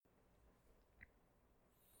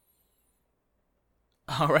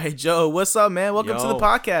All right, Joe. What's up, man? Welcome to the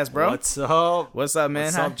podcast, bro. What's up? What's up, man?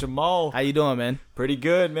 What's up, Jamal? How you doing, man? Pretty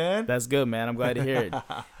good, man. That's good, man. I'm glad to hear it.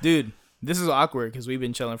 Dude, this is awkward because we've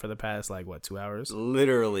been chilling for the past, 2 hours?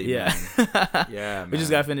 Literally, Yeah. man. Yeah, man. We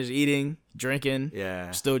just got finished eating, drinking.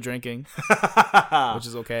 Yeah. Still drinking, which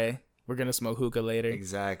is okay. We're going to smoke hookah later.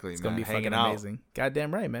 Exactly, It's man. going to be fucking amazing.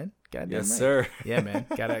 Goddamn right, man. Goddamn yes, right. sir. Yeah, man.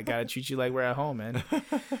 Gotta treat you like we're at home, man.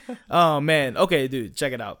 Oh, man. Okay, dude.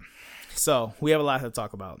 Check it out. So, we have a lot to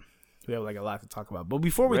talk about. We have a lot to talk about. But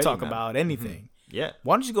before we talk about anything, Yeah.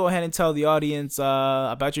 why don't you go ahead and tell the audience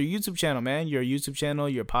about your YouTube channel, man? Your YouTube channel,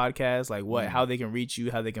 your podcast, how they can reach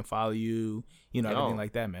you, how they can follow you, everything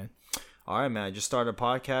like that, man. All right, man. I just started a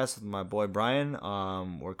podcast with my boy Brian.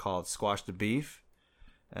 We're called Squash the Beef,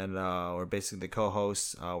 and we're basically the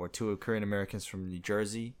co-hosts. We're two Korean Americans from New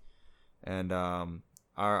Jersey, and our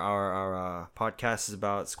podcast is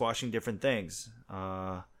about squashing different things.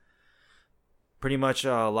 Pretty much,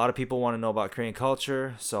 a lot of people want to know about Korean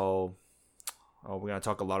culture, so we're gonna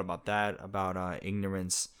talk a lot about that, about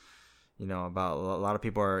ignorance. About a lot of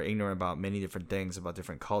people are ignorant about many different things, about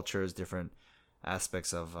different cultures, different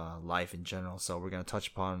aspects of life in general. So we're gonna touch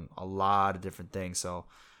upon a lot of different things. So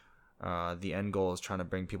the end goal is trying to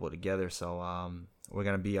bring people together. So we're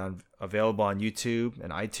gonna be available on YouTube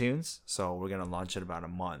and iTunes. So we're gonna launch in about a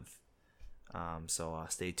month. So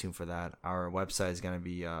stay tuned for that. Our website is gonna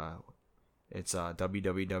be it's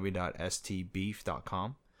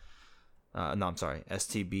www.stbeef.com. No, I'm sorry,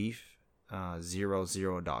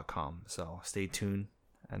 stbeef00.com. So stay tuned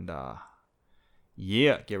and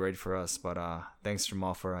get ready for us. But thanks,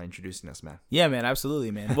 Jamal, for introducing us, man. Yeah, man,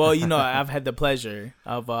 absolutely, man. Well, I've had the pleasure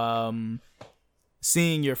of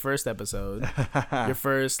seeing your first episode, your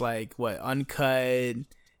first uncut,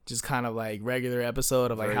 just kind of regular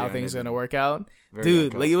episode of how things are gonna work out.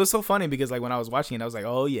 Dude, it was so funny because when I was watching it, I was like,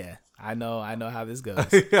 oh yeah, I know how this goes.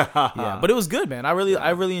 Yeah, but it was good, man. I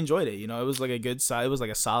really enjoyed it. It was a good side. It was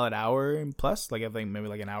a solid hour and plus, I think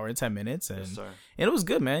maybe an hour and 10 minutes, and Yes, sir. and it was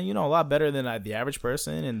good, man. A lot better than the average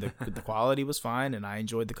person, and the quality was fine, and I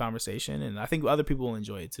enjoyed the conversation, and I think other people will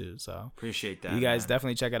enjoy it too. So Appreciate that. you guys man.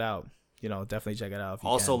 definitely check it out. Definitely check it out. If you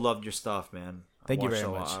Also can. loved your stuff, man. Thank you very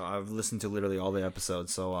much. I've listened to literally all the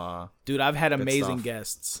episodes. So Dude, I've had amazing stuff.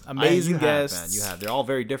 guests. Amazing guests. Man, you have. They're all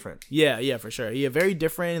very different. Yeah, for sure. Yeah, very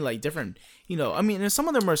different, different, and some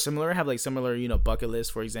of them are similar, have similar, bucket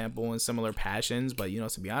lists, for example, and similar passions. But,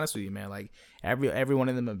 to be honest with you, man, every one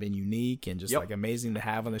of them have been unique and just amazing to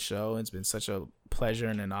have on the show. It's been such a pleasure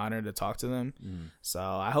and an honor to talk to them. So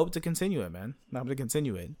I hope to continue it, man. I hope to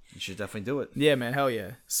continue it. You should definitely do it. Yeah, man. Hell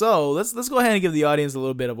yeah. So let's go ahead and give the audience a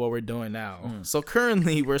little bit of what we're doing now. So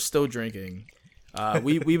currently we're still drinking.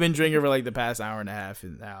 We've been drinking for the past hour and a half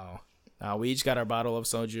now. We each got our bottle of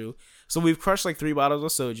soju. So we've crushed 3 bottles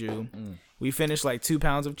of soju. We finished 2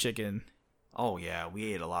 pounds of chicken. Oh yeah,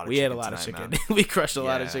 we ate a lot of. We chicken ate a lot tonight, of chicken. man. We crushed a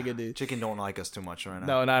lot of chicken, dude. Chicken don't like us too much right now.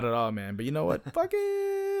 No, not at all, man. But you know what? Fuck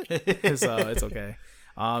it. So it's okay.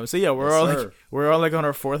 So yeah, we're all on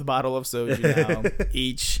our 4th bottle of soju now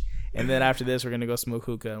each. And then after this, we're gonna go smoke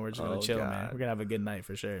hookah and we're just gonna chill, God. man. We're gonna have a good night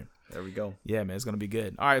for sure. There we go. Yeah, man, it's gonna be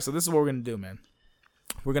good. All right, so this is what we're gonna do, man.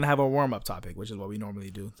 We're gonna have our warm-up topic, which is what we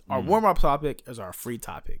normally do. Our warm-up topic is our free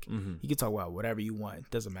topic. You can talk about whatever you want.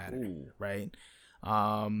 Doesn't matter, right?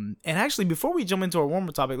 And actually, before we jump into our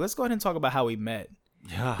warm-up topic, let's go ahead and talk about how we met.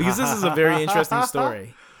 Yeah. Because this is a very interesting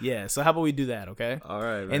story. Yeah, so how about we do that, okay? All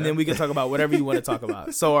right, man. And then we can talk about whatever you want to talk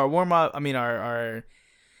about. So our warm-up, our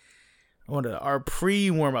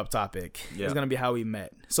pre-warm-up topic is going to be how we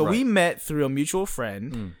met. So we met through a mutual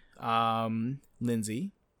friend,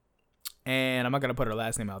 Lindsay. And I'm not going to put her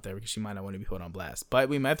last name out there because she might not want to be put on blast. But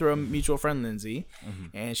we met through a mutual friend, Lindsay.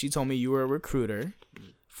 And she told me you were a recruiter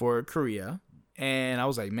for Korea. And I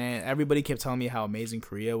was like, man, everybody kept telling me how amazing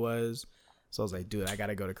Korea was. So I was like, dude, I got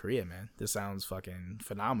to go to Korea, man. This sounds fucking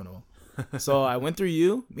phenomenal. So I went through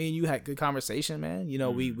you. Me and you had good conversation, man.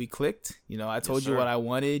 We clicked. I told you what I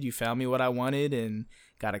wanted. You found me what I wanted and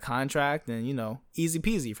got a contract. And, easy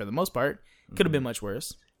peasy for the most part. Could have been much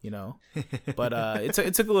worse. But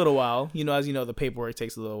it took a little while. As you know, the paperwork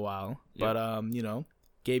takes a little while. Yep. But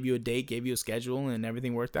gave you a date, gave you a schedule, and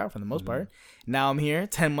everything worked out for the most part. Now I'm here,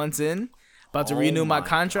 10 months in, about to renew my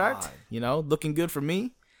contract. God. Looking good for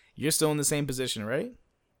me. You're still in the same position, right?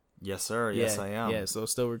 Yes, sir. Yes, I am. Yeah, so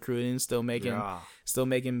still recruiting, still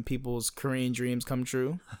making people's Korean dreams come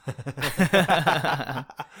true.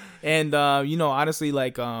 And honestly,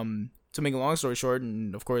 to make a long story short,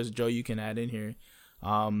 and of course, Joe, you can add in here.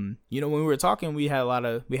 When we were talking, we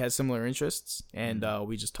had similar interests, and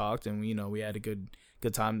we just talked, and we had a good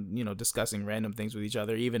good time, discussing random things with each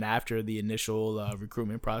other, even after the initial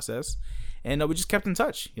recruitment process. And we just kept in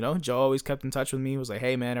touch. Joe always kept in touch with me. He was like,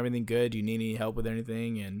 hey, man, everything good? Do you need any help with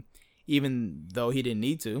anything? And even though he didn't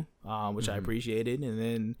need to, which I appreciated. And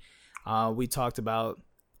then we talked about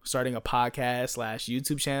starting a podcast /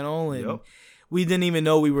 YouTube channel. And we didn't even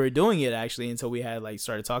know we were doing it, actually, until we had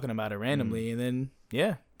started talking about it randomly. And then,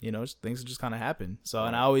 things just kind of happened. So,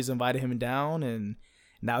 and I always invited him down. And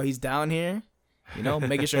now he's down here.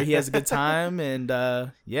 Making sure he has a good time, and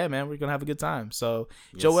man, we're gonna have a good time. So,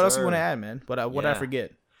 yes, Joe, what else you want to add, man? What I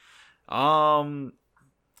forget?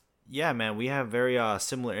 Yeah, man, we have very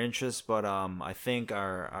similar interests, but I think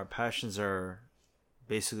our passions are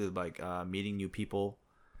basically meeting new people,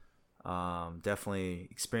 definitely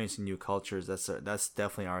experiencing new cultures. That's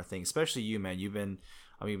definitely our thing. Especially you, man. You've been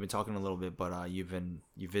talking a little bit, but you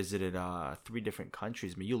visited 3 different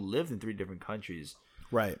countries. I mean, you lived in 3 different countries,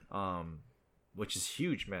 right? Which is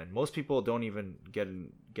huge, man. Most people don't even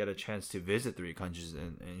get a chance to visit 3 countries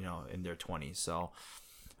in their 20s. So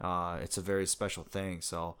it's a very special thing.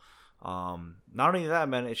 So not only that,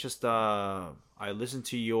 man, it's just I listened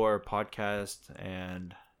to your podcast,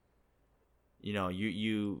 and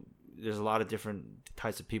you there's a lot of different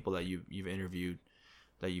types of people that you've interviewed,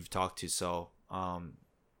 that you've talked to. So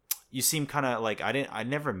you seem kind of I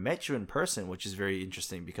never met you in person, which is very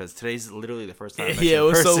interesting, because today's literally the first time I met you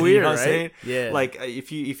in person. Yeah, it was so weird, right? Yeah.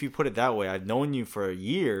 If you put it that way, I've known you for a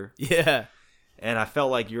year. Yeah. And I felt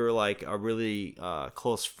like you were a really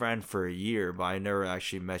close friend for a year, but I never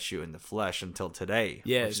actually met you in the flesh until today.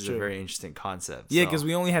 Yeah, which is true. A very interesting concept. Yeah, because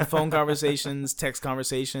we only had phone conversations, text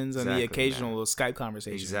conversations, and the occasional Skype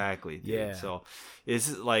conversation. Exactly. Dude. Yeah. So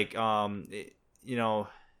it's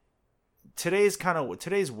today's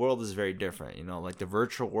world is very different, the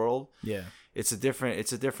virtual world. Yeah. It's a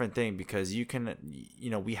different thing, because you can,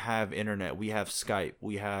 we have internet, we have Skype,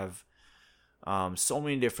 we have so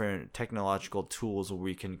many different technological tools where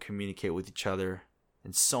we can communicate with each other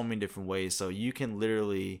in so many different ways. So you can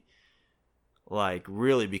literally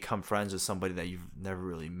really become friends with somebody that you've never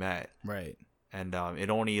really met. Right. And it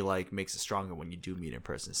only makes it stronger when you do meet in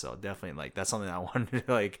person. So definitely that's something I wanted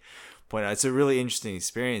to point out. It's a really interesting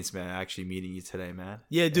experience, man, actually meeting you today, man.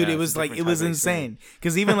 Yeah, dude, it was it was insane.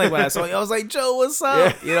 Because even when I saw you, I was like, Joe, what's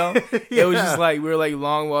up? Yeah. It was just we were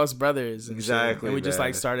long lost brothers. And exactly. Shit. And we just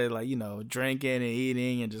started drinking and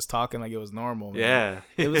eating and just talking like it was normal. Man. Yeah.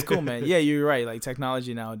 It was cool, man. Yeah, you're right.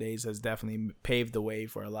 Technology nowadays has definitely paved the way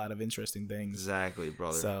for a lot of interesting things. Exactly,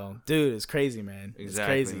 brother. So, dude, it's crazy, man.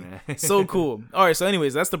 Exactly, it's crazy. Man. So cool. All right, so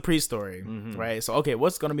anyways, that's the pre-story, right? So, okay,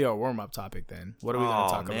 what's going to be our warm-up topic then? What are we going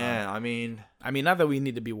to talk about? I mean, not that we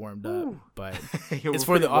need to be warmed up, but it's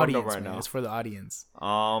for the audience right now. It's for the audience.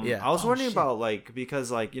 Yeah. I was wondering about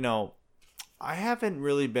because I haven't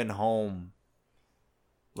really been home.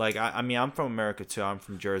 I'm from America too. I'm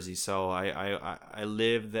from Jersey, so I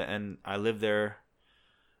lived there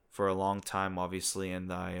for a long time, obviously,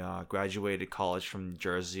 and I graduated college from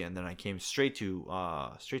Jersey, and then I came straight to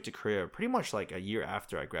Korea, pretty much a year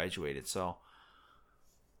after I graduated. So,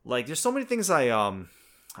 there's so many things I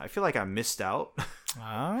feel like I missed out.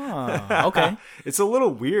 Ah, okay. It's a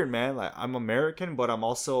little weird, man. I'm American, but I've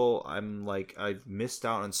missed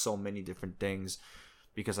out on so many different things,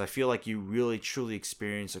 because I feel like you really truly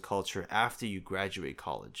experience a culture after you graduate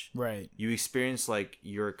college. Right. You experience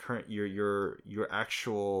your current your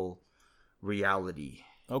actual reality.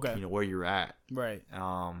 Okay. Where you're at. Right.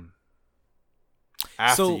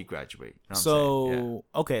 After you graduate.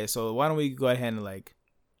 Okay, so why don't we go ahead and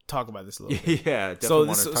talk about this a little bit. Yeah,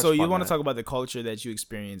 definitely. So you want to talk about the culture that you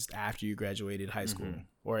experienced after you graduated high school,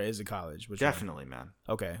 or is it college? Definitely, man.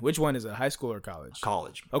 Okay, which one is it? High school or college?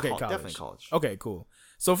 College. Okay, college. Definitely college. Okay, cool.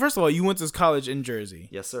 So first of all, you went to college in Jersey.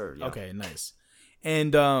 Yes, sir. Yeah. Okay, nice.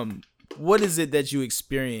 And what is it that you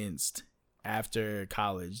experienced after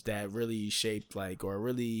college that really shaped or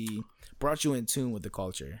really brought you in tune with the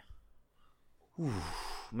culture?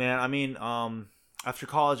 Man, after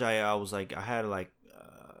college, I was I had a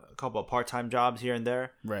couple of part-time jobs here and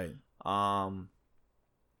there, right?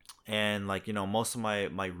 And most of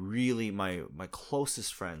my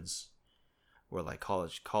closest friends were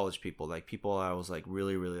college people, people I was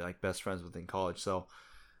really really best friends with in college. So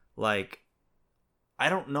I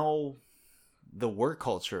don't know the work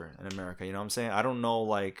culture in America, you know what I'm saying? I don't know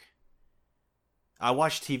I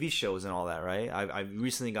watch TV shows and all that, right? I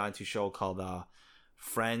recently got into a show called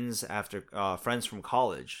Friends from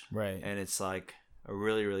College, right? And it's a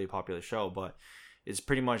really really popular show, but it's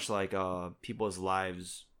pretty much people's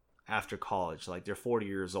lives after college. They're 40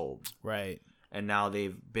 years old, right? And now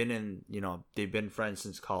they've been friends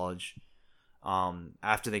since college.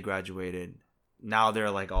 After they graduated, now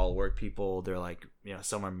they're like all work people. They're like, you know,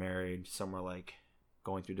 some are married, some are like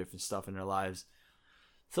going through different stuff in their lives.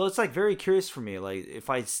 So it's like very curious for me, like if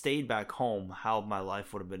I stayed back home, how my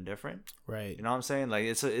life would have been different. Right. You know what I'm saying? Like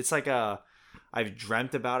it's like I've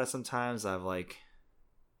dreamt about it sometimes. I've like,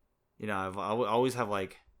 you know, I always have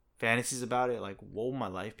like fantasies about it. Like, what would my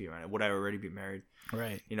life be right now? Would I already be married?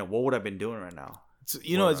 Right. You know, what would I have been doing right now?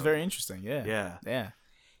 It's very interesting. Yeah. Yeah. Yeah.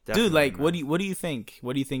 Definitely, dude, like, man. what do you think?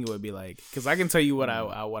 What do you think it would be like? Because I can tell you what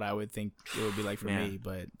I would think it would be like for me,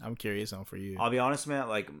 but I'm curious on for you. I'll be honest, man.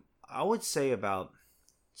 Like, I would say about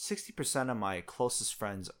 60% of my closest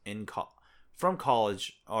friends from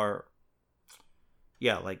college are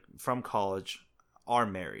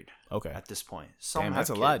married. Okay. At this point, some Damn, have that's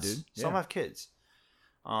kids. a lot, dude. Yeah. Some have kids.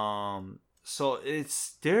 So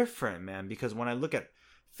it's different, man. Because when I look at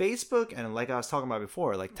Facebook and like I was talking about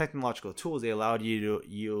before, like technological tools, they allowed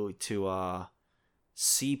you to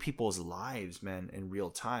see people's lives, man, in real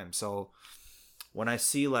time. So when I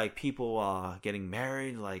see like people getting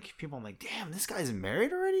married, like people, I'm like, damn, this guy's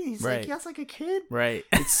married already. He's like, he has like a kid. Right.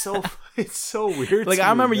 It's so weird. Like I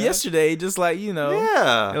remember yesterday, just like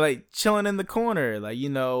yeah, like chilling in the corner, like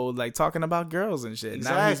like talking about girls and shit.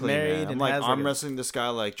 Exactly, now he's married, man. I'm and like has, arm wrestling this guy,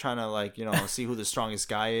 like trying to like see who the strongest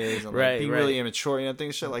guy is, and right, like being really immature,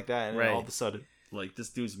 things shit like that. And then all of a sudden, like this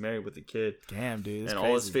dude's married with a kid. Damn, dude, and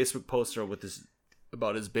all his Facebook posts are with this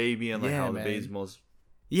about his baby and like how the baby's most.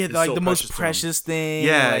 Yeah, like so the most precious thing.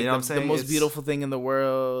 Yeah, like you know what I'm saying? The most beautiful thing in the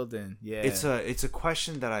world, and yeah, it's a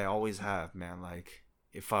question that I always have, man. Like,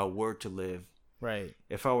 if I were to live, right?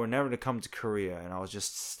 If I were never to come to Korea and I was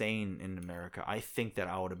just staying in America, I think that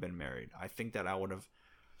I would have been married. I think that I would have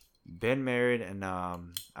been married, and I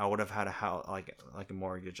would have had a house, like a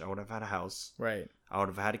mortgage. I would have had a house, right? I would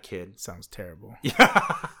have had a kid. Sounds terrible.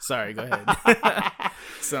 Yeah. Sorry, go ahead.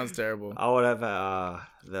 Sounds terrible. I would have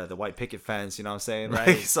the white picket fence, you know what I'm saying? Right.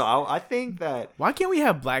 Like, so I think that... Why can't we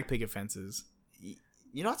have black picket fences?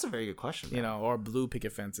 You know, that's a very good question, man. Or blue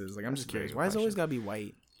picket fences. Like, I'm just curious. Why does it always got to be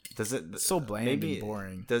white? Does it... It's so bland and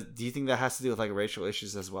boring. Do you think that has to do with, like, racial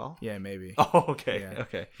issues as well? Yeah, maybe. Oh, okay. Yeah.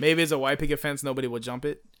 Okay. Maybe it's a white picket fence, nobody will jump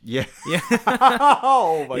it. Yeah. Yeah.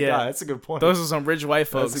 Oh, my God. That's a good point. Those are some rich white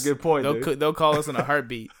folks. That's a good point, dude. They'll call us in a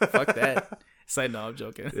heartbeat. Fuck that. Say no, I'm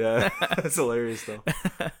joking. Yeah. That's hilarious, though.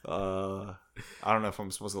 I don't know if I'm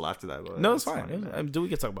supposed to laugh to that, but no, it's fine. We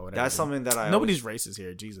can talk about whatever. That's something that nobody's racist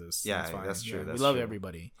here. Jesus. Yeah, that's true. We love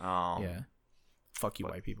everybody. Yeah. Fuck you,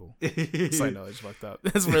 white people. So I know it's fucked up.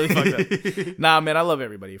 It's really fucked up. Nah, man, I love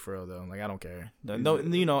everybody for real though. Like I don't care. No,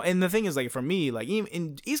 and the thing is, like for me, like even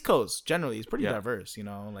in East Coast generally, it's pretty diverse.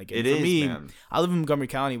 Like it for is, me, man. I live in Montgomery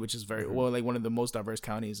County, which is very like one of the most diverse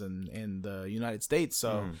counties in the United States.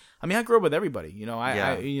 So I mean, I grew up with everybody.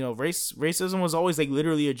 Racism was always like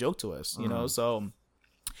literally a joke to us. So.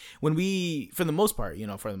 When for the most part,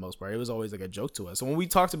 it was always like a joke to us. So when we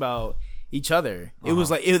talked about each other, it was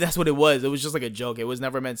like that's what it was. It was just like a joke. It was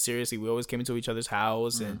never meant seriously. We always came into each other's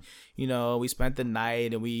house, and we spent the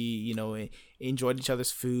night, and we enjoyed each other's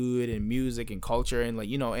food and music and culture, and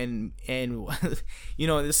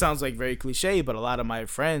this sounds like very cliche, but a lot of my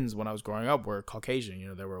friends when I was growing up were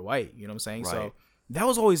Caucasian. They were white. You know what I'm saying? Right. So that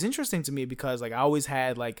was always interesting to me because like I always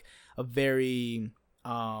had like a very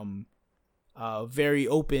very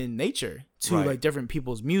open nature to like different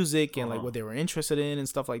people's music and like what they were interested in and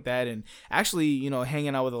stuff like that. And actually,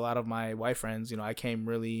 hanging out with a lot of my white friends, I came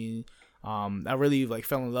really, I really like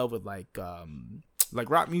fell in love with like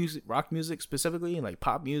rock music specifically, and like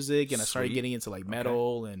pop music. And I started getting into like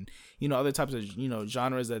metal and, other types of,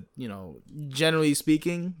 genres that, generally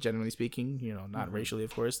speaking, not racially,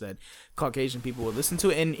 of course, that Caucasian people would listen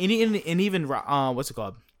to. And even, what's it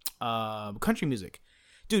called? Country music.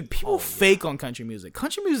 Dude, people fake on country music.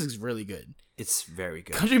 Country music is really good. It's very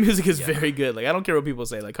good. Country music is very good. Like I don't care what people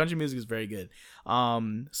say. Like country music is very good.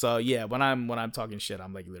 So yeah, when I'm talking shit,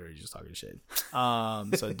 I'm like literally just talking shit.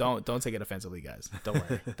 So don't take it offensively, guys.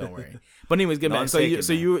 Don't worry. But anyways, good man. So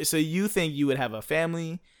you think you would have a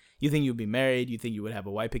family? You think you'd be married? You think you would have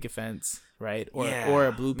a white picket fence, right? Or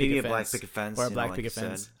a blue picket fence? Maybe a black picket fence. Or a black picket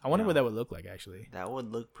fence. I wonder what that would look like, actually. That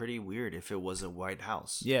would look pretty weird if it was a white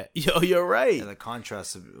house. Yeah. You're right. And the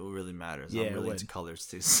contrast really matters. Yeah, I'm really into colors,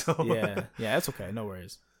 too. So Yeah, that's okay. No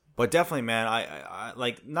worries. But definitely, man, I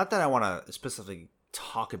like, not that I want to specifically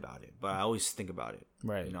talk about it, but I always think about it.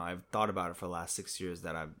 Right. I've thought about it for the last 6 years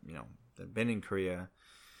that I've been in Korea.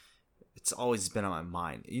 It's always been on my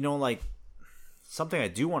mind. Like, something I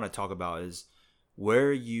do want to talk about is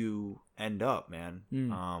where you end up, man,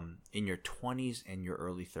 in your 20s and your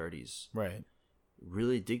early 30s. Right.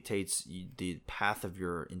 Really dictates the path of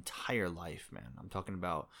your entire life, man. I'm talking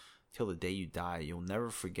about till the day you die. You'll never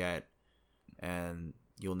forget and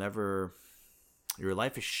your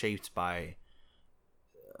life is shaped by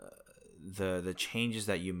the changes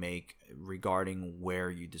that you make regarding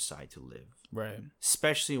where you decide to live. Right.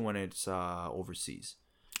 Especially when it's overseas.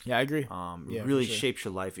 Yeah, I agree. It really shapes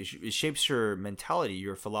your life. It shapes your mentality,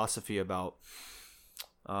 your philosophy about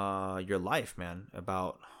your life, man.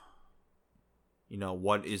 About,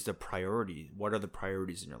 what is the priority? What are the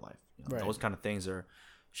priorities in your life? Right. Those kind of things are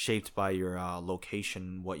shaped by your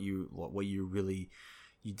location, what you really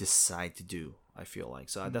you decide to do. I feel like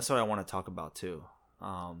that's what I want to talk about too.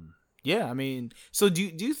 Yeah, I mean, so do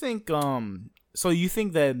you think so you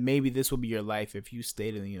think that maybe this will be your life if you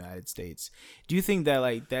stayed in the United States? Do you think that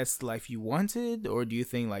like that's the life you wanted, or do you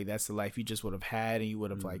think like that's the life you just would have had and you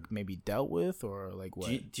would have like maybe dealt with, or like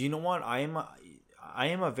what? Do you know what I am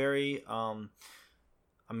a very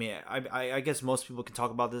I mean, I guess most people can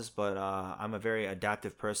talk about this, but I'm a very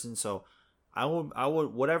adaptive person. So I would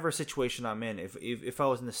whatever situation I'm in. If I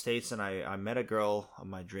was in the States and I met a girl of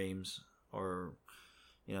my dreams, or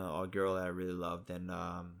a girl that I really loved, and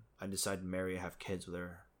I decided to marry, have kids with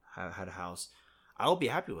her, had a house, I would be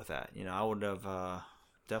happy with that. I would have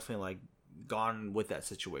definitely like gone with that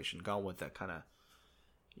situation, gone with that kind of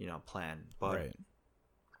plan. But right.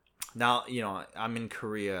 Now, I'm in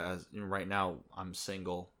Korea right now. I'm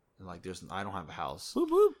single. And like, I don't have a house. Whoop,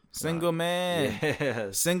 whoop. Single man.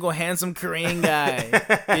 Yes. Single, handsome Korean guy.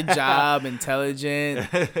 Good job, intelligent.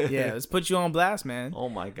 Yeah, let's put you on blast, man. Oh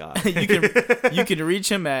my God. you can reach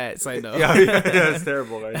him at. It's like, no. Yeah, that's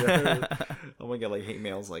terrible right there. I'm gonna get like hate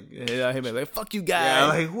mails like, hate mail like, fuck you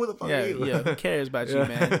guys. Yeah, like, who the fuck are you? Yeah, who cares about you,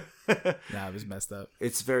 man? Nah, it was messed up.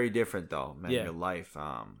 It's very different though, man. Yeah. Your life,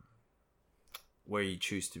 where you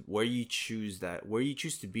choose to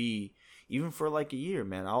be, even for like a year,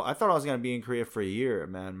 man. I thought I was gonna be in Korea for a year,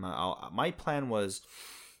 man. My plan was,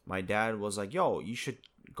 my dad was like, "Yo, you should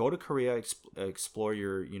go to Korea, explore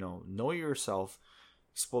your, know yourself,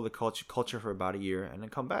 explore the culture for about a year, and then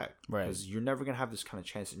come back, right? Because you're never gonna have this kind of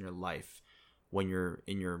chance in your life when you're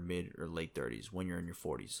in your mid or late 30s, when you're in your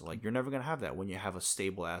 40s. Like, you're never gonna have that when you have a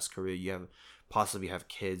stable ass career. You possibly have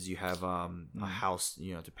kids. You have a house,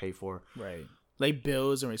 to pay for, right? Like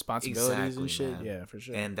bills and responsibilities and shit. Man. Yeah, for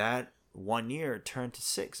sure. And that 1 year turned to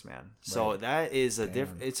 6, man. So that is a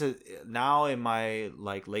different. It's now in my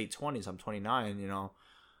like late 20s. I'm 29.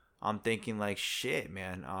 I'm thinking like, shit,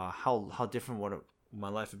 man. How different would my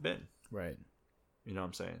life have been? Right. You know what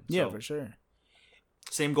I'm saying? Yeah, for sure.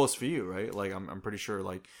 Same goes for you, right? Like I'm pretty sure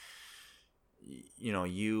like,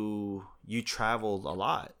 you traveled a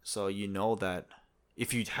lot, so that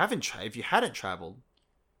if you hadn't traveled,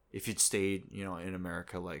 if you'd stayed, in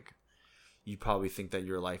America, like, you probably think that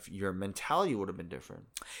your mentality would have been different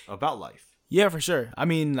about life. Yeah, for sure. I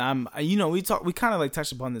mean, we kind of like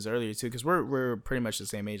touched upon this earlier too, because we're pretty much the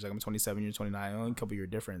same age. Like, I'm 27, you're 29, only a couple year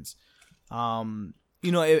difference.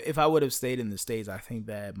 If I would have stayed in the States, I think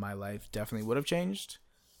that my life definitely would have changed.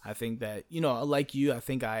 I think that, like you, I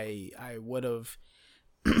think I would have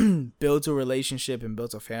built a relationship and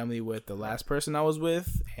built a family with the last person I was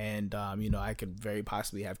with, and I could very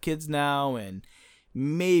possibly have kids now and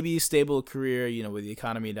maybe stable career, with the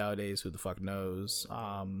economy nowadays, who the fuck knows.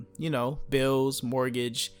 Bills,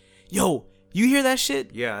 mortgage. Yo, you hear that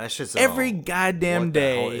shit? Yeah, that shit's every goddamn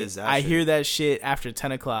day. I hear that shit after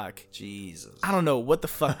 10 o'clock. Jesus. I don't know what the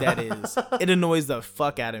fuck that is. It annoys the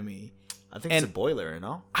fuck out of me. I think it's a boiler,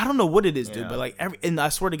 I don't know what it is, dude, but like and I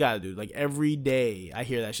swear to God, dude, like every day I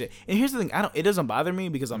hear that shit. And here's the thing, it doesn't bother me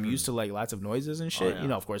because I'm used to like lots of noises and shit. Oh,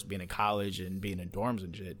 yeah. Of course, being in college and being in dorms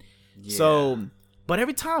and shit. Yeah. So, but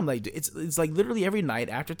every time, like, it's like literally every night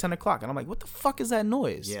after 10 o'clock, and I'm like, what the fuck is that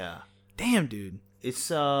noise? Yeah. Damn, dude.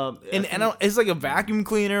 It's it's like a vacuum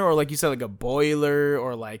cleaner, or like you said, like a boiler,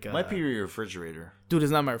 or like might be your refrigerator. Dude,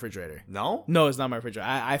 it's not my refrigerator. No, it's not my refrigerator.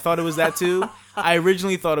 I thought it was that too. I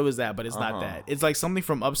originally thought it was that, but it's not that. It's like something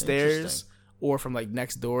from upstairs or from like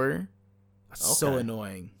next door. That's so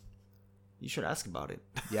annoying. You should ask about it.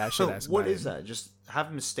 Yeah, I should ask. What is that? Just have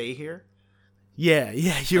him stay here. Yeah,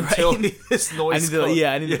 you're right. This noise.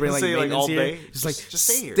 I need to bring like maintenance all day. Here. Just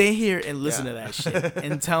stay here and listen to that shit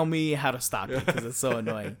and tell me how to stop it, because it's so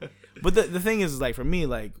annoying. But the thing is like, for me,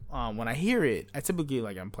 like when I hear it, I typically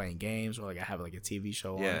like I'm playing games or like I have like a TV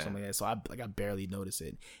show on or something like that, so I barely notice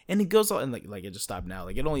it, and it goes on and like it just stopped now.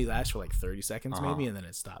 Like, it only lasts for like 30 seconds maybe, and then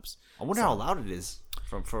it stops. I wonder how loud it is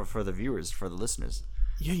for the viewers, for the listeners.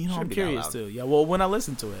 Yeah, I'm curious too. Yeah, well, when I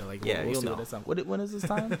listen to it, like, we'll see know. what it's on. When is this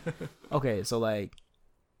time? Okay, so like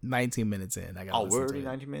 19 minutes in, I got. We're already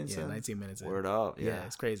 19 minutes in. Yeah, 19 minutes in. Word up. Yeah,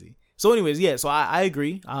 it's crazy. So, anyways, so I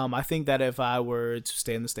agree. I think that if I were to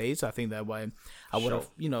stay in the States, I think that way I would have,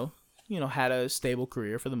 had a stable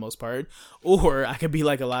career for the most part, or I could be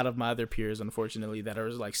like a lot of my other peers, unfortunately, that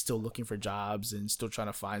are like still looking for jobs and still trying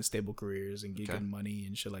to find stable careers and get good money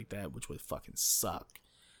and shit like that, which would fucking suck,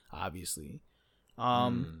 obviously.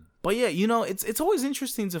 But yeah, it's always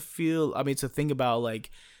interesting to think about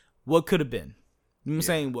like what could have been. You know what I'm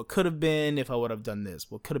saying? What could have been if I would have done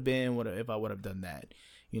this? What could have been if I would have done that?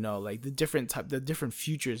 Like the different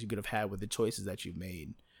futures you could have had with the choices that you've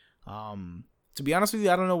made. To be honest with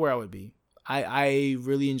you, I don't know where I would be. I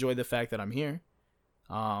really enjoy the fact that I'm here.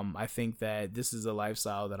 I think that this is a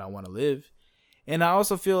lifestyle that I want to live. And I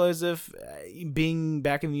also feel as if being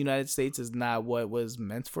back in the United States is not what was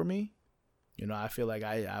meant for me. I feel like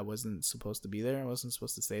I wasn't supposed to be there. I wasn't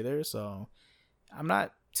supposed to stay there. So I'm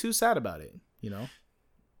not too sad about it.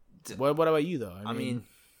 What about you though? I mean,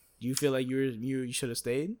 do you feel like you should have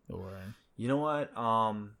stayed, or you know what?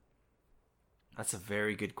 That's a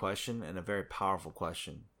very good question and a very powerful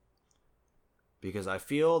question, because I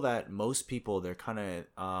feel that most people, they're kind of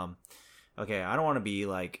okay. I don't want to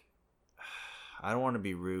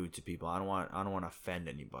be rude to people. I don't want to offend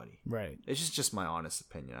anybody. Right. It's just my honest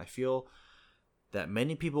opinion. I feel that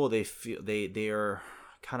many people, they are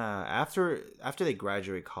kind of after they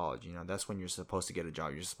graduate college, that's when you're supposed to get a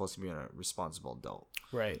job. You're supposed to be a responsible adult,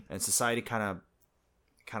 right? And society kind of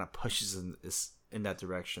pushes in that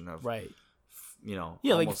direction of, right? Almost,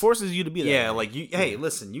 like forces you to be there. Yeah, like hey,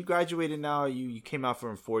 listen, you graduated now. You came out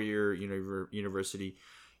from 4-year university.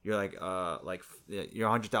 You're like you're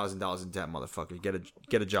 $100,000 in debt, motherfucker. Get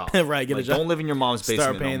a job. Right, get a job. Don't live in your mom's basement.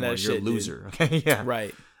 Start paying that You're shit, a loser. Dude. Okay, yeah,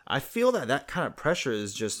 right. I feel that kind of pressure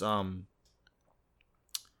is just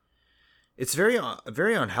it's very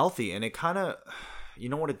very unhealthy, and it kind of,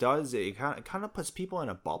 what it does, it kind of puts people in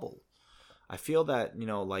a bubble. I feel that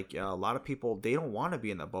a lot of people, they don't want to be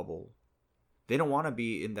in that bubble. They don't want to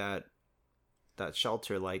be in that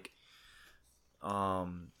shelter,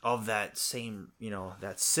 of that same,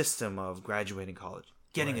 that system of graduating college,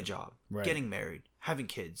 getting a job, getting married, having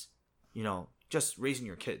kids, just raising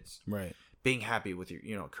your kids, right? Being happy with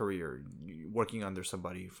your, career, working under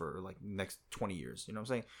somebody for like next 20 years. You know what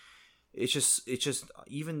I'm saying? It's just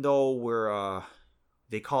even though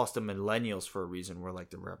they call us the millennials for a reason. We're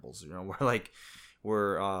like the rebels.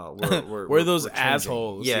 We're those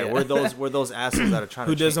assholes. Yeah, we're those assholes that are trying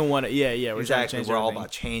who to doesn't want to. Yeah. We're exactly. We're all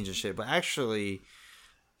about change and shit. But actually,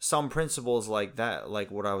 some principles like that,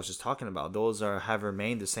 like what I was just talking about, those have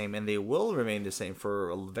remained the same, and they will remain the same for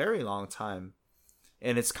a very long time.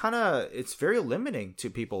 And it's very limiting to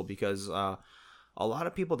people, because a lot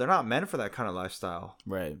of people, they're not meant for that kind of lifestyle,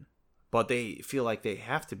 right? But they feel like they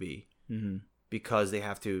have to be, because they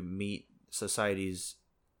have to meet society's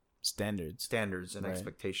standards and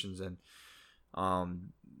expectations, and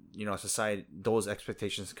society, those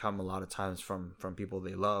expectations come a lot of times from people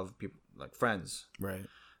they love, people like friends, right?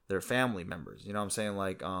 Their family members. You know what I'm saying?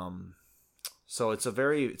 So it's a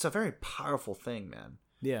very powerful thing, man.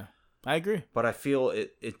 Yeah, I agree. But I feel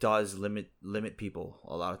it does limit people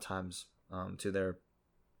a lot of times to their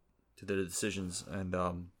decisions, and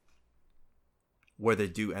where they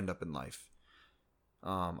do end up in life.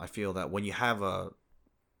 I feel that when you have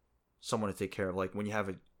someone to take care of, like when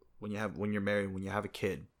you're married, when you have a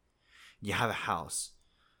kid, you have a house,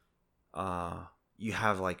 you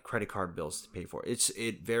have like credit card bills to pay for.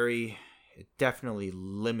 It definitely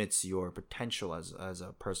limits your potential as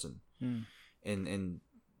a person in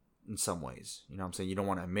some ways. You know what I'm saying? You don't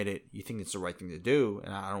want to admit it. You think it's the right thing to do,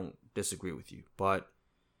 and I don't disagree with you, but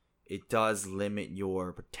it does limit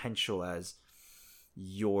your potential as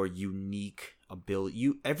your unique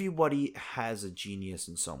ability. Everybody has a genius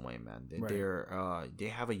in some way, man. They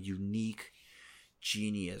have a unique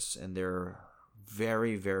genius, and they're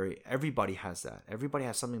very, very, everybody has that. Everybody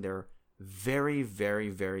has something they're very, very,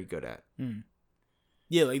 very good at.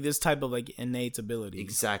 Yeah, like this type of like innate ability.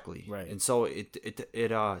 Exactly. Right. And so it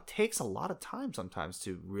takes a lot of time sometimes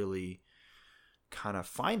to really kind of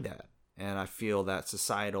find that. And I feel that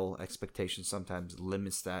societal expectation sometimes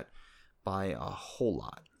limits that by a whole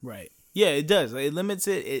lot. Right. Yeah, it does. It limits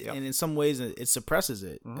it, and in some ways it suppresses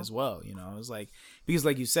it as well. It's like, because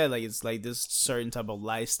like you said, like it's like this certain type of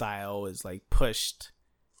lifestyle is like pushed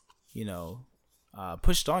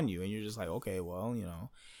on you, and you're just like, okay,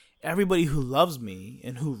 well, everybody who loves me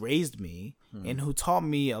and who raised me and who taught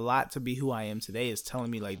me a lot to be who I am today is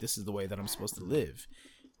telling me like this is the way that I'm supposed to live.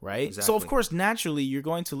 Right. Exactly. So of course, naturally, you're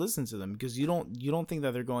going to listen to them, because you don't think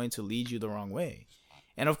that they're going to lead you the wrong way.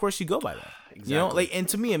 And of course you go by that, exactly. And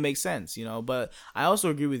to me it makes sense, but I also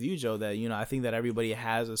agree with you, Joe, that, I think that everybody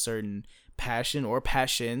has a certain passion or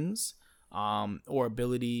passions, or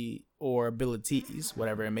ability or abilities,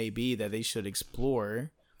 whatever it may be, that they should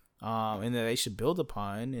explore, and that they should build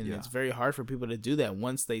upon. And it's very hard for people to do that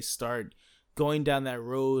once they start going down that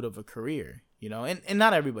road of a career, you know, and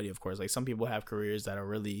not everybody, of course. Like, some people have careers that are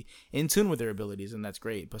really in tune with their abilities, and that's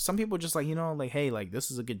great. But some people just like, you know, like, hey, like,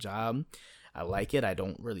 this is a good job. I like it. I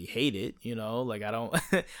don't really hate it, you know, like, I don't,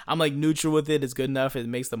 I'm like neutral with it. It's good enough. It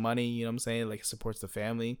makes the money, you know what I'm saying? Like, it supports the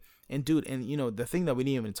family. And dude, and you know, the thing that we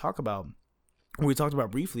didn't even talk about, we talked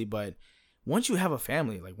about briefly, but once you have a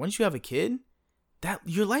family, like, once you have a kid, that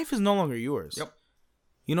your life is no longer yours. Yep.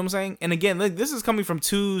 You know what I'm saying? And again, like, this is coming from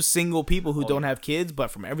two single people who don't have kids,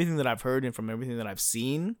 but from everything that I've heard and from everything that I've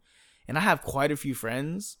seen, and I have quite a few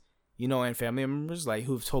friends, you know, and family members, like,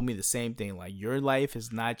 who've told me the same thing. Like, your life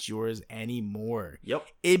is not yours anymore. Yep.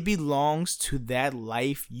 It belongs to that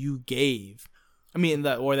life you gave. I mean,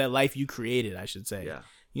 or that life you created, I should say. Yeah.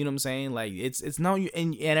 You know what I'm saying? Like, it's now you,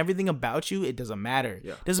 and everything about you, it doesn't matter.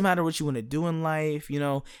 Yeah. It doesn't matter what you want to do in life, you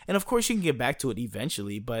know. And of course, you can get back to it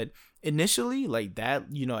eventually, but initially, like, that,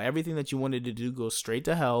 you know, everything that you wanted to do goes straight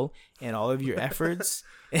to hell, and all of your efforts,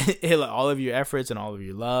 all of your efforts and all of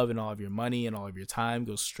your love and all of your money and all of your time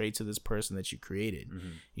goes straight to this person that you created,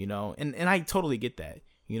 you know. And I totally get that,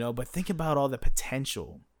 you know. But think about all the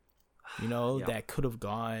potential, you know, that could have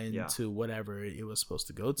gone to whatever it was supposed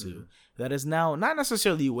to go to, that is now not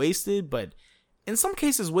necessarily wasted, but in some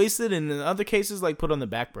cases wasted, and in other cases, like, put on the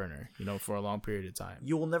back burner, you know, for a long period of time.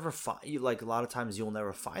 You will never find, like, a lot of times you'll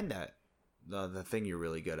never find that the thing you're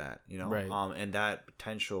really good at, you know, right. And that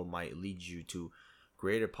potential might lead you to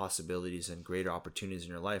greater possibilities and greater opportunities in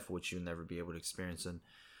your life, which you'll never be able to experience. And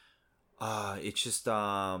it's just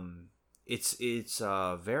it's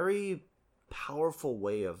a very powerful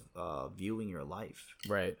way of viewing your life,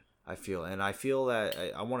 right? I feel that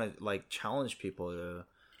I want to, like, challenge people to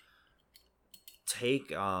take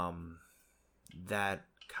that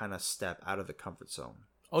kind of step out of the comfort zone.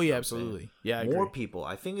 Oh yeah, absolutely. Yeah, I more agree. people.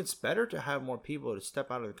 I think it's better to have more people to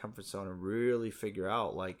step out of the comfort zone and really figure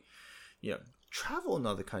out, like, you know, travel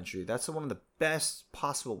another country. That's one of the best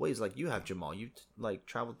possible ways. Like you have, Jamal. You like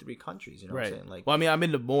traveled 3 countries. You know what I'm saying? Like, well, I mean, I'm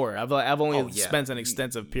into more. I've only spent an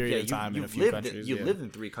extensive period of time in a few countries. You lived in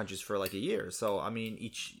 3 countries for like a year. So I mean,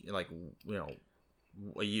 each, like, you know,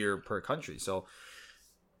 a year per country. So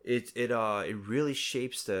it really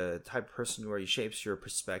shapes the type of person you are. It shapes your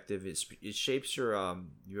perspective. It shapes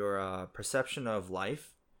your perception of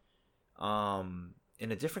life,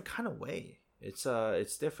 in a different kind of way.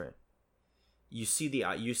 It's different. You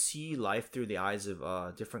see life through the eyes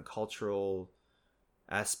of different cultural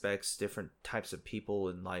aspects, different types of people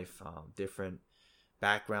in life, different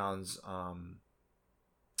backgrounds.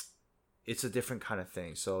 It's a different kind of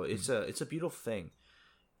thing. So it's a beautiful thing.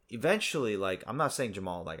 Eventually, like, I'm not saying,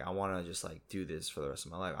 Jamal, like, I want to just, like, do this for the rest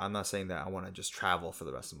of my life. I'm not saying that I want to just travel for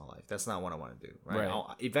the rest of my life. That's not what I want to do, right?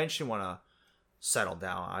 I'll eventually want to settle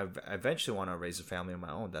down. I eventually want to raise a family of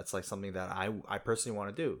my own. That's, like, something that I personally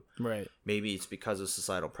want to do. Right. Maybe it's because of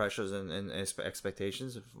societal pressures and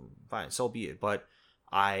expectations. Fine, so be it. But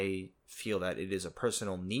I feel that it is a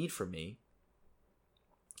personal need for me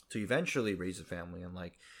to eventually raise a family and,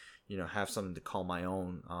 like, you know, have something to call my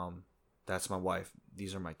own. That's my wife.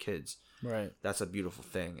 These are my kids. Right. That's a beautiful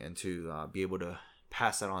thing, and to be able to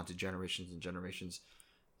pass that on to generations and generations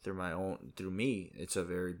through me, it's a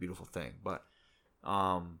very beautiful thing. But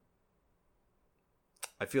I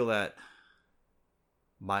feel that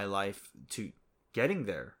my life to getting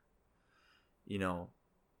there, you know,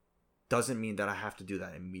 doesn't mean that I have to do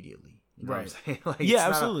that immediately. You know what I'm saying? Like, yeah,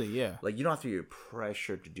 absolutely. Yeah. Like, you don't have to be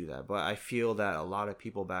pressured to do that. But I feel that a lot of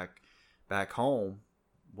people back home,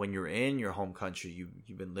 when you're in your home country,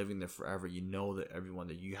 you've been living there forever. You know that everyone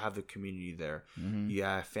there. You have the community there. Mm-hmm. You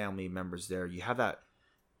have family members there. You have that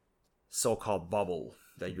so-called bubble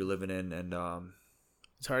that you're living in, and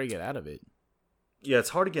it's hard to get out of it. Yeah,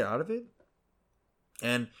 it's hard to get out of it.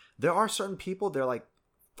 And there are certain people, they're like,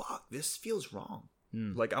 fuck, this feels wrong.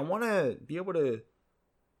 Like, I want to be able to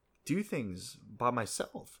do things by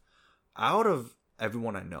myself, out of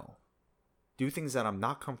everyone I know. Do things that I'm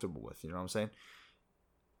not comfortable with. You know what I'm saying?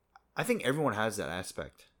 I think everyone has that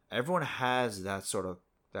aspect. Everyone has that sort of,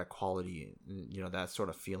 that quality, you know, that sort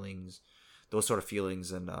of feelings, those sort of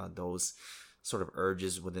feelings, and those sort of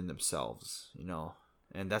urges within themselves, you know,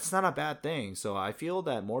 and that's not a bad thing. So I feel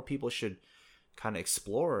that more people should kind of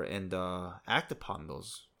explore and act upon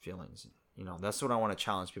those feelings. You know, that's what I want to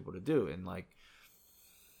challenge people to do. And, like,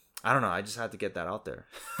 I don't know. I just had to get that out there.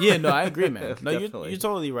 Yeah, no, I agree, man. No, you're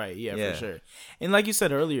totally right. Yeah, for sure. And like you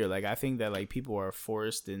said earlier, like, I think that, like, people are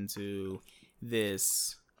forced into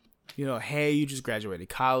this, you know, hey, you just graduated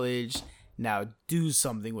college, now do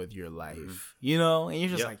something with your life, you know? And you're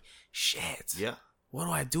just like, shit. Yeah. what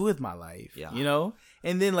do I do with my life? Yeah. You know?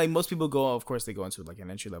 And then like most people go, of course they go into like an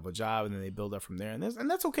entry level job and then they build up from there, and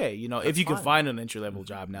that's okay. You know, if you can find an entry level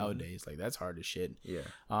job nowadays, like that's hard as shit. Yeah.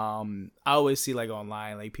 I always see like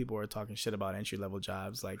online, like people are talking shit about entry level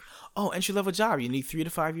jobs, like, oh, entry level job, you need 3 to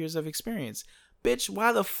 5 years of experience. Bitch,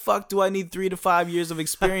 why the fuck do I need 3 to 5 years of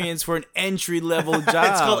experience for an entry level job?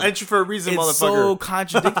 It's called entry for a reason, it's motherfucker. It's so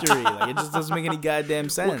contradictory. Like it just doesn't make any goddamn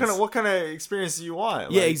sense. What kind of experience do you want?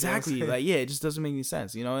 Yeah, like, exactly. Like it just doesn't make any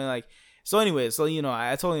sense. You know, and like so anyway, so you know, I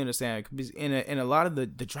totally understand. In a lot of the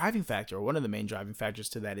driving factor, or one of the main driving factors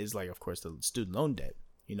to that is like, of course, the student loan debt.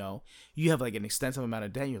 You know, you have like an extensive amount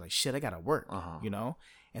of debt. And you're like, shit, I gotta work. You know.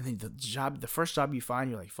 And then the first job you find,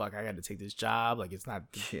 you're like, fuck, I got to take this job. Like, it's not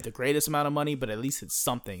the greatest amount of money, but at least it's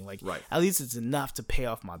something. Like, at least it's enough to pay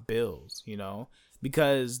off my bills, you know?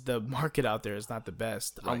 Because the market out there is not the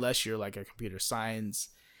best unless you're like a computer science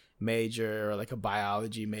major or like a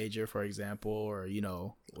biology major, for example, or, you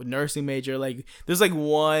know, nursing major. Like, there's like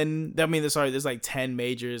there's like 10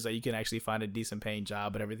 majors that you can actually find a decent paying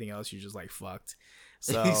job, but everything else you're just like fucked.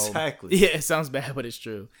 So, exactly. Yeah, it sounds bad, but it's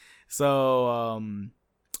true. So,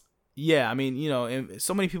 yeah, I mean, you know,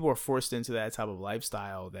 so many people are forced into that type of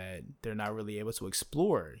lifestyle that they're not really able to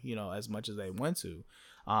explore, you know, as much as they want to.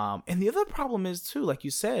 And the other problem is, too, like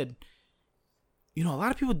you said, you know, a lot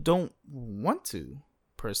of people don't want to,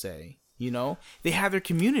 per se. You know, they have their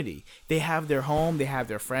community, they have their home, they have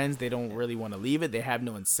their friends. They don't really want to leave it. They have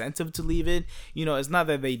no incentive to leave it. You know, it's not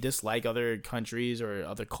that they dislike other countries or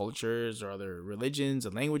other cultures or other religions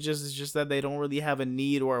and languages. It's just that they don't really have a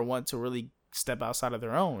need or want to really step outside of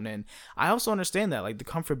their own. And I also understand that, like, the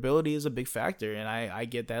comfortability is a big factor, and I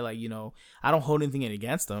get that. Like, you know, I don't hold anything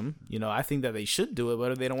against them. You know, I think that they should do it,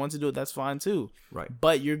 but if they don't want to do it, that's fine too. Right.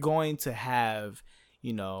 But you're going to have,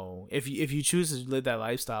 you know, if you choose to live that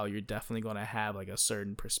lifestyle, you're definitely going to have like a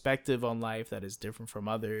certain perspective on life that is different from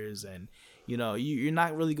others. And, you know, you're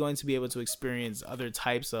not really going to be able to experience other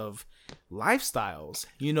types of lifestyles,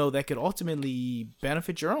 you know, that could ultimately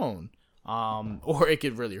benefit your own. Or it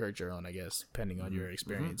could really hurt your own, I guess, depending on your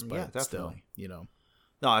experience. But yeah, still, you know.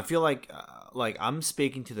 No, I feel like I'm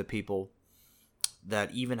speaking to the people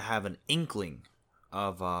that even have an inkling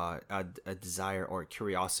of a desire or a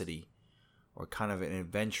curiosity or kind of an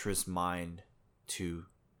adventurous mind to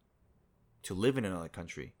live in another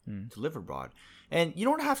country, to live abroad. And you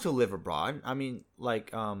don't have to live abroad. I mean,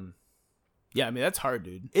 like, yeah, I mean, that's hard,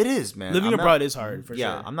 dude. It is, man. Living abroad is hard, for sure.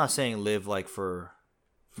 Yeah, I'm not saying live like for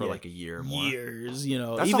like a year or more. Years, you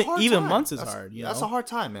know. That's even months is hard, you know. That's a hard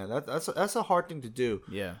time, man. That's a hard thing to do.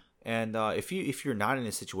 Yeah. And if you're not in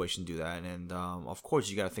a situation to do that, and of course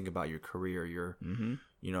you got to think about your career, your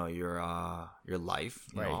you know, your life,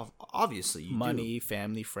 you know, obviously you money,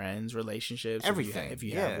 family, friends, relationships, everything. If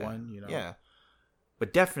you have one, you know. Yeah.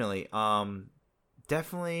 But definitely, I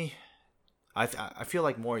feel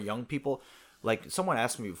like more young people, like someone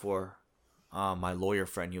asked me before, my lawyer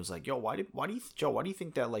friend, he was like, "Yo, why do you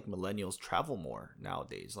think that like millennials travel more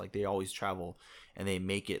nowadays? Like they always travel and they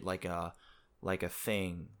make it like a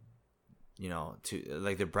thing, you know, to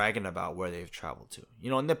like they're bragging about where they've traveled to. You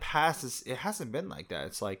know, in the past, it hasn't been like that.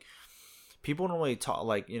 It's like people don't really talk,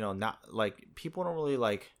 like, you know, not like people don't really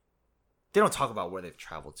like, they don't talk about where they've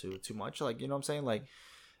traveled to too much. Like, you know what I'm saying? Like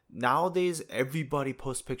nowadays, everybody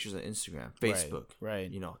posts pictures on Instagram, Facebook, right?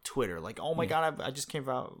 You know, Twitter. Like, oh my god, I just came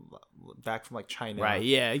back from like China, right?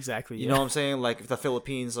 Yeah, exactly. You know what I'm saying? Like, if the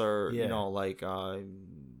Philippines or you know, like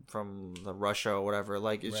from Russia or whatever.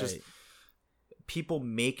 Like, it's just people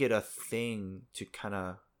make it a thing to kind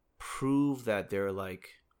of prove that they're like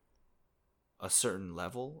a certain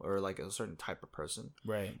level or like a certain type of person,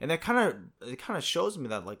 right? And it kind of shows me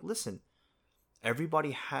that, like, listen,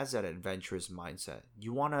 everybody has that adventurous mindset.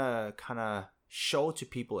 You want to kind of show to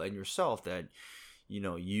people and yourself that, you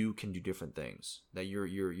know, you can do different things, that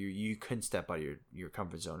you can step out of your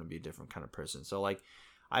comfort zone and be a different kind of person. So, like,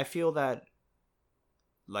 I feel that,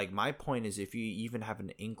 like, my point is, if you even have an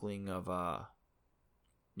inkling of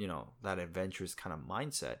you know, that adventurous kind of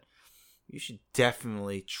mindset, you should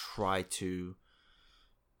definitely try to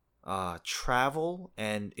travel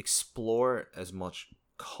and explore as much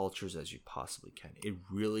cultures as you possibly can. It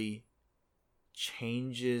really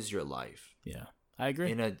changes your life. Yeah, I agree.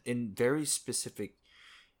 In very specific,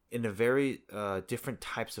 in a very different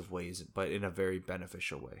types of ways, but in a very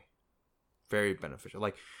beneficial way. Very beneficial.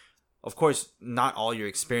 Like, of course, not all your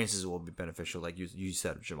experiences will be beneficial, like you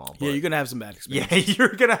said, Jamal. Yeah, you're gonna have some bad experiences. Yeah,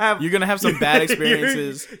 you're gonna have some bad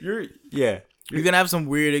experiences. You're gonna have some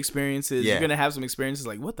weird experiences. Yeah. You're gonna have some experiences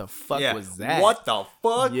like, what the fuck was that? What the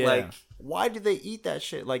fuck? Yeah. Like, why did they eat that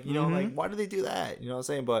shit? Like, you know, like, why did they do that? You know what I'm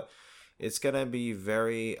saying? But it's gonna be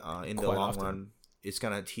very in the long run, it's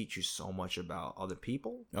gonna teach you so much about other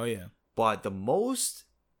people. Oh yeah. But the most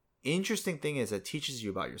interesting thing is it teaches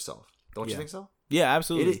you about yourself. Don't you think so? Yeah,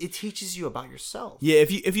 absolutely. It teaches you about yourself. Yeah,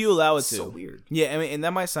 if you allow it to. So weird. Yeah, I mean, and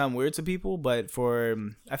that might sound weird to people, but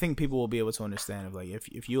I think people will be able to understand if like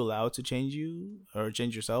if you allow it to change you or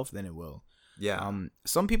change yourself, then it will. Yeah.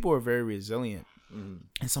 Some people are very resilient, and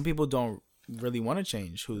some people don't really want to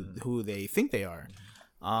change who they think they are.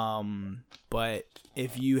 But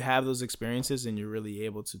if you have those experiences and you're really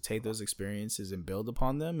able to take those experiences and build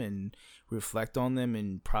upon them and reflect on them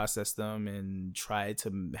and process them and try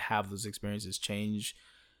to have those experiences change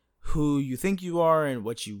who you think you are and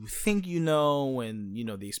what you think you know, and you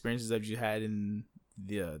know the experiences that you had in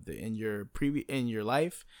in your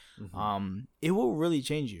life, it will really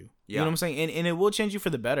change you. You know what I'm saying? And it will change you for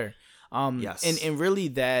the better. Yes. And really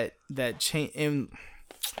that change. And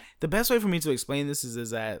the best way for me to explain this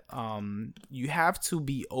is that you have to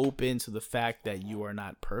be open to the fact that you are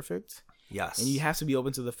not perfect. Yes. And you have to be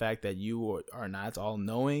open to the fact that you are not all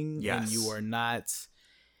knowing. Yes. And you are not,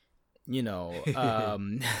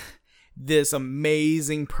 this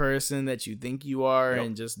amazing person that you think you are. Yep.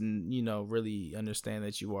 And just, really understand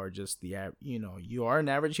that you are just you are an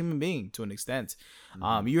average human being to an extent.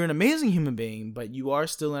 You're an amazing human being, but you are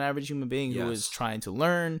still an average human being who is trying to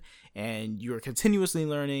learn, and you're continuously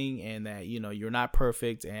learning, and that, you're not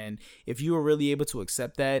perfect. And if you are really able to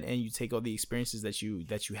accept that, and you take all the experiences that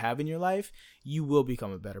you have in your life, you will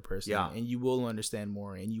become a better person. Yeah. And you will understand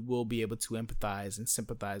more, and you will be able to empathize and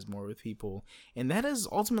sympathize more with people. And that is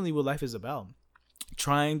ultimately what life is about.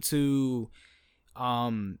 Trying to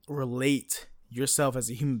relate yourself as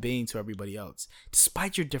a human being to everybody else,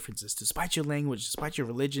 despite your differences, despite your language, despite your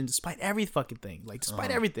religion, despite every fucking thing, despite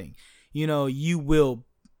everything, you will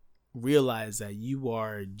realize that you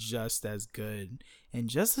are just as good and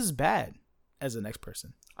just as bad as the next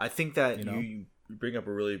person. I think that you bring up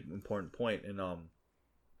a really important point, and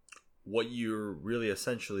what you're really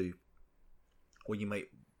essentially, what you might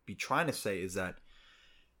be trying to say is that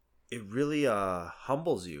it really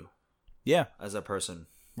humbles you. Yeah. As a person.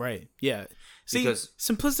 Right. Yeah. See, because,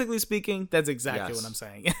 simplistically speaking, that's exactly what I'm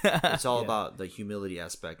saying. It's all about the humility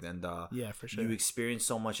aspect, and yeah, for sure. You experience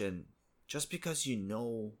so much, and just because you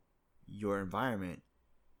know your environment,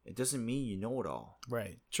 it doesn't mean you know it all.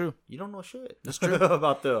 Right. True. You don't know shit. That's true.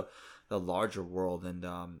 About the larger world, and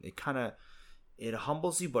it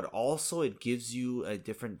humbles you, but also it gives you a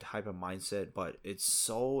different type of mindset. But it's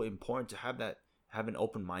so important to have an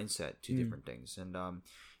open mindset to different things, and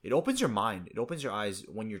it opens your mind, it opens your eyes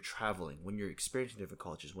when you're traveling, when you're experiencing different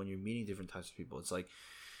cultures, when you're meeting different types of people. It's like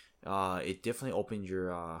it definitely opens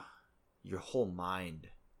your whole mind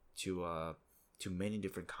to many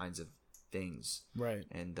different kinds of things. Right.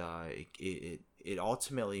 And it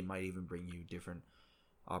ultimately might even bring you different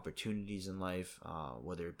opportunities in life,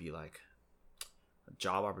 whether it be like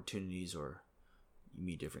job opportunities, or you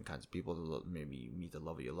meet different kinds of people. Maybe you meet the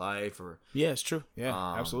love of your life, or it's true. Yeah,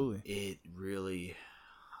 absolutely. It really,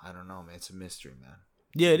 I don't know, man. It's a mystery, man.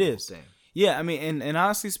 Yeah, it is. Thing. Yeah, I mean, and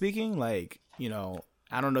honestly speaking, I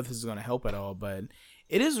don't know if this is gonna help at all, but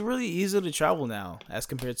it is really easy to travel now as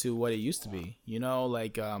compared to what it used to be.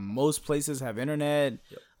 Most places have internet.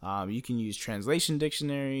 Yep. You can use translation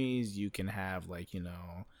dictionaries. You can have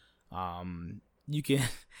you can,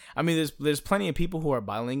 there's plenty of people who are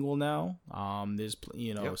bilingual now.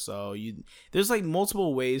 Yep. So there's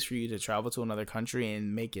multiple ways for you to travel to another country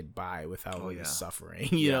and make it by without suffering.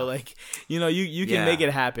 You can make it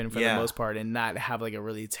happen for the most part and not have a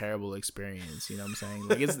really terrible experience. You know what I'm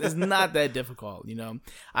saying? It's not that difficult.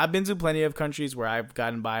 I've been to plenty of countries where I've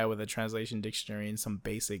gotten by with a translation dictionary and some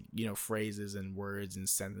basic, phrases and words and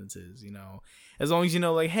sentences, as long as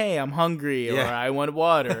hey, I'm hungry, or I want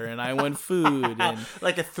water and I want food. And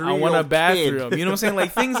like a 3-year-old I want a bathroom. Kid. You know what I'm saying?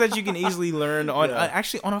 Things that you can easily learn on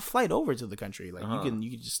actually on a flight over to the country. You can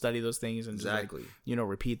just study those things and just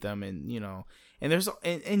repeat them, and and there's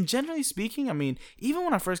and generally speaking, even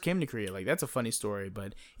when I first came to Korea, that's a funny story,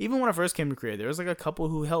 but even when I first came to Korea, there was a couple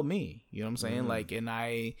who helped me. You know what I'm saying? And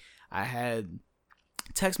I had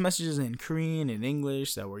text messages in Korean and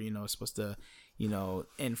English that were supposed to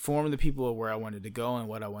inform the people of where I wanted to go and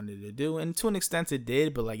what I wanted to do. And to an extent it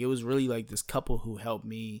did, but it was really this couple who helped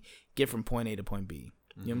me get from point A to point B.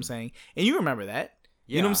 You know what I'm saying? And you remember that.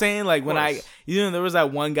 Yeah, you know what I'm saying? When there was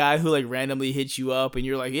that one guy who randomly hit you up and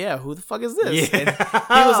you're like, yeah, who the fuck is this? Yeah. And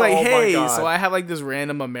he was like, hey, so I have this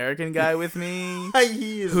random American guy with me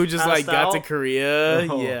who just got to Korea.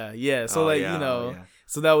 Oh. Yeah. So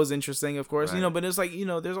so that was interesting, of course, right. But it's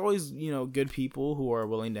there's always, good people who are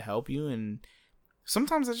willing to help you, and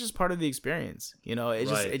sometimes that's just part of the experience.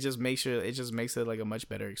 It just makes it like a much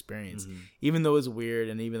better experience, even though it's weird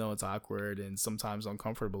and even though it's awkward and sometimes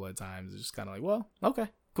uncomfortable at times. It's just kind of like, well, okay,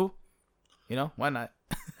 cool. Why not?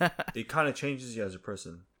 It kind of changes you as a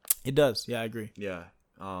person. It does. Yeah, I agree. Yeah.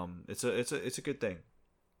 It's a good thing.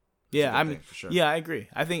 Yeah, I mean, for sure. Yeah, I agree.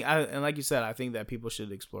 And like you said, I think that people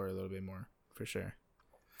should explore a little bit more, for sure.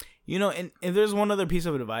 And there's one other piece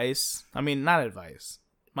of advice. I mean, not advice,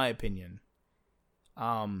 my opinion.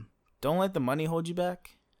 Don't let the money hold you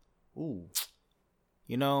back. Ooh.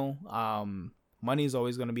 Money is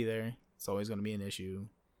always going to be there. It's always going to be an issue.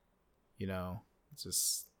 It's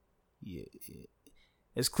just, yeah,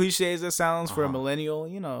 as cliche as it sounds for a millennial,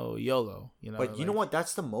 YOLO. But you know what?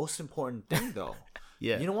 That's the most important thing, though.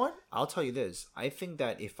 Yeah. You know what? I'll tell you this. I think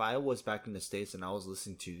that if I was back in the States and I was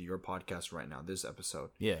listening to your podcast right now, this episode,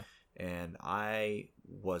 yeah, and I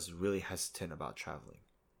was really hesitant about traveling,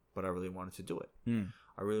 but I really wanted to do it.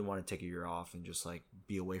 I really wanted to take a year off and just like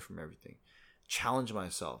be away from everything, challenge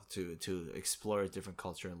myself to explore a different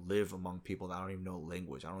culture and live among people that I don't even know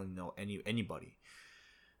language. I don't even know anybody.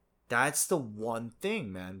 That's the one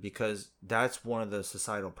thing, man, because that's one of the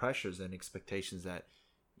societal pressures and expectations that,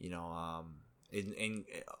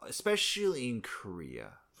 especially in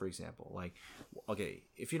Korea, for example. Like, okay,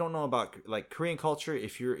 if you don't know about like Korean culture,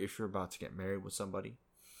 if you're about to get married with somebody,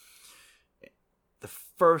 the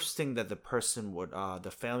first thing that the person would,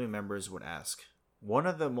 the family members would ask, one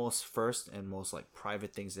of the most first and most like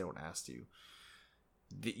private things they would ask you,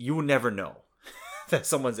 you would never know that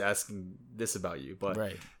someone's asking this about you, but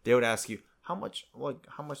they would ask you, how much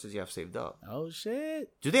does he have saved up? Oh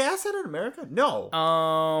shit! Do they ask that in America? No.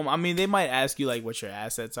 I mean, they might ask you like what your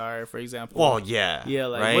assets are, for example. Well, yeah,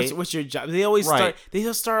 like right? what's your job? They always start. They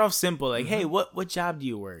just start off simple, like, hey, what job do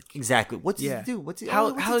you work? Exactly. What do you do?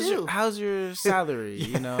 How's your salary?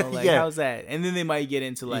 How's that? And then they might get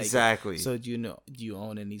into like, exactly. So do you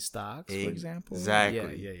own any stocks, for example?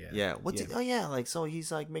 Exactly. Yeah. Like, so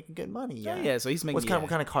he's like making good money. Yeah. So he's making. What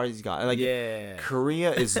kind of cars he's got? Like,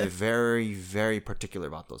 Korea is very, very particular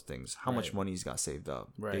about those things. How much money he's got saved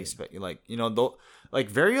up. Right. They expect,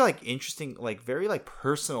 very like interesting, like very like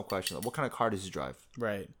personal questions. Like, what kind of car does he drive?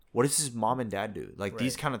 Right. What does his mom and dad do? Like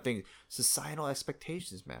these kind of things, societal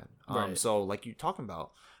expectations, man. So like you're talking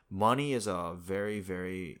about, money is a very,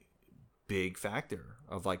 very big factor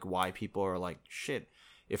of like why people are like, shit,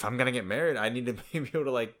 if I'm gonna get married, I need to be able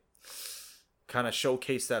to like kind of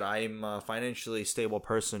showcase that I'm a financially stable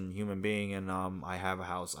person, human being, and I have a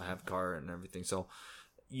house, I have a car, and everything. So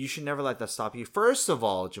you should never let that stop you. First of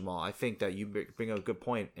all, Jamal, I think that you bring up a good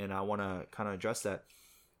point, and I want to kind of address that.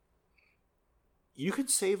 You could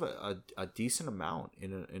save a decent amount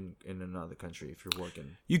in another country if you're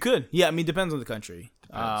working. You could, yeah. I mean, depends on the country.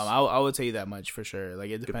 I would tell you that much for sure. Like,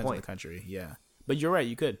 it depends on the country, yeah. But you're right,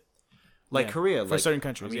 you could. Like Korea, for certain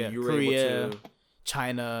countries, Korea,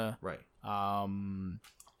 China, right.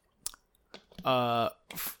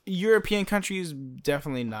 European countries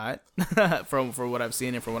definitely not from what I've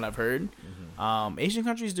seen and from what I've heard. Asian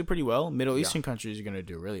countries do pretty well. Middle Eastern countries are gonna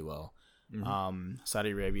do really well.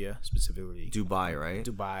 Saudi Arabia specifically, Dubai, right?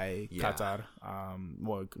 Qatar.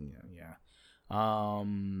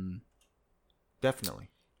 Definitely.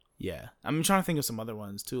 Yeah, I'm trying to think of some other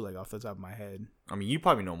ones too, like off the top of my head. I mean, you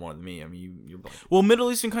probably know more than me. I mean, you're like... Well,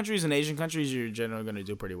 Middle Eastern countries and Asian countries, you're generally going to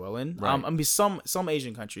do pretty well in. Right. I mean, some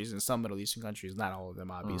Asian countries and some Middle Eastern countries, not all of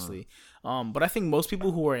them, obviously. But I think most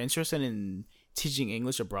people who are interested in teaching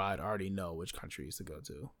English abroad already know which countries to go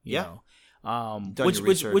to. You know?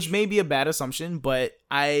 Which may be a bad assumption, but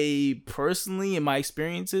I personally, in my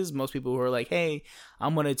experiences, most people who are like, hey,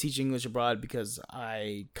 I'm going to teach English abroad because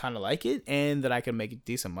I kind of like it and that I can make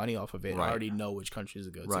decent money off of it. I already know which countries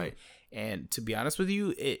to go to. And to be honest with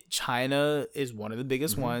you, China is one of the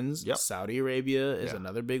biggest ones. Saudi Arabia is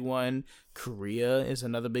another big one. Korea is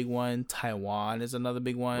another big one. Taiwan is another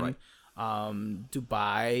big one.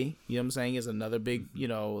 Dubai, you know what I'm saying, is another big,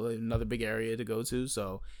 another big area to go to.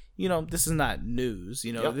 So, this is not news.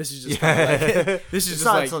 This is just this is just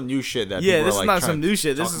not like some new shit that this is not some new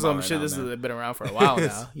shit. This is some shit this has been around for a while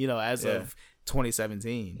now. As of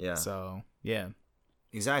 2017. So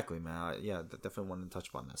exactly, man. Definitely wanted to touch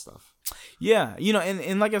upon that stuff.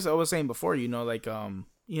 And like I was saying before,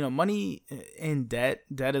 money and debt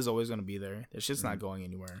is always going to be there. That shit's not going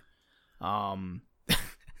anywhere.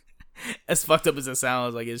 As fucked up as it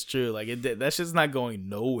sounds, like, it's true. Like, that shit's not going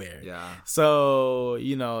nowhere. So,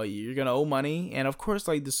 you're gonna owe money, and of course,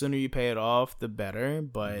 like, the sooner you pay it off, the better.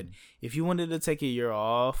 But if you wanted to take a year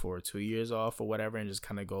off or 2 years off or whatever, and just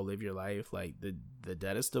kind of go live your life, like, the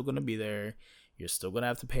debt is still gonna be there. You're still going to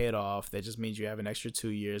have to pay it off. That just means you have an extra 2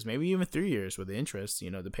 years, maybe even 3 years with the interest,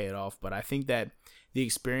 to pay it off. But I think that the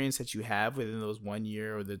experience that you have within those 1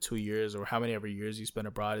 year or the 2 years or how many ever years you spend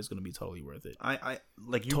abroad is going to be totally worth it. I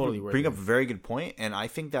like you totally bring up a very good point, and I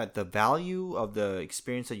think that the value of the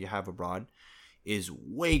experience that you have abroad is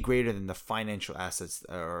way greater than the financial assets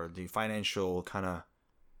or the financial kind of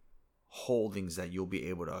holdings that you'll be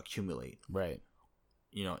able to accumulate. Right.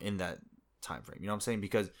 In that time frame. You know what I'm saying?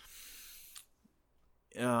 Because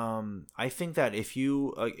I think that if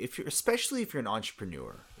you're especially if you're an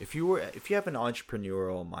entrepreneur, if you have an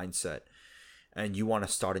entrepreneurial mindset and you want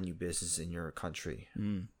to start a new business in your country,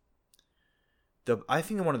 I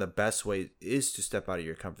think one of the best ways is to step out of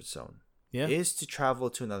your comfort zone. Yeah. Is to travel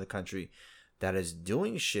to another country that is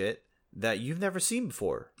doing shit that you've never seen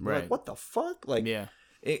before. Right. Like, what the fuck? Like, yeah.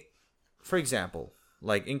 For example,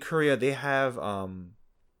 like in Korea, they have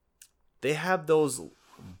those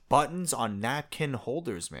buttons on napkin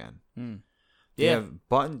holders, man. They have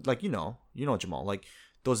button, like Jamal, like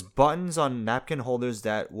those buttons on napkin holders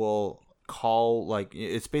that will call, like,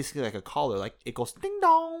 it's basically like a caller, like it goes ding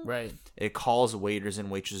dong. Right. It calls waiters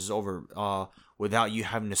and waitresses over without you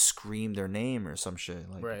having to scream their name or some shit.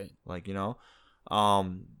 Like, right. Like,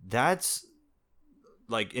 that's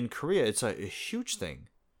like in Korea, it's a huge thing.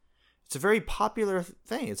 It's a very popular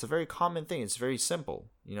thing. It's a very common thing. It's very simple.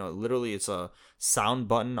 Literally, it's a sound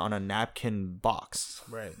button on a napkin box.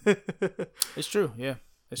 Right. It's true. Yeah.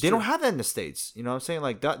 They don't have that in the States. You know what I'm saying?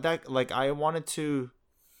 Like that like I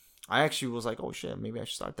actually was like, oh shit, maybe I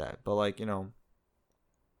should start that. But like,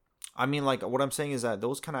 I mean, like what I'm saying is that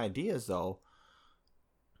those kind of ideas though,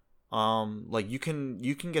 like you can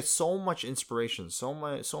get so much inspiration,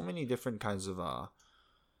 so many different kinds of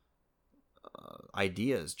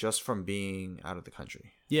ideas just from being out of the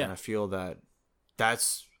country. Yeah. And I feel that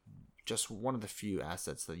that's just one of the few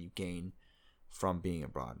assets that you gain from being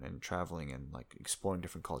abroad and traveling and like exploring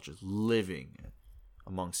different cultures, living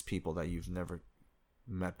amongst people that you've never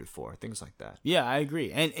met before, things like that. Yeah, I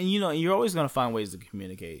agree. And you're always going to find ways to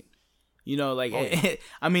communicate.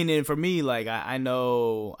 I mean, and for me, like, I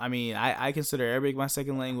know, I mean, I consider Arabic my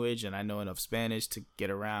second language, and I know enough Spanish to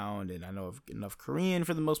get around, and I know enough Korean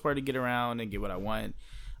for the most part to get around and get what I want.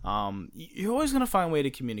 You're always going to find a way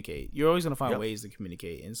to communicate. You're always going to find ways to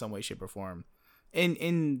communicate in some way, shape, or form.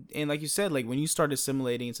 And like you said, like when you start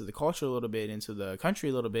assimilating into the culture a little bit, into the country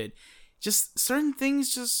a little bit, just certain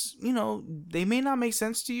things they may not make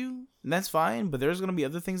sense to you, and that's fine, but there's going to be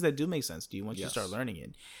other things that do make sense to you once you start learning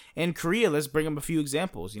it. In Korea, let's bring up a few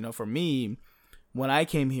examples. For me, when I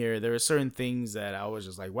came here, there were certain things that I was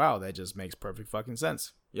just like, wow, that just makes perfect fucking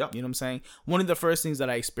sense. Yep. You know what I'm saying? One of the first things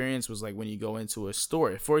that I experienced was like when you go into a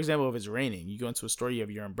store. For example, if it's raining, you go into a store, you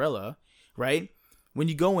have your umbrella, right? When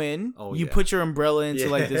you go in, you put your umbrella into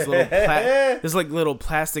like this little little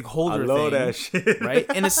plastic holder thing, that shit. Right?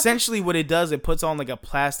 And essentially, what it does, it puts on like a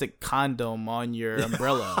plastic condom on your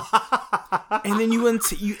umbrella, and then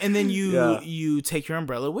you take your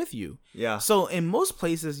umbrella with you. Yeah. So in most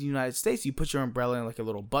places in the United States, you put your umbrella in like a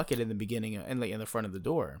little bucket in the beginning and like in the front of the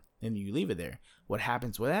door, and you leave it there. What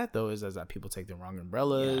happens with that though is that people take the wrong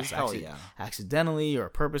umbrellas, accidentally or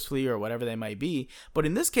purposefully or whatever they might be. But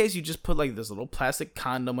in this case, you just put like this little plastic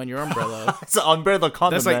condom on your umbrella. It's an umbrella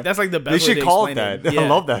condom. That's like the best. They should call it that. Yeah. I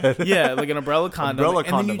love that. Yeah, like an umbrella condom, and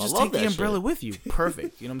then you just take the umbrella with you.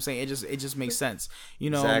 Perfect. You know what I'm saying? It just makes sense.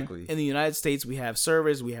 Exactly. In the United States, we have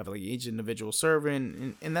servers. We have like each individual server,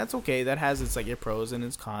 and that's okay. That has its like its pros and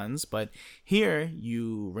its cons. But here,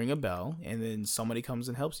 you ring a bell, and then somebody comes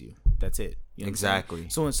and helps you. That's it. Exactly.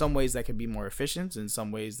 So in some ways that can be more efficient. In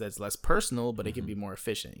some ways that's less personal, but it can be more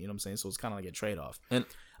efficient. You know what I'm saying? So it's kind of like a trade-off. And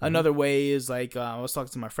another way is like I was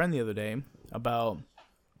talking to my friend the other day about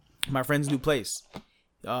my friend's new place.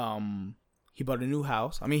 He bought a new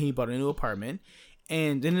house. He bought a new apartment.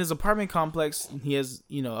 And in his apartment complex, he has,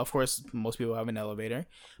 of course, most people have an elevator.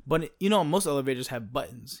 But, most elevators have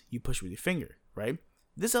buttons. You push with your finger, right?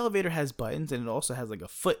 This elevator has buttons, and it also has like a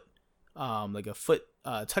foot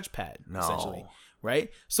touchpad, essentially, right?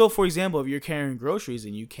 So, for example, if you're carrying groceries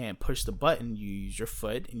and you can't push the button, you use your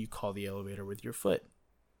foot and you call the elevator with your foot,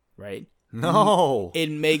 right? No,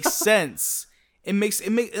 it makes sense.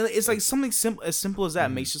 It's like something as simple as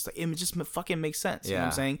that. It just fucking makes sense. You know what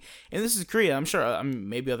I'm saying? And this is Korea. I'm sure.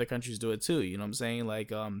 Maybe other countries do it too. You know what I'm saying?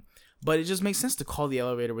 Like, but it just makes sense to call the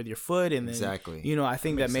elevator with your foot, and then I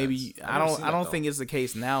think that maybe I don't think it's the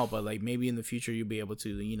case now, but like maybe in the future you'll be able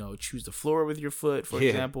to choose the floor with your foot, for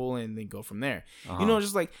example, and then go from there.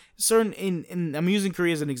 Just like certain in I'm using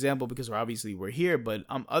Korea as an example because we're here, but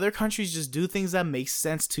other countries just do things that make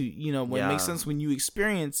sense to when it makes sense when you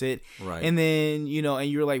experience it, right? And then and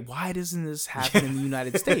you're like, why doesn't this happen in the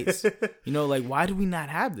United States? Like why do we not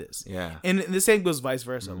have this? Yeah, and the same goes vice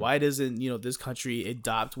versa. Why doesn't this country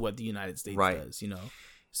adopt what the United States does?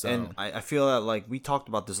 So, and I feel that like we talked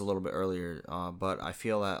about this a little bit earlier, but I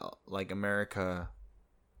feel that like America,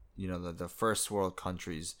 the first world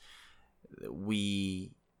countries,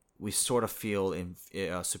 we sort of feel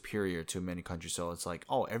superior to many countries. So it's like,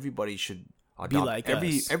 oh, everybody should adopt be like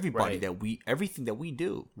everybody right. everything that we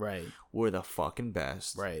do. Right. We're the fucking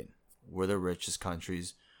best. Right. We're the richest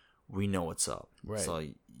countries. We know what's up. Right. So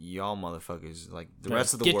y'all motherfuckers, like the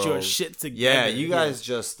rest of the world, get your shit together. Yeah, you guys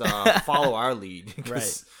just follow our lead.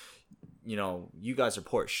 Right. You guys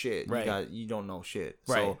report shit. Right. You don't know shit.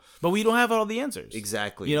 Right. So, but we don't have all the answers.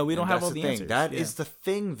 Exactly. We don't have all the answers. That is the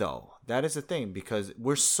thing, though. That is the thing, because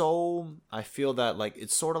we're so. I feel that like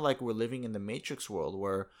it's sort of like we're living in the Matrix world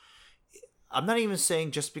where. I'm not even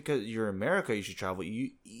saying just because you're America you should travel.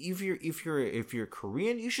 If you're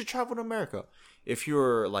Korean, you should travel to America. If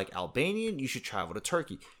you're like Albanian, you should travel to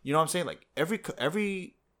Turkey. You know what I'm saying? Like every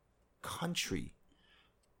country,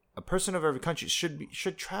 a person of every country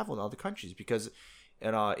should travel to other countries because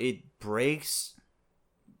it breaks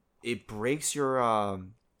your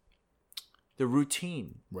the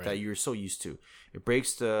routine that you're so used to. It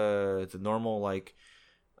breaks the normal like.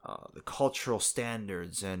 The cultural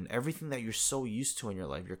standards and everything that you're so used to in your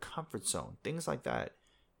life, your comfort zone, things like that.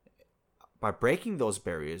 By breaking those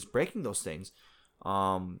barriers, breaking those things,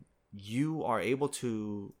 you are able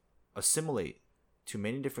to assimilate to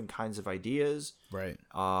many different kinds of ideas. Right.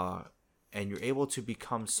 And you're able to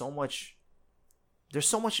become so much. There's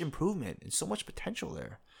so much improvement and so much potential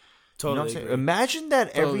there. Totally. You know what I'm saying? Imagine that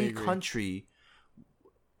every country.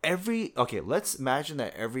 Let's imagine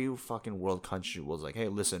that every fucking world country was like, hey,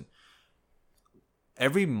 listen,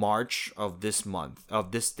 every March of this month,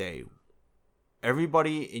 of this day,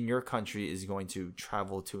 everybody in your country is going to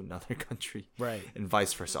travel to another country. Right. And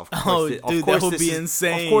vice versa. Of course, that would be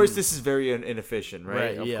insane. Of course, this is very inefficient,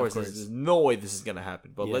 right? Of course. There's no way this is going to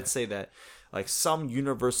happen. But let's say that like some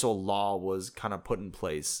universal law was kind of put in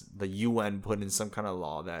place. The UN put in some kind of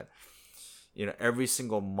law that every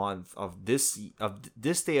single month of this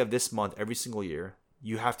day of this month, every single year,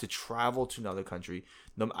 you have to travel to another country.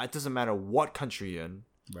 It doesn't matter what country you're in.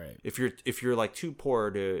 Right. If you're like too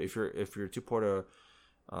poor to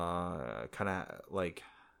kind of like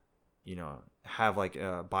have like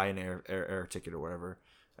buy an air ticket or whatever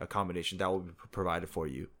accommodation that will be provided for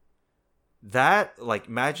you. That like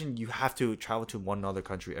imagine you have to travel to one other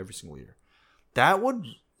country every single year. That would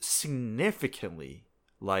significantly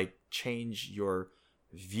like change your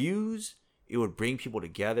views. It would bring people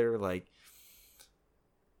together. Like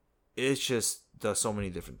it's just does so many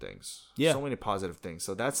different things. So many positive things.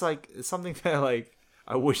 So that's like it's something that like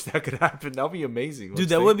I wish that could happen. That'd be amazing. Dude,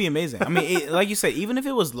 that would be amazing. I mean, like you said, even if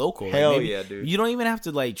it was local, hell like yeah, dude. You don't even have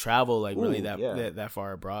to like travel like really that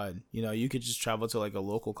far abroad. You could just travel to like a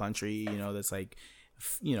local country. That's like.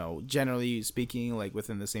 Generally speaking, like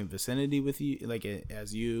within the same vicinity with you, like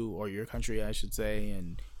as you or your country, I should say,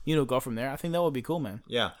 and go from there. I think that would be cool, man.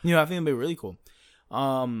 Yeah. I think it'd be really cool.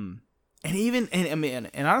 And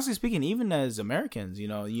honestly speaking, even as Americans, the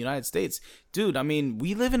United States, dude, I mean,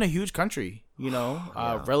 we live in a huge country,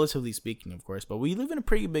 relatively speaking, of course, but we live in a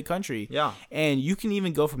pretty big country. Yeah. And you can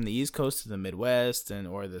even go from the East Coast to the Midwest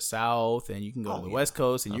or the South, and you can go to the West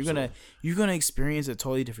Coast, and you're gonna experience a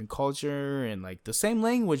totally different culture and like the same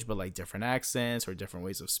language, but like different accents or different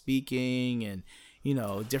ways of speaking and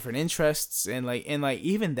different interests and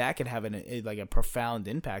even that can have a profound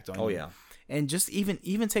impact on you. Oh yeah. And just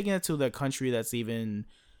even taking it to the country that's even,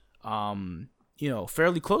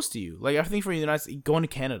 fairly close to you. Like I think for the United States, going to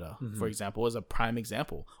Canada, for example, is a prime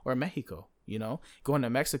example, or Mexico. Going to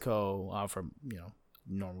Mexico for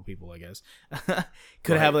normal people, I guess,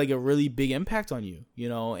 could have like a really big impact on you.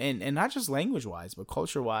 And not just language wise, but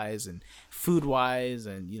culture wise and food wise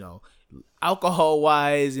and alcohol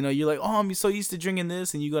wise. You're like, oh, I'm so used to drinking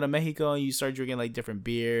this, and you go to Mexico and you start drinking like different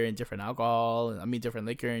beer and different alcohol. I mean, different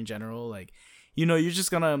liquor in general. Like, you're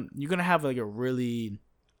gonna have like a really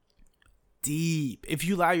deep. If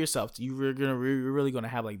you allow yourself to, you're really gonna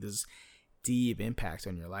have like this deep impact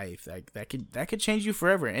on your life. Like that could change you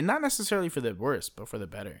forever, and not necessarily for the worse, but for the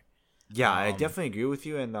better. Yeah, I definitely agree with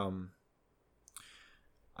you, and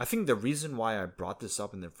I think the reason why I brought this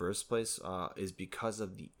up in the first place is because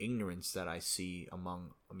of the ignorance that I see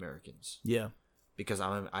among Americans. Yeah. Because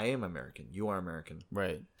I am American. You are American.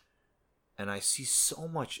 Right. And I see so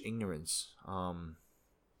much ignorance from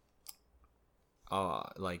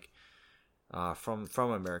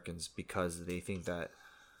Americans because they think that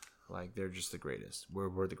like they're just the greatest.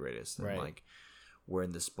 We're the greatest. And like we're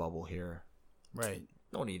in this bubble here. Right.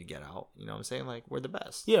 Don't need to get out. You know what I'm saying? Like we're the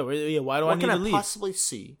best. Yeah. Why do I need to leave? What can I possibly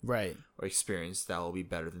see? Right. Or experience that will be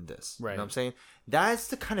better than this? Right. You know what I'm saying? That's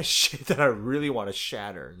the kind of shit that I really want to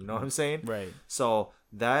shatter. You know what I'm saying? Right. So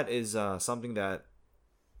that is something that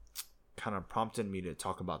kind of prompted me to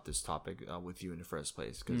talk about this topic with you in the first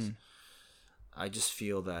place, because I just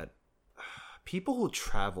feel that people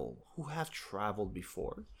who have traveled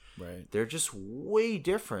before, right, they're just way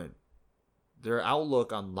different. Their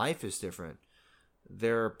outlook on life is different.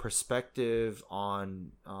 Their perspective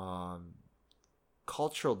on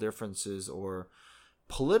cultural differences or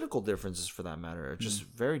political differences, for that matter, are just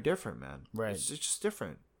very different, man. Right. It's just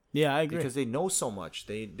different. Yeah, I agree. Because they know so much.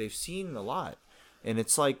 They've seen a lot. And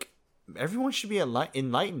it's like everyone should be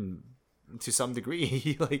enlightened to some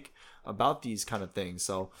degree like about these kind of things.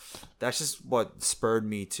 So that's just what spurred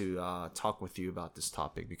me to talk with you about this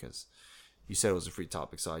topic, because you said it was a free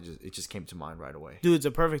topic, so it just came to mind right away. Dude, it's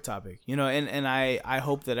a perfect topic. You know, and I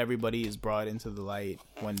hope that everybody is brought into the light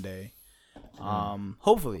one day.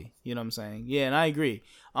 Hopefully, you know what I'm saying? Yeah, and I agree.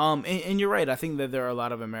 And you're right. I think that there are a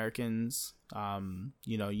lot of Americans,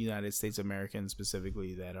 you know, United States Americans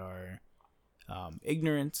specifically, that are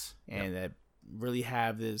ignorant and that really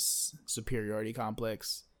have this superiority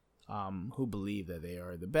complex, who believe that they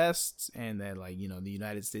are the best and that, like, you know, the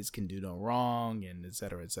United States can do no wrong, and et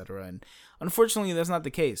cetera, et cetera. And unfortunately, that's not the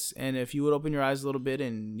case. And if you would open your eyes a little bit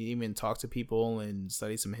and even talk to people and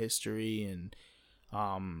study some history and,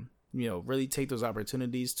 you know, really take those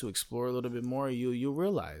opportunities to explore a little bit more, you'll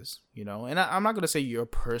realize, you know, and I'm not going to say you're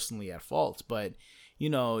personally at fault, but, you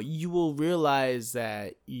know, you will realize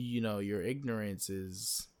that, you know, your ignorance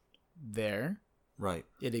is there. Right.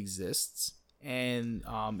 It exists. And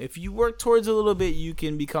if you work towards it a little bit, you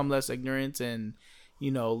can become less ignorant and,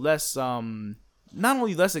 you know, less, not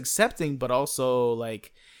only less accepting, but also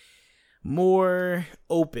like more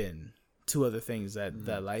open to other things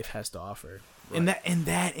that life has to offer. Right. And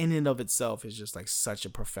that in and of itself is just like such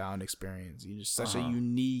a profound experience. You just such a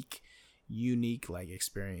unique like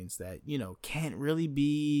experience that, you know, can't really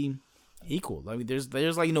be equal. I mean,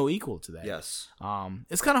 there's like no equal to that. Yes.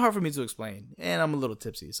 It's kind of hard for me to explain, and I'm a little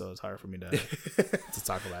tipsy, so it's hard for me to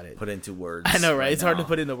talk about it. Put into words. I know, right? It's hard to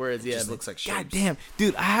put into words. Yeah. It just looks like shapes. God damn,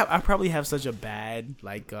 dude, I probably have such a bad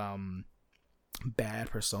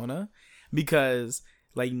bad persona, because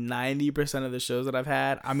like 90% of the shows that I've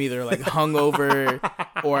had, I'm either like hungover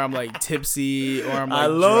or I'm like tipsy or I'm like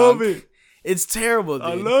drunk. It. It's terrible, dude.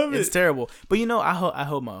 I love it. It's terrible. But you know, I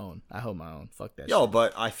hold my own. Fuck that shit.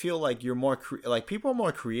 But I feel like you're more like people are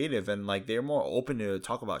more creative and like they're more open to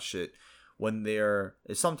talk about shit when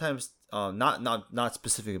it's sometimes not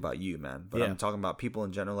specific about you, man, but I'm talking about people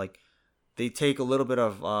in general. Like they take a little bit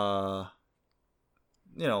of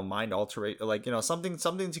you know, mind alterate, like, you know, something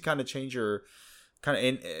to kind of change your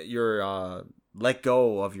kind of your let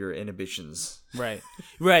go of your inhibitions. Right.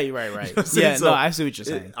 You know yeah, so no, I see what you're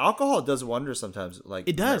saying. Alcohol does wonders sometimes. Like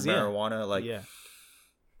it does, marijuana, like, yeah.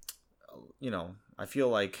 You know, I feel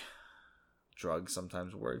like drugs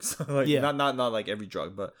sometimes works. Like not like every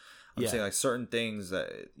drug, but I'm saying like certain things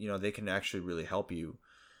that, you know, they can actually really help you.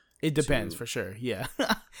 It depends for sure. Yeah.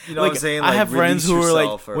 You know like, what I'm saying? Like, I have friends who are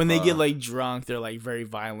like, or, when they get like drunk, they're like very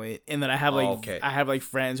violent. And then I have like, I have like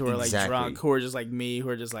friends who are like drunk, who are just like me, who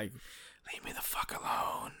are just like, leave me the fuck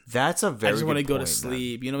alone. That's a very I just want to go to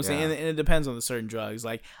sleep. Man. You know what I'm saying? And it depends on the certain drugs.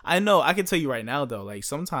 Like, I know, I can tell you right now though, like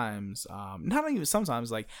sometimes, not even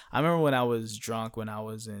sometimes, like I remember when I was drunk, when I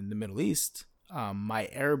was in the Middle East, my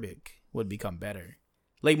Arabic would become better.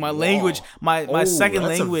 Like my language, my second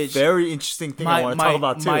language. That's a very interesting thing I want to talk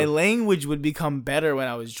about too. My language would become better when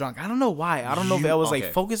I was drunk. I don't know why. I don't know if I was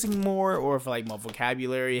like focusing more, or if like my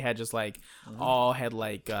vocabulary had just like all had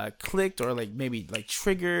like clicked, or like maybe like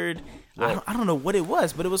triggered. Well, I don't know what it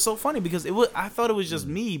was, but it was so funny because I thought it was just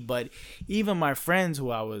me, but even my friends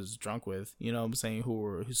who I was drunk with, you know what I'm saying,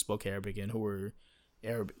 who spoke Arabic and who were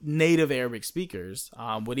native Arabic speakers,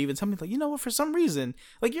 would even tell me like, you know what, for some reason,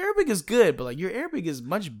 like your Arabic is good, but like your Arabic is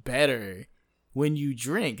much better when you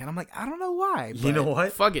drink. And I'm like, I don't know why. You know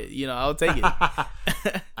what? Fuck it. You know, I'll take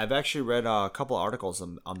it. I've actually read a couple articles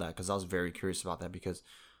on that because I was very curious about that, because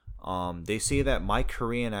they say that my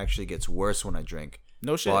Korean actually gets worse when I drink.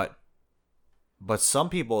 No shit. But But some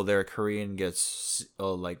people, their Korean gets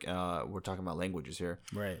we're talking about languages here,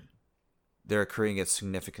 right? Their Korean gets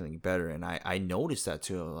significantly better, and I noticed that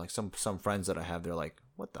too. Like some friends that I have, they're like,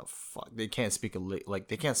 "What the fuck?" They can't speak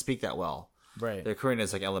they can't speak that well. Right. Their Korean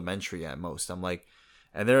is like elementary at most. I'm like,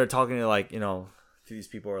 and they're talking to like to these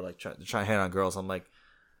people who are like trying to hit on girls. I'm like,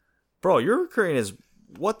 bro, your Korean is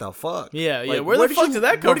what the fuck? Yeah, like, Where the fuck did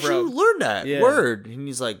that come from? Where did you learn that word? And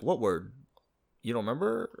he's like, what word? You don't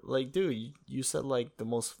remember? Like, dude, you said like the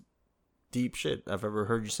most deep shit I've ever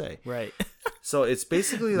heard you say. Right. So it's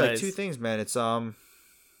basically like two things, man. It's of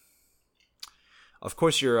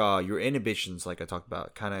course your inhibitions, like I talked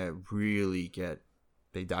about, kind of really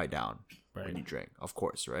they die down when you drink, of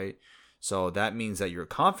course, right? So that means that your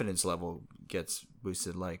confidence level gets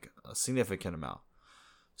boosted like a significant amount.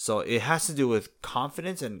 So it has to do with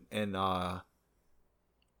confidence and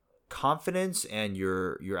confidence and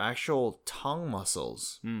your actual tongue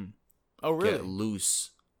muscles Oh, really? get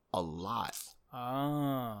loose a lot.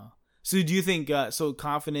 Ah. So do you think so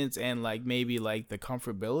confidence and like maybe like the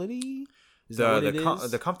comfortability? Is that what it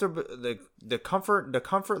is? The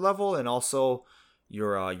comfort level, and also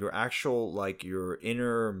your actual like your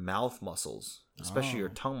inner mouth muscles, especially your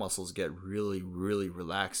tongue muscles, get really, really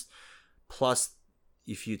relaxed. Plus,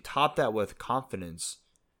 if you top that with confidence,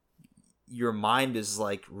 your mind is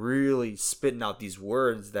like really spitting out these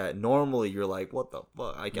words that normally you're like, what the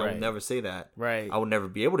fuck? I would never say that. Right. I would never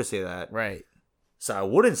be able to say that. Right. So I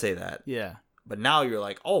wouldn't say that. Yeah. But now you're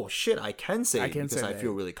like, oh shit, I can say it because I that.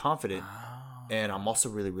 feel really confident. And I'm also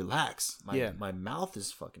really relaxed. My mouth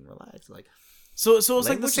is fucking relaxed. Like, so it's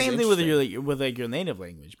like the same thing with your native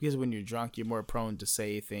language, because when you're drunk, you're more prone to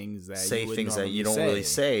say things that you don't really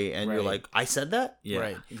say, and you're like, I said that,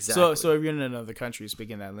 right? Exactly. So if you're in another country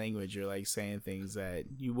speaking that language, you're like saying things that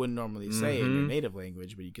you wouldn't normally say in your native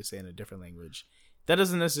language, but you could say in a different language. That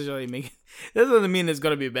doesn't necessarily that doesn't mean it's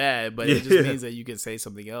gonna be bad, but it just means that you can say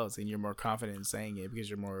something else and you're more confident in saying it because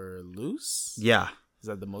you're more loose. Yeah. Is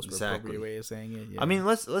that the most appropriate way of saying it? Yeah. I mean,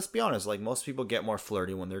 let's be honest. Like, most people get more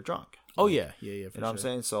flirty when they're drunk. Oh yeah. For you know what I'm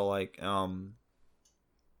saying? So like, even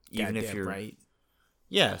if you're right.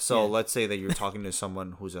 Yeah. So let's say that you're talking to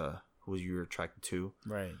someone who you're attracted to,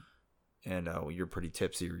 right? And you're pretty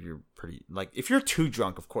tipsy, or you're pretty like, if you're too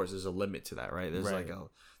drunk, of course, there's a limit to that, right? There's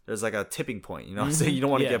like a tipping point. You know what I'm saying? You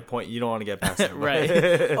don't want to get past it, right?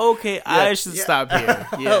 Okay, I should stop here.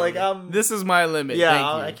 Yeah. Like this is my limit.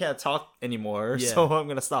 Yeah, I can't talk anymore, so I'm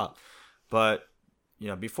gonna stop. But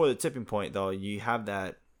before the tipping point, though, you have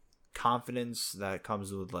that confidence that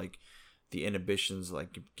comes with like the inhibitions,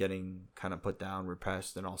 like getting kind of put down,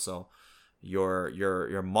 repressed, and also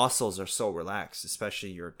your muscles are so relaxed,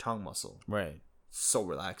 especially your tongue muscle. Right. So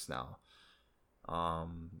relaxed now.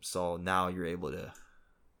 So now you're able to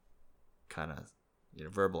kind of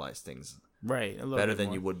verbalize things right better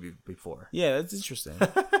than you would be before. Yeah, that's interesting.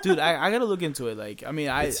 Dude, I gotta look into it. Like, I mean,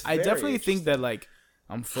 I definitely think that like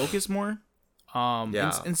I'm focused more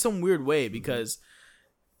in some weird way, because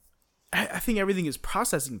I think everything is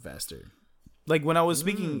processing faster. Like when I was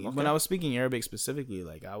speaking Arabic specifically,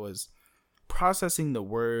 like I was processing the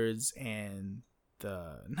words and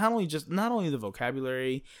not only the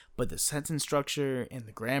vocabulary, but the sentence structure and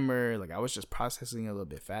the grammar. Like I was just processing a little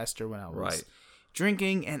bit faster when I was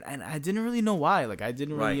drinking, and I didn't really know why. Like I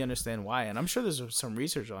didn't really understand why, and I'm sure there's some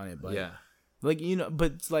research on it, but like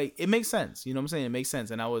but like it makes sense. You know what I'm saying? It makes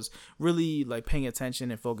sense, and I was really like paying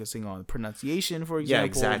attention and focusing on pronunciation, for example. Yeah,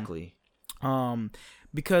 exactly.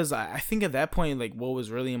 Because I think at that point, like what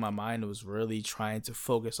was really in my mind was really trying to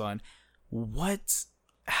focus on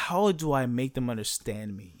how do I make them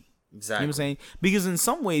understand me? Exactly. You know what I'm saying? Because in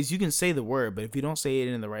some ways you can say the word, but if you don't say it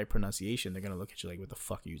in the right pronunciation, they're gonna look at you like, "What the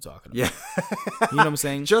fuck are you talking about?" Yeah. You know what I'm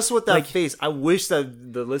saying? Just with that face, I wish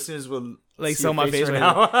that the listeners would like see my face right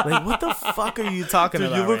now. Like, what the fuck are you talking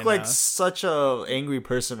about? You look like such a angry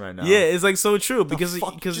person right now. Yeah, it's like so true, because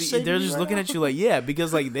they're just looking at you like,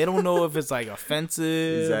 because like they don't know if it's like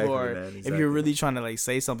offensive or if you're really trying to like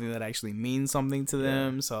say something that actually means something to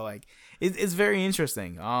them. So like it's very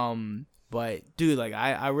interesting. But dude, like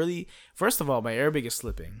I really, first of all, my Arabic is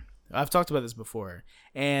slipping. I've talked about this before,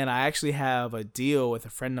 and I actually have a deal with a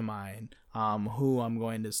friend of mine, who I'm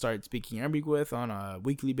going to start speaking Arabic with on a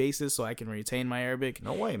weekly basis, so I can retain my Arabic.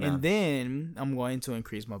 No way, man. And then I'm going to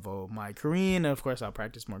increase my Korean. And of course, I'll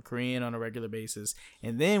practice more Korean on a regular basis.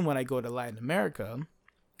 And then when I go to Latin America,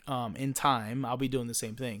 in time, I'll be doing the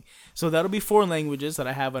same thing. So that'll be 4 languages that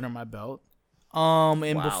I have under my belt.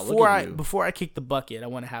 And wow, before I kick the bucket, I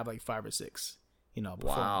want to have like 5 or 6.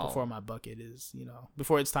 Before my bucket is,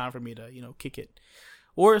 before it's time for me to, kick it.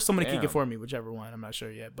 or somebody kick it for me, whichever one. I'm not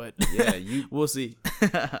sure yet, but yeah, we'll see.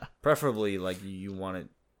 Preferably, like you want it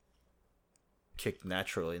kicked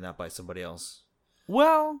naturally, not by somebody else.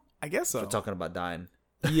 Well, I guess so. We're talking about dying.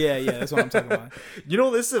 Yeah, that's what I'm talking about. You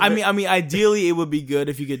know, this is I mean, ideally, it would be good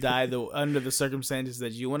if you could die under the circumstances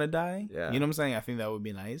that you want to die. Yeah. You know what I'm saying? I think that would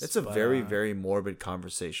be nice. It's a very, very morbid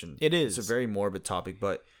conversation. It is. It's a very morbid topic,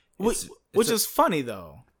 but which is funny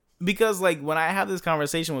though, because like when I have this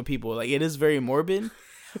conversation with people, like it is very morbid.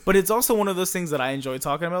 But it's also one of those things that I enjoy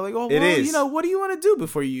talking about. Like, oh, well, you know, what do you want to do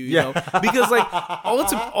before you know? Because like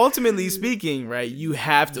ultimately speaking, right, you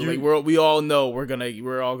have to we all know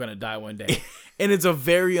we're all gonna die one day. And it's a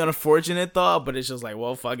very unfortunate thought, but it's just like,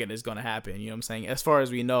 well, fuck it, it's gonna happen. You know what I'm saying? As far as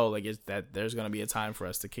we know, like, it's that there's gonna be a time for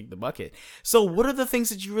us to kick the bucket. So, what are the things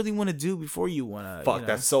that you really want to do before you wanna? Fuck,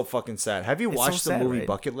 that's so fucking sad. Have you watched the movie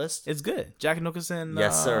Bucket List? It's good. Jack Nicholson.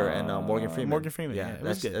 Yes, sir, and Morgan Freeman. Morgan Freeman. Yeah, it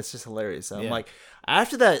was good. That's just hilarious. I'm like,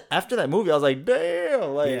 after that movie, I was like,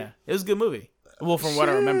 damn, like, yeah, it was a good movie. Well, from what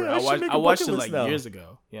I remember, I watched it like years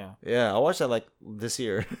ago. Yeah. Yeah, I watched that like this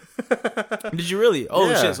year. Did you really?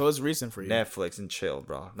 Oh shit! So it's recent for you. Netflix and chill,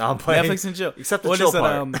 bro. Now I'm playing Netflix and chill. Except the chill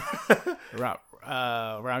part.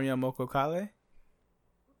 Ramyeon Moko Kale?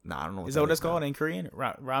 Nah, I don't know. Is that what it's called in Korean?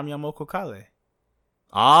 Ramyeon Moko Kale.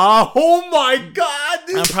 Oh my god!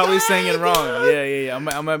 I'm probably saying it wrong. Yeah. I'm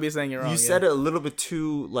gonna be saying it wrong. You said it a little bit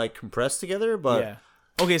too like compressed together, but yeah.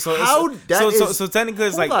 Okay, so so technically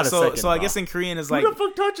it's like so I guess in Korean it's like who the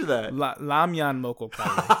fuck touched that? Ramyeon Moko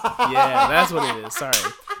Kale. Yeah, that's what it is. Sorry,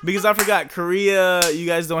 because I forgot Korea. You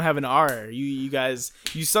guys don't have an R. You guys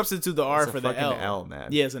substitute the R for the L. L, man.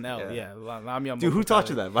 Yeah, it's an L. Yeah, Ramyeon. Dude, who taught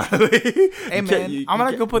you that? By the way, hey man, I'm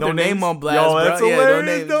not gonna put their name on blast. Yo, that's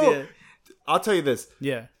hilarious. Yeah. I'll tell you this.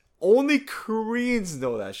 Yeah. Only Koreans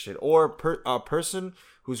know that shit, or a person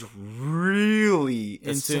who's really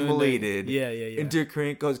assimilated into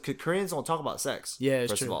Korean, because Koreans don't talk about sex. Yeah,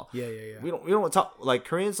 first true. of all. Yeah. We don't talk, like,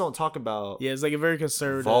 Koreans don't talk about it's like a very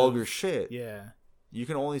conservative vulgar shit. Yeah. You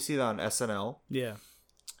can only see that on SNL. Yeah.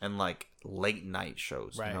 And like late night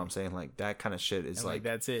shows. Right. You know what I'm saying? Like that kind of shit is and like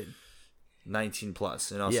that's it. 19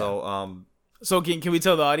 plus. You know, so can we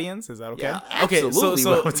tell the audience? Is that okay? Yeah, absolutely. Okay,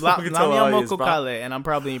 so Ramyeon Moko Kale, and I'm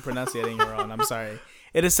probably pronouncing it wrong. I'm sorry.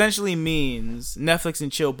 It essentially means Netflix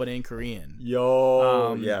and chill, but in Korean.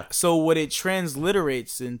 Yeah. So what it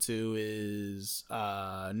transliterates into is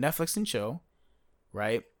Netflix and chill,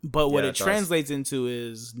 right? But what it translates into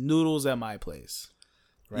is noodles at my place.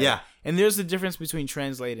 Right? Yeah. And there's a difference between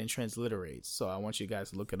translate and transliterates. So I want you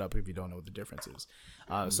guys to look it up if you don't know what the difference is.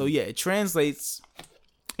 So yeah, it translates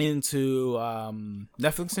into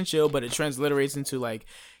Netflix and chill, but it transliterates into like,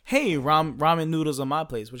 hey, ramen noodles on my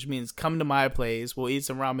place, which means come to my place, we'll eat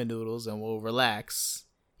some ramen noodles and we'll relax,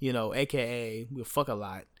 you know, aka we'll fuck a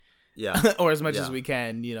lot, or as much as we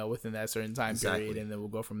can, you know, within that certain time period, and then we'll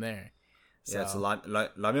go from there. So. Yeah, it's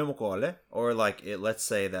ramen moko, or like let's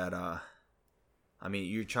say that I mean,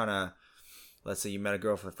 you're trying to, let's say you met a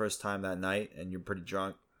girl for the first time that night and you're pretty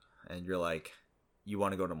drunk and you're like, you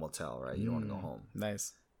want to go to a motel, right? You don't want to go home.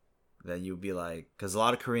 Nice. Then you'd be like, because a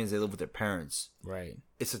lot of Koreans, they live with their parents. Right.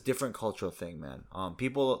 It's a different cultural thing, man.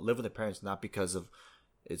 People live with their parents not because of,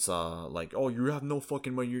 it's like, oh, you have no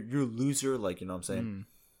fucking money, you're a loser, like, you know what I'm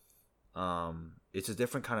saying? It's a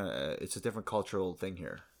different kind of, it's a different cultural thing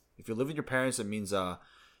here. If you live with your parents, it means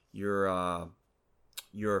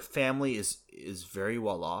your family is very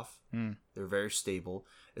well off. They're very stable.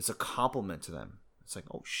 It's a compliment to them. It's like,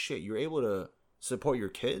 oh shit, you're able to support your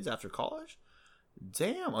kids after college?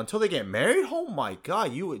 Damn, until they get married? Oh my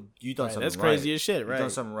god, you done something right. That's crazy as shit, right? You done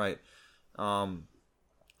something right.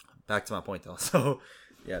 Back to my point though. So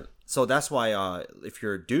yeah, so that's why if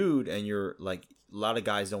you're a dude and you're like, a lot of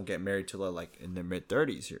guys don't get married till like in their mid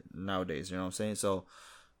 30s here nowadays. You know what I'm saying? So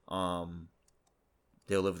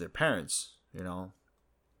they'll live with their parents, you know,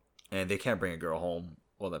 and they can't bring a girl home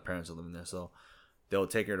while their parents are living there. So they'll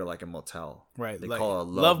take her to like a motel. Right. They like, call it a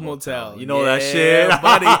love motel. You know that shit?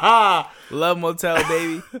 Buddy. Love motel,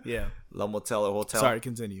 baby. Yeah. Love motel or hotel. Sorry,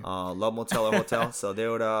 continue. Love motel or hotel. So they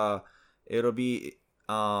would it'll be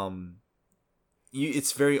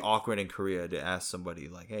it's very awkward in Korea to ask somebody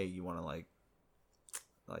like, hey, you wanna like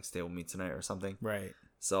stay with me tonight or something. Right.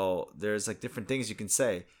 So there's like different things you can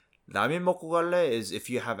say. Ramen 먹고 갈래 is if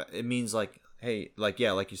you have, it means like, hey, like,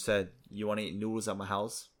 yeah, like you said, you want to eat noodles at my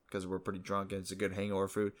house because we're pretty drunk and it's a good hangover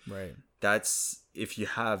food. Right. That's if you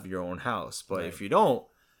have your own house. But if you don't,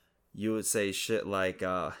 you would say shit like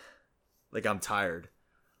I'm tired.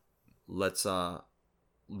 Let's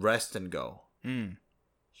rest and go. I like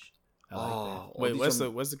that. Wait,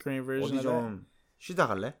 what's the Korean version of that? 쉬다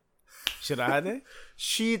갈래? 시다하래?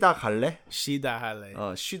 쉬다 갈래? 시다하래.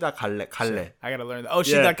 쉬다 갈래. I gotta learn that. Oh,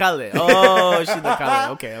 시다갈래. Oh,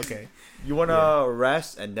 시다갈래. Okay. You wanna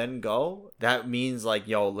rest and then go? That means like,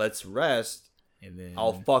 yo, let's rest. And then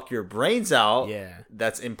I'll fuck your brains out. Yeah.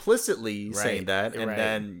 That's implicitly saying that, and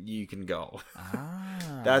then you can go.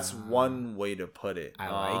 That's one way to put it.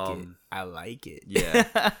 I like it.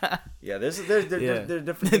 Yeah. Yeah, there's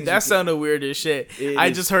different things. That sounded weird as shit. I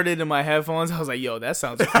just heard it in my headphones. I was like, yo, that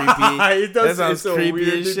sounds creepy. That sounds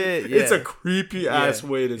creepy as shit. Yeah. It's a creepy ass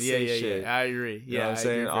way to say shit. I agree. You know what I'm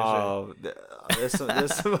saying? There's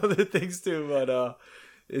some other things too, but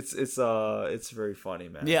it's very funny,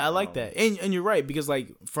 man. Yeah, I like that. And you're right, because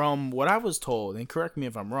like from what I was told, and correct me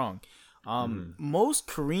if I'm wrong, most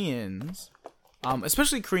Koreans,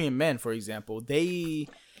 especially Korean men, for example, they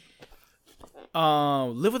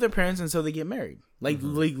live with their parents until they get married. Like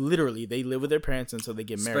literally, they live with their parents until they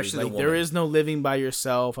get married. Especially like there is no living by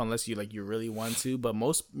yourself unless you really want to. But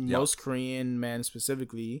most Korean men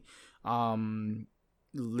specifically,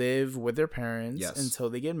 live with their parents until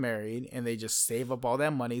they get married, and they just save up all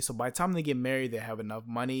that money. So by the time they get married, they have enough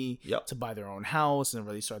money to buy their own house and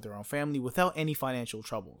really start their own family without any financial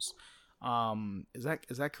troubles. Is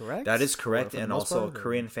that correct? That is correct. And also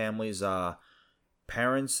Korean families,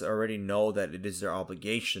 parents already know that it is their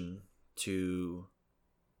obligation to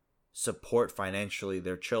support financially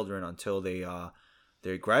their children until they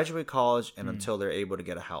graduate college and until they're able to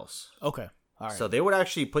get a house. Okay. All right. So they would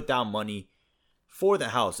actually put down money for the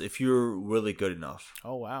house if you're really good enough.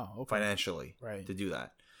 Oh wow. Okay. Financially, right, to do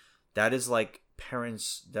that. That is like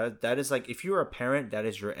parents. That is like, if you're a parent, that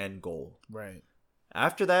is your end goal. Right.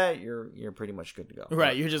 After that, you're pretty much good to go.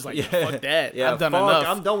 Right. You're just like, fuck that. I've done enough.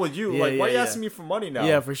 I'm done with you. Why are you asking me for money now?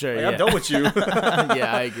 Yeah, for sure. I'm done with you.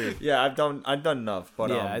 Yeah, I agree. Yeah, I've done enough.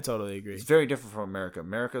 But I totally agree. It's very different from America.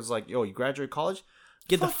 America's like, yo, you graduate college?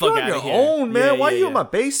 Get the fuck out of here. You're on your own, man. Why are you in my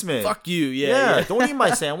basement? Fuck you. Yeah. Don't eat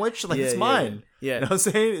my sandwich. Like, it's mine. Yeah. You know what I'm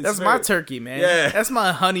saying? That's my turkey, man. Yeah. That's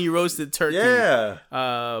my honey roasted turkey.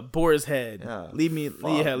 Yeah. Boar's head. Yeah. Leave me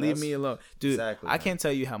alone. Dude, exactly, I can't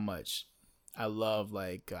tell you how much I love,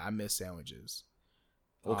 I miss sandwiches.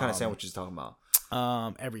 What kind of sandwiches you talking about?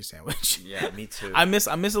 Every sandwich. Yeah, me too. I miss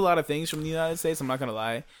a lot of things from the United States. I'm not gonna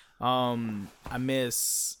lie.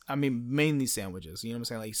 Mainly sandwiches. You know what I'm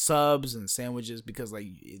saying? Like subs and sandwiches, because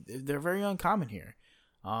they're very uncommon here.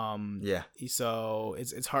 So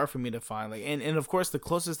it's hard for me to find and of course the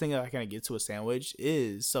closest thing that I can get to a sandwich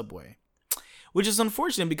is Subway, which is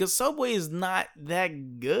unfortunate because Subway is not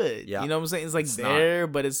that good. You know what I'm saying? It's there,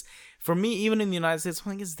 but it's, for me, even in the United States,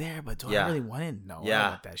 I'm like, it's there, but do I really want it? No, I don't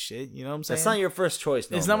want that shit. You know what I'm saying? It's not your first choice.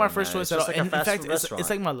 It's not my first choice at all. In fact, it's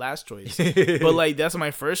like my last choice. But that's my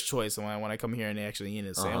first choice when I come here and they actually eat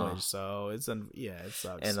a sandwich. So it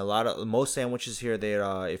sucks. And most sandwiches here, they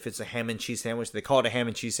if it's a ham and cheese sandwich, they call it a ham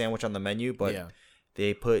and cheese sandwich on the menu, but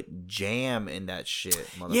they put jam in that shit.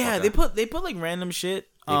 Yeah, they put random shit.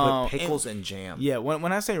 They put pickles and jam. Yeah,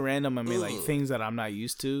 when I say random, I mean things that I'm not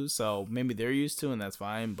used to. So maybe they're used to, and that's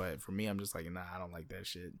fine. But for me, I'm just like, nah, I don't like that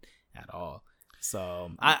shit at all.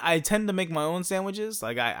 So I tend to make my own sandwiches.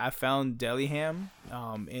 Like I found deli ham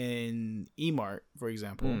in E-Mart, for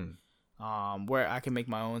example, where I can make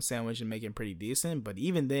my own sandwich and make it pretty decent. But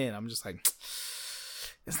even then, I'm just like,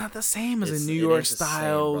 it's not the same as a New York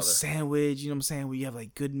style sandwich, you know what I'm saying? Where you have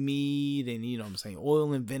good meat and, you know what I'm saying,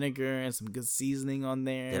 oil and vinegar and some good seasoning on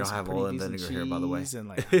there. They don't have oil and vinegar here, by the way.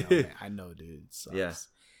 And I know, dude. It sucks. Yeah.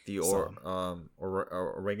 The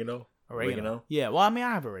oregano? Oregano. Yeah, well, I mean,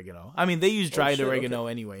 I have oregano. I mean, they use dried oregano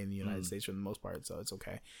anyway in the United States for the most part, so it's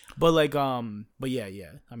okay. But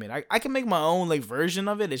yeah. I mean, I can make my own version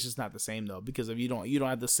of it. It's just not the same though, because if you don't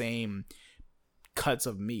have the same cuts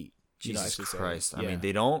of meat. Jesus Christ. I mean,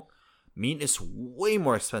 they don't. Meat is way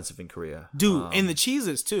more expensive in Korea. Dude, and the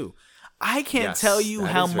cheeses too. I can't tell you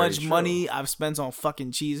how much money I've spent on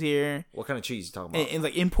fucking cheese here. What kind of cheese you talking about? And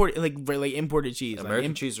imported cheese.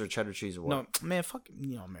 American cheese or cheddar cheese or what? No, man, fuck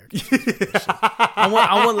American cheese. I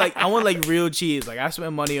want real cheese. I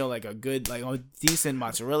spend money on a good on decent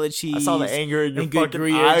mozzarella cheese. I saw the anger in your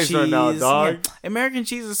fucking eyes cheese. Right now, dog. Yeah. American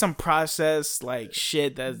cheese is some processed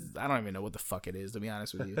shit that I don't even know what the fuck it is, to be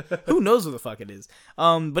honest with you. Who knows what the fuck it is?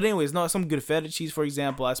 But anyways, no, some good feta cheese, for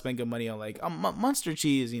example. I spend good money on Munster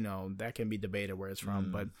cheese. You know, that can be debated where it's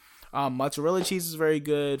from, but mozzarella cheese is very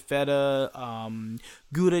good. Feta,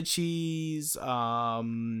 Gouda cheese.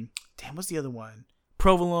 What's the other one?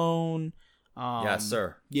 Provolone. Yes,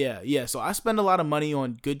 sir. Yeah. So I spend a lot of money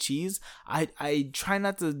on good cheese. I try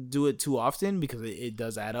not to do it too often because it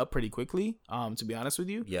does add up pretty quickly. To be honest with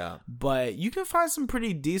you. Yeah. But you can find some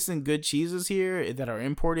pretty decent good cheeses here that are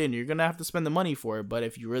imported, and you're gonna have to spend the money for it. But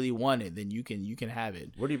if you really want it, then you can have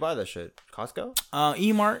it. Where do you buy that shit? Costco?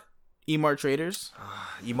 Emart Traders.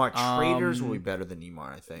 Emart Traders will be better than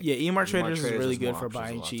Emart, I think. Yeah, Emart Traders is really good for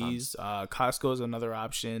buying cheese. Costco is another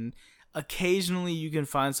option. Occasionally, you can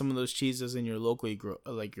find some of those cheeses in your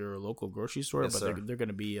your local grocery store, yes, but they're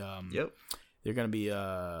gonna be they're gonna be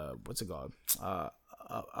what's it called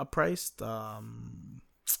priced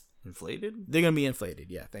inflated. They're gonna be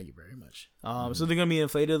inflated. Yeah, thank you very much. So they're gonna be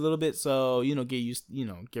inflated a little bit. So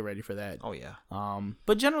get ready for that. Oh yeah.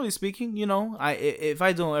 But generally speaking, if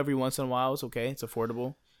I do it every once in a while, it's okay. It's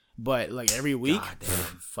affordable. But like every week,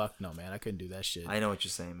 fuck no, man. I couldn't do that shit. I know what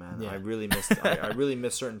you're saying, man. Yeah. I really miss I really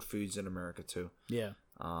miss certain foods in America too. Yeah.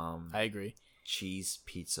 I agree. Cheese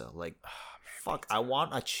pizza. Like fuck, I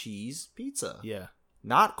want a cheese pizza. Yeah.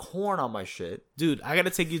 Not corn on my shit. Dude, I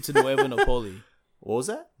gotta take you to Nuevo Napoli. What was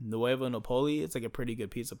that? Nuevo Napoli. It's like a pretty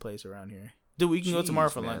good pizza place around here. Dude, we can go tomorrow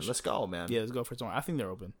for lunch. Let's go, man. Yeah, let's go for tomorrow. I think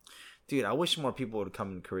they're open. Dude, I wish more people would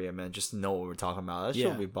come to Korea, man. Just know what we're talking about. That shit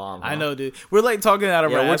would be bomb. Huh? I know, dude. We're like talking out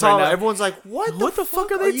of our ass right now. Everyone's like, what the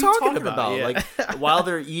fuck are they talking about? Yeah. Like, while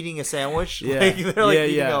they're eating a sandwich, like, they're like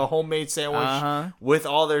eating a homemade sandwich with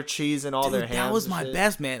all their cheese and all their hams. That was my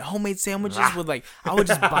best, man. Homemade sandwiches with like, I would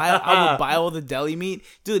buy all the deli meat.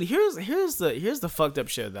 Dude, here's the fucked up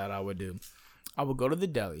shit that I would do. I would go to the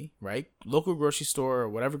deli, right? Local grocery store or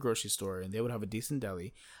whatever grocery store, and they would have a decent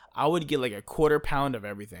deli. I would get like a quarter pound of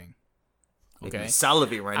everything. Okay,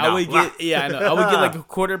 salivate right now. I would get I would get like a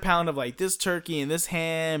quarter pound of like this turkey and this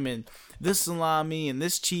ham and this salami and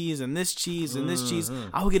this cheese and this cheese and this cheese.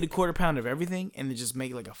 I would get a quarter pound of everything and then just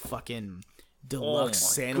make like a fucking deluxe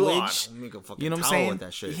sandwich. You know what I'm saying? With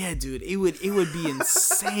that shit. Yeah, dude, it would be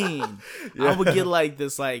insane. I would get like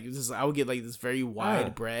this I would get like this very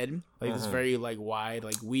wide bread, like this very like wide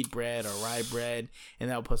like wheat bread or rye bread, and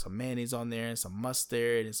then I'll put some mayonnaise on there and some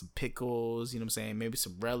mustard and some pickles. You know what I'm saying? Maybe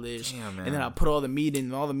some relish. Damn, man. And then I'll put all the meat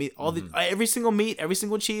in, every single meat, every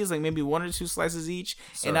single cheese, like maybe 1 or 2 slices each.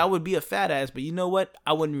 Sir. And I would be a fat ass, but you know what?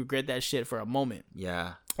 I wouldn't regret that shit for a moment.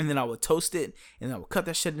 Yeah. And then I would toast it, and I would cut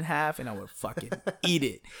that shit in half, and I would fucking eat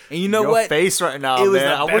it. And you know what? Your face right now, it was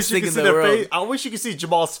man. the best thing in the world. Face. I wish you could see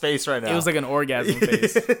Jamal's face right now. It was like an orgasm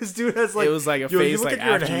face. This dude has like, it was like a face you look like like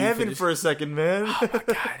you're in after heaven for a second, man. Oh my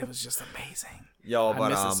god, it was just amazing. Yo, but I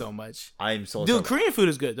miss it so much. I'm so dude. Korean food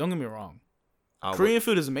is good. Don't get me wrong. Korean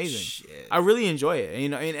food is amazing. Shit. I really enjoy it.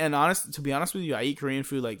 And to be honest with you, I eat Korean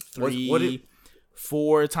food like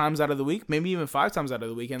 4 times out of the week, maybe even 5 times out of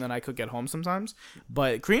the week, and then I cook at home sometimes.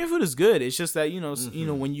 But Korean food is good. It's just that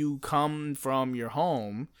when you come from your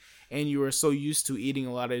home and you are so used to eating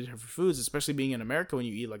a lot of different foods, especially being in America, when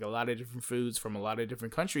you eat like a lot of different foods from a lot of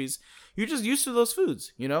different countries, you're just used to those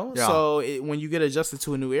foods, Yeah. So when you get adjusted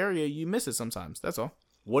to a new area, you miss it sometimes. That's all.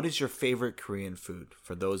 What is your favorite Korean food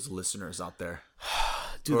for those listeners out there?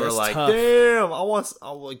 Dude, that's like, tough.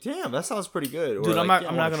 Damn, that sounds pretty good. Dude, or I'm like,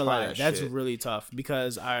 not gonna lie. That's shit. really tough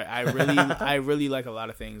because I really like a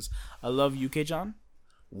lot of things. I love Yukaejeon.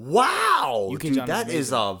 Wow, dude, that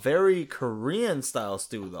is a very Korean style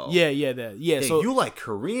stew, though. Yeah. So you like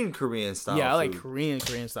Korean style? Yeah, I food. like Korean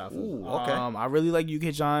style food. Ooh, okay. I really like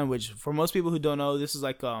Yukaejeon, which for most people who don't know, this is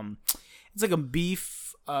like it's like a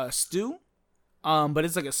beef stew, but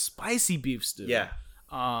it's like a spicy beef stew. Yeah.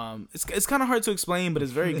 It's kind of hard to explain, but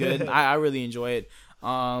it's very good. I really enjoy it.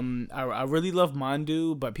 I really love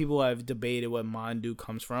mandu, but people have debated what mandu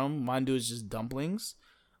comes from. Mandu is just dumplings.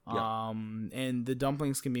 Yeah. And the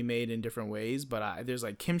dumplings can be made in different ways, but there's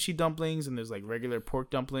like kimchi dumplings and there's like regular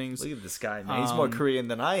pork dumplings. Look at this guy, man. He's more Korean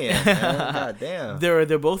than I am, man. God damn.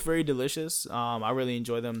 They're both very delicious. I really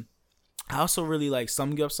enjoy them. I also really like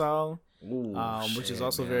samgyeopsal, which is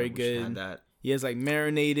also very good. Yeah, it's like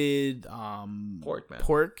marinated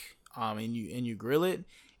pork, and you grill it,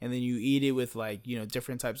 and then you eat it with like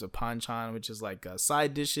different types of banchan, which is like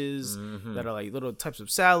side dishes that are like little types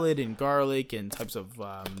of salad and garlic and types of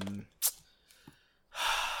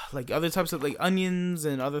like other types of like onions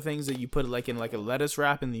and other things that you put like in like a lettuce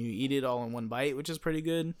wrap, and then you eat it all in one bite, which is pretty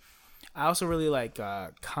good. I also really like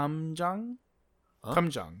kamjang.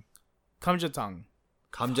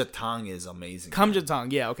 Kamjatang is amazing.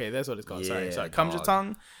 Kamjatang, yeah, okay, that's what it's called. Sorry.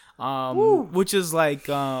 Kamjatang, which is like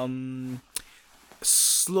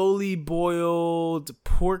slowly boiled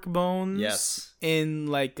pork bones. Yes. In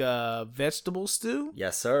like a vegetable stew.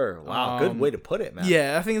 Yes, sir. Wow, good way to put it, man.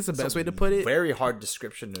 Yeah, I think it's the best way to put it. Very hard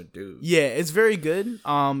description to do. Yeah, it's very good.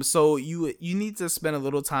 So you need to spend a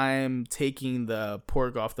little time taking the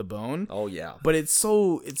pork off the bone. Oh yeah. But it's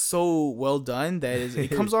so well done that it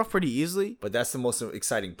comes off pretty easily. But that's the most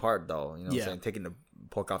exciting part, though. You know what I'm saying? Taking the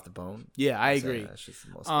pork off the bone. Yeah, I agree. That's just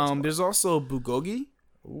the most there's also bulgogi.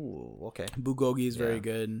 Ooh, okay. Bulgogi is very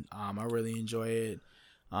good. I really enjoy it.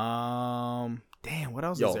 Damn, what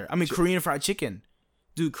else is there? I mean, Korean fried chicken.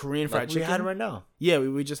 Dude, Korean fried chicken. We had it right now. Yeah,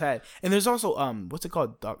 we just had. And there's also what's it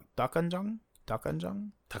called? Dakkanjang?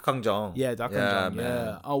 Dakkanjang. Yeah, dakkanjang.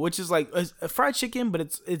 Yeah. Oh, which is like a fried chicken, but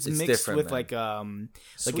it's mixed with man. Like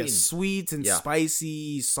a sweet and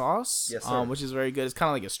spicy sauce. Yes, sir. Which is very good. It's kind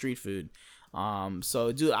of like a street food.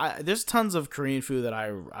 So dude, there's tons of Korean food that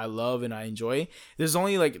I love and I enjoy. There's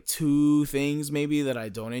only like 2 things maybe that I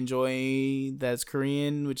don't enjoy that's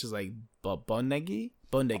Korean, which is like bondegi.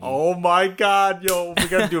 Oh my god, yo, we're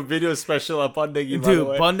gonna do a video special on bondegi.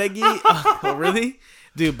 Dude, bondegi? Oh, really?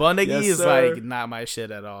 Dude, bondegi is sir. like not my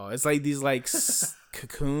shit at all. It's like these like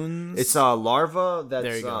cocoons. It's a larva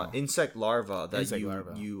that's insect larva that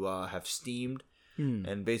you have steamed.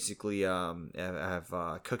 And basically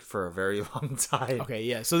have cooked for a very long time. Okay,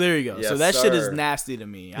 yeah. So there you go. Yes, so that sir. shit is nasty to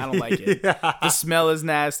me. I don't like it. The smell is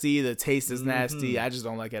nasty. The taste is nasty. I just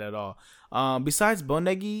don't like it at all. Besides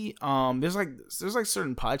bondegi, there's like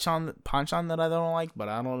certain panchan that I don't like, but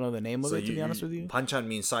I don't know the name of it to be honest with you. Panchan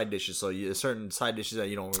means side dishes, so there's certain side dishes that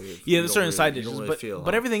you don't really. Yeah, there's certain side dishes,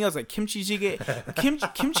 but everything else like kimchi jjigae.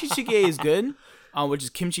 Kimchi jjigae is good, which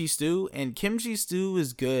is kimchi stew, and kimchi stew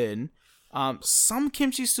is good. Some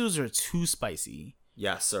kimchi stews are too spicy.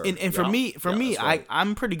 Yes, sir. And for me, right.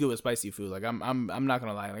 I'm pretty good with spicy food. Like I'm not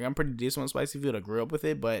gonna lie. Like I'm pretty decent with spicy food. I grew up with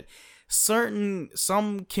it, but some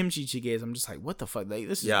kimchi jjigaes, I'm just like, what the fuck? Like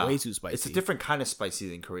this is way too spicy. It's a different kind of spicy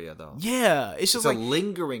than Korea, though. Yeah, it's just a like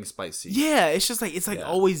lingering spicy. Yeah, it's just like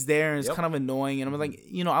always there, and it's kind of annoying. And I'm like,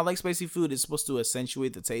 I like spicy food. It's supposed to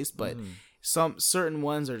accentuate the taste, but some certain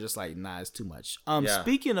ones are just like, nah, it's too much.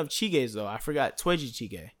 Speaking of jjigaes, though, I forgot tweji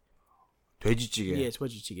jjigae. 돼지찌개. Yeah,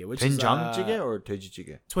 tweji jjigae. 된장찌개 or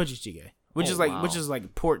돼지찌개? tweji jjigae. Which is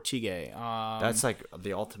like pork jjigae. That's like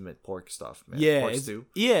the ultimate pork stuff, man. Yeah, pork stew.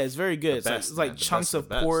 Yeah, it's very good. Best, it's like chunks of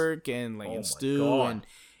pork and like in stew, and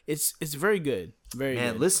it's very good. Very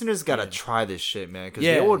man, good. Listeners gotta try this shit, man, because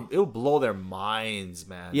it will blow their minds,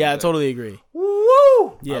 man. Yeah, I totally agree.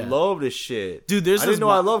 Woo! Yeah, I love this shit, dude. I didn't know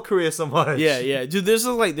I love Korea so much. Yeah, dude. There's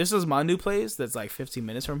this mandu place that's like 15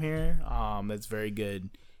 minutes from here. That's very good.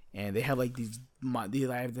 And they have like these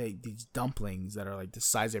dumplings that are like the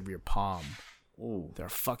size of your palm. Ooh, they're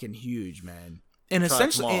fucking huge, man. And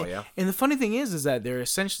essentially, and the funny thing is that they're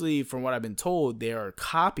essentially, from what I've been told, they are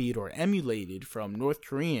copied or emulated from North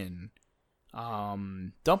Korean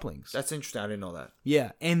dumplings. That's interesting. I didn't know that.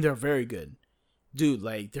 Yeah, and they're very good, dude.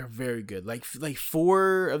 Like they're very good. Like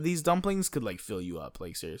 4 of these dumplings could like fill you up.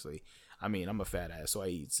 Like seriously. I mean, I'm a fat ass, so I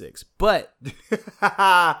eat 6. But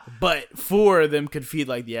 4 of them could feed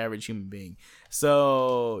like the average human being.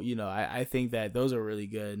 So, I think that those are really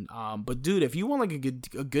good. But dude, if you want like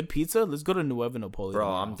a good pizza, let's go to Nueva Napoli. Bro,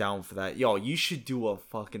 I'm down for that. Yo, you should do a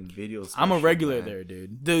fucking video special, I'm a regular there,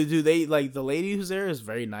 dude. Dude, they like the lady who's there is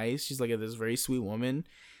very nice. She's like this very sweet woman.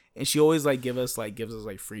 And she always like gives us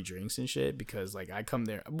like free drinks and shit because like I come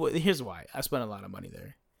there. Well, here's why. I spend a lot of money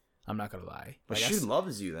there. I'm not gonna lie. But she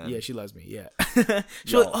loves you then. Yeah, she loves me. Yeah.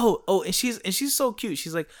 She's like, oh, and she's so cute.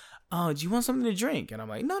 She's like, oh, do you want something to drink? And I'm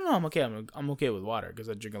like, no, I'm okay. I'm okay with water because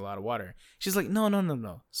I drink a lot of water. She's like,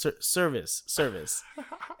 no. Service.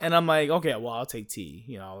 And I'm like, okay, well, I'll take tea.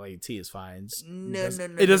 Like tea is fine.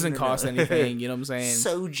 It doesn't cost anything. You know what I'm saying?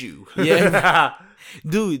 Soju. Yeah.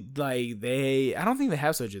 Dude, like I don't think they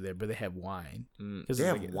have soju there, but they have wine. They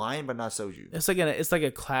have wine, but not soju. It's like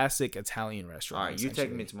a classic Italian restaurant. All right, you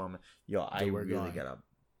take me to moment. Yo, I really gotta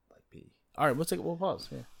pee. All right, we'll pause.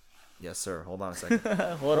 Yeah. Yes, sir. Hold on a second.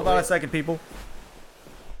 Hold on a second, people.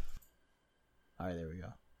 All right, there we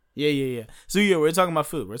go. Yeah. So we're talking about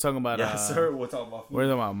food. We're talking about sir. We're talking about food. We're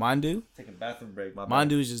talking about mandu. Taking a bathroom break. My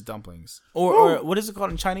mandu is just dumplings, or what is it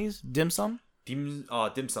called in Chinese? Dim sum. Dim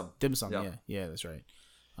sum. Dim sum. Yeah, that's right.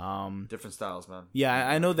 Different styles, man. Yeah,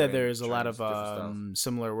 I know that there's a lot of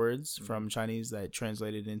similar words from Chinese that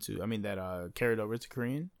translated into. That carried over to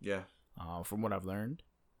Korean. Yeah. From what I've learned.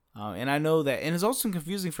 And I know that, and it's also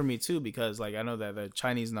confusing for me too because like I know that the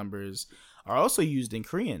Chinese numbers are also used in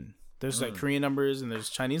Korean. There's like Korean numbers and there's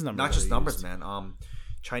Chinese numbers. Not just numbers, man.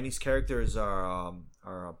 Chinese characters are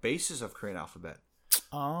a basis of Korean alphabet.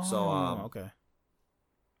 Oh, so okay.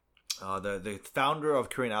 The founder of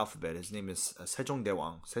Korean alphabet, his name is Sejong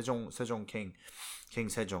Daewang, Sejong King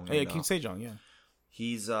Sejong. Oh, yeah, King Sejong. Yeah,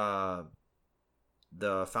 he's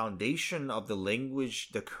the foundation of the language.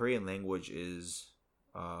 The Korean language is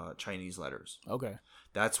Chinese letters. Okay.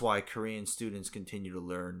 That's why Korean students continue to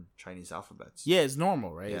learn Chinese alphabets. Yeah, it's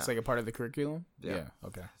normal, right? Yeah. It's like a part of the curriculum. Yeah.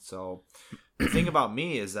 Okay. So the thing about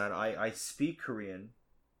me is that I speak Korean.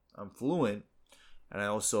 I'm fluent, and I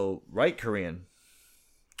also write Korean.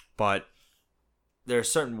 But there are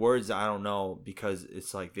certain words that I don't know because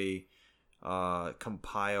it's like they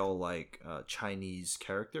compile like Chinese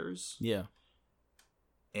characters. Yeah.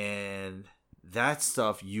 And that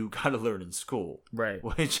stuff you gotta learn in school. Right.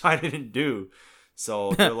 Which I didn't do.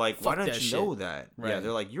 So they're like, why don't you know shit. that? Right. Yeah,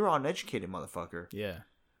 they're like, you're uneducated, motherfucker. Yeah.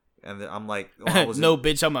 And then I'm like, well, no,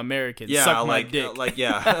 bitch, I'm American. Yeah, Suck like, my dick. you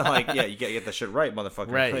gotta get that shit right,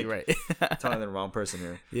 motherfucker. Right, like, right. telling the wrong person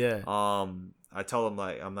here. Yeah. I tell them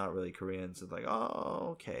like I'm not really Korean, so like,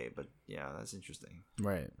 oh, okay, but yeah, that's interesting.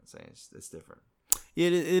 Right. I'm saying it's different.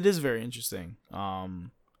 It is very interesting.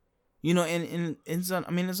 You know, and it's I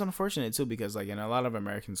mean, it's unfortunate too because like in a lot of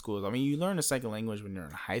American schools, I mean, you learn a second language when you're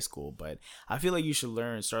in high school, but I feel like you should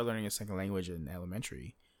start learning a second language in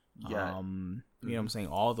elementary. Yeah. You know what I'm saying,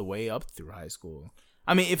 all the way up through high school.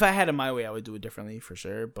 I mean, if I had it my way, I would do it differently for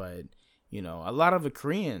sure. But you know, a lot of the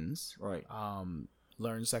Koreans, right,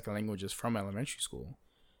 learn second languages from elementary school.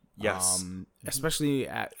 Yes. Especially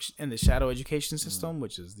in the shadow education system,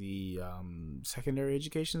 which is the secondary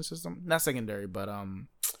education system. Not secondary, but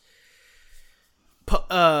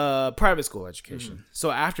private school education.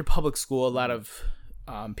 So after public school, a lot of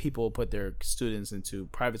people put their students into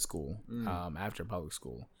private school after public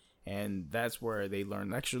school. And that's where they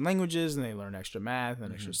learn extra languages and they learn extra math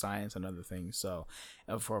and extra science and other things. So,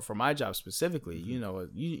 for my job specifically, you know,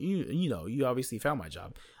 you obviously found my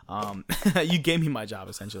job. You gave me my job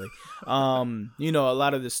essentially. You know, a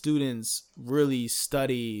lot of the students really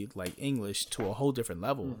study like English to a whole different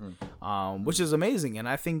level, which is amazing. And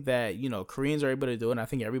I think that you know Koreans are able to do it. And I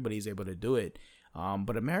think everybody's able to do it.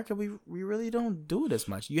 But America, we really don't do it as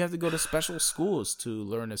much. You have to go to special schools to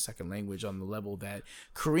learn a second language on the level that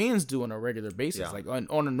Koreans do on a regular basis, like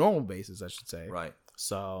on a normal basis, I should say. Right.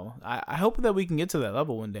 So I hope that we can get to that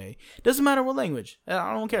level one day. Doesn't matter what language.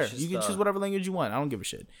 I don't care. You can choose whatever language you want. I don't give a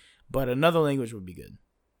shit. But another language would be good.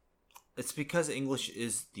 It's because English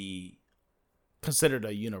is considered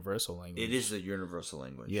a universal language. It is a universal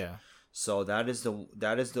language. Yeah. So that is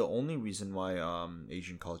the only reason why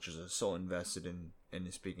Asian cultures are so invested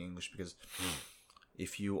in speaking English, because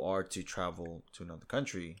if you are to travel to another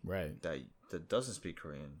country that doesn't speak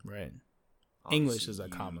Korean, right, English is a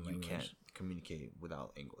common language. You can't communicate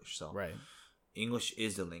without English. So right, English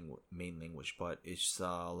is the main language, but it's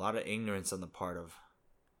a lot of ignorance on the part of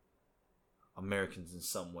Americans in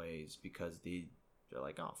some ways, because they're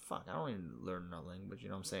like, oh fuck, I don't even learn another language. You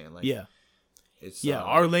know what I'm saying? Like, yeah. It's,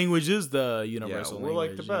 our language is the universal language. We're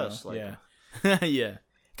like the best. You know? Like, yeah.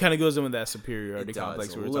 Kind of goes in with that superiority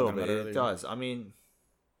complex we were talking about earlier. It does. I mean,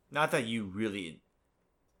 not that you really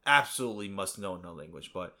absolutely must know no language,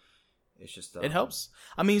 but it's just it helps.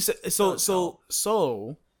 I mean, so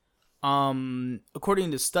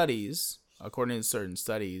according to certain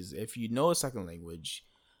studies, if you know a second language,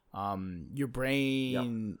 your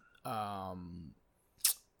brain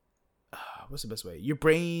what's the best way? Your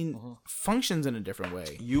brain functions in a different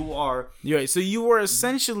way. So you are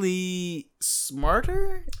essentially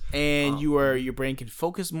smarter, and your brain can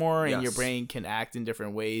focus more, and your brain can act in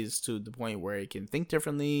different ways to the point where it can think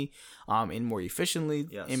differently, and more efficiently.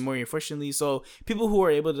 So people who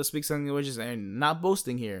are able to speak second languages, and not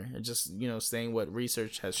boasting here, just saying what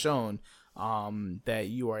research has shown, that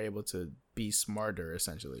you are able to be smarter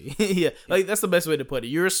essentially. Like that's the best way to put it.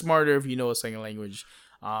 You're smarter if you know a second language.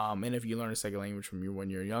 And if you learn a second language from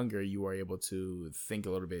when you're younger, you are able to think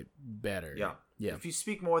a little bit better. Yeah. If you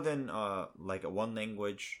speak more than like one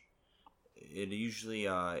language, it usually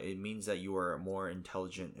it means that you are more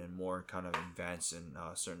intelligent and more kind of advanced in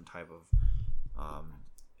a certain type of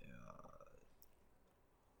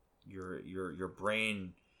your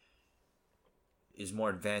brain is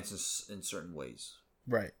more advanced in certain ways,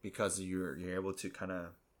 right? Because you're able to kind of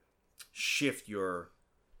shift your.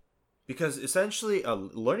 Because essentially,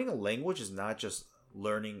 learning a language is not just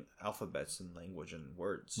learning alphabets and language and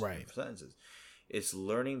words, right? And sentences. It's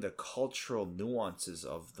learning the cultural nuances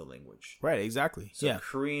of the language, right? Exactly. So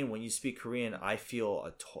Korean, when you speak Korean, I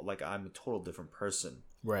feel like I'm a total different person,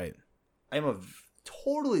 right? I'm a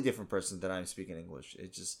totally different person than I'm speaking English.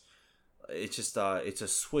 It's a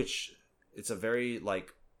switch. It's a very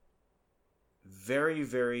like very,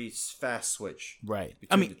 very fast switch. Right.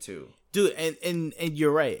 Between the two. Dude, and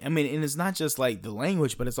you're right. I mean, and it's not just like the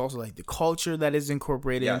language, but it's also like the culture that is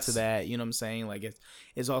incorporated into that. You know what I'm saying? Like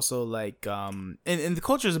it's also like and the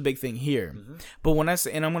culture is a big thing here. Mm-hmm. But when I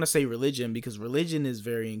say, and I'm gonna say religion because religion is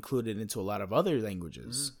very included into a lot of other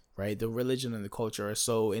languages. Mm-hmm. Right? The religion and the culture are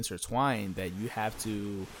so intertwined that you have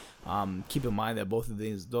to keep in mind that both of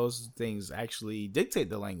those things actually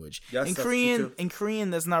dictate the language. Yes, in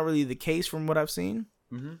Korean, that's not really the case from what I've seen.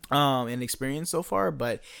 Mm-hmm. And experience so far,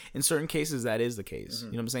 but in certain cases that is the case. Mm-hmm.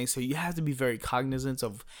 You know what I'm saying? So you have to be very cognizant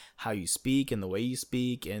of how you speak and the way you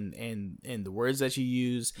speak and the words that you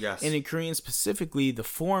use. Yes. And in Korean specifically, the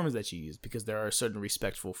forms that you use, because there are certain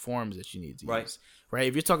respectful forms that you need to use. Right?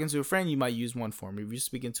 If you're talking to a friend, you might use one form. If you're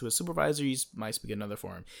speaking to a supervisor, you might speak another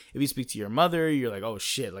form. If you speak to your mother, you're like, oh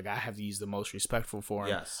shit, like I have to use the most respectful form.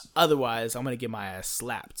 Yes. Otherwise, I'm gonna get my ass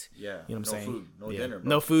slapped. Yeah. You know what I'm saying? Food, no dinner. Bro.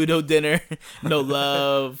 No food, no dinner, no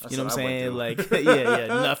love. You know what I'm saying? Like, yeah,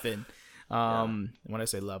 nothing. When I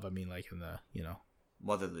say love, I mean like in the,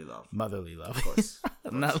 motherly love. Motherly love. Of course.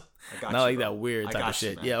 not like that weird type of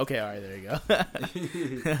shit. Man. Yeah. Okay. All right. There you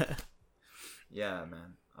go. Yeah,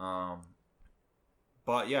 man.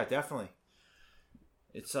 But yeah, definitely.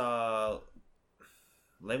 It's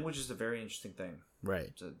language is a very interesting thing.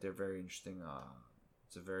 Right. They're very interesting.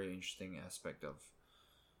 It's a very interesting aspect of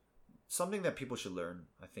something that people should learn.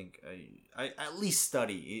 I think I at least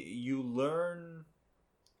study. You learn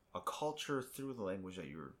a culture through the language that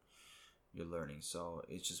you're learning. So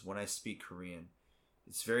it's just when I speak Korean,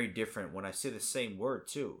 it's very different. When I say the same word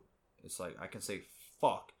too, it's like I can say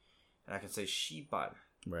fuck and I can say shibar.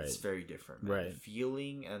 Right. It's very different. Man. Right. The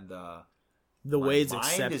feeling and the way it's mind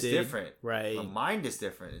accepted is different. Right. The mind is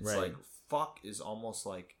different. It's right. like fuck is almost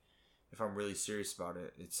like, if I'm really serious about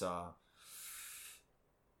it, it's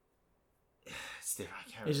different.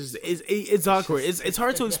 I can't. It's awkward. It's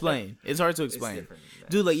hard to explain. It's hard to explain, it's different,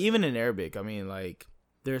 dude. Like even in Arabic, I mean, like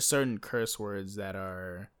there are certain curse words that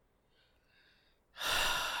are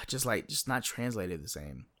just not translated the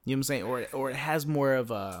same. You know what I'm saying? Or it has more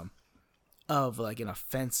of like an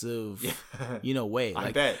offensive, way. Like,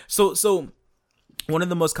 I bet. So one of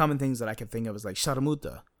the most common things that I can think of is like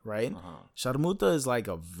sharamuta, right? Uh-huh. Sharamuta is like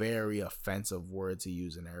a very offensive word to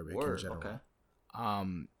use in Arabic in general. Okay.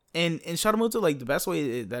 And sharamuta, like the best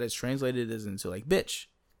way that it's translated is into like bitch,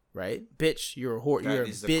 right? Bitch, you're a whore. You're a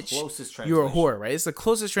bitch. You're a whore, right? It's the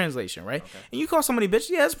closest translation, right? Okay. And you call somebody bitch,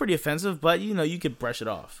 yeah, it's pretty offensive, but you could brush it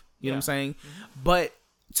off. You know what I'm saying? Mm-hmm. But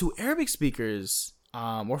to Arabic speakers,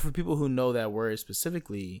 or for people who know that word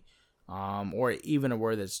specifically, or even a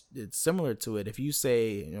word it's similar to it, if you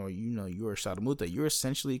say you're sharamuta, you're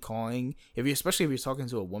essentially calling, especially if you're talking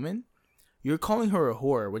to a woman, you're calling her a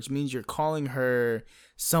whore, which means you're calling her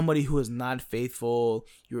somebody who is not faithful.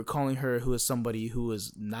 You're calling her who is somebody who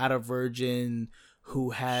is not a virgin, who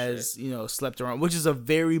has slept around, which is a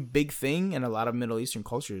very big thing in a lot of Middle Eastern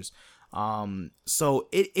cultures. So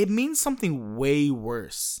it means something way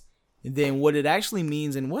worse than what it actually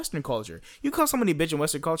means in Western culture. You call somebody bitch in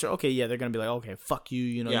Western culture, okay, yeah, they're gonna be like, okay, fuck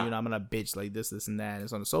you, I'm gonna bitch like this and that, and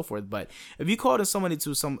so on and so forth. But if you call it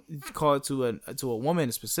to a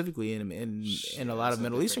woman specifically in a lot of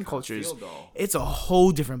Middle Eastern cultures, it's a whole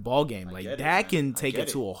different ballgame. Like that can take it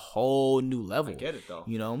to a whole new level. I get it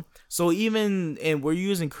though. So and we're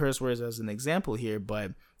using curse words as an example here,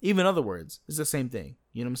 but even other words, it's the same thing.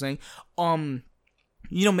 You know what I'm saying?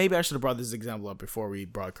 Maybe I should have brought this example up before we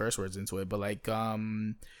brought curse words into it, but like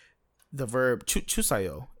the verb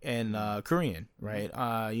chusayo in Korean, right?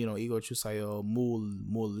 Igo chusayo,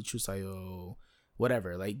 mul chusayo,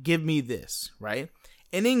 whatever. Like, give me this, right?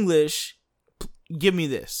 In English, give me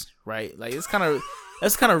this, right? Like, that's kind of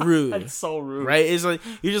rude. That's so rude, right? It's like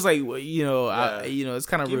you're just like, it's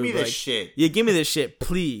kind of rude. Give me this like, shit. Yeah, give me this shit,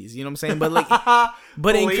 please. You know what I'm saying? But like,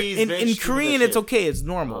 but in Korean, it's okay. It's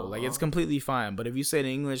normal. Like, it's completely fine. But if you say it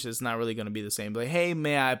in English, it's not really gonna be the same. Like, hey,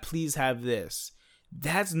 may I please have this?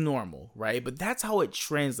 That's normal, right? But that's how it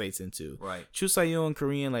translates into. Right. Chusayo in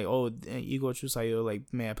Korean, like, oh, igo chusayo,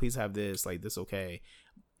 like, may I please have this? Like, this okay?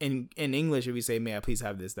 In English, if we say, may I please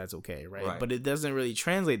have this, that's okay, right? But it doesn't really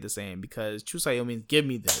translate the same because chusayo means give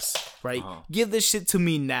me this, right? Uh-huh. Give this shit to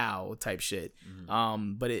me now type shit.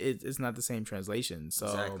 Mm-hmm. But it's not the same translation. So,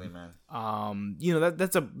 exactly, man.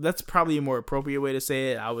 That's probably a more appropriate way to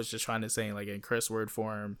say it. I was just trying to say, like, in curse word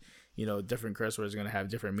form, different curse words are going to have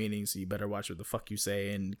different meanings, so you better watch what the fuck you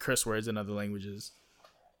say in curse words in other languages.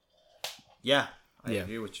 Yeah, I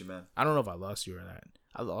agree with you, man. I don't know if I lost you or not.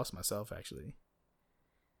 I lost myself, actually.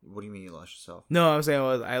 What do you mean you lost yourself? No, I'm saying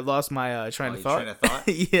I lost my train of thought. Train of thought?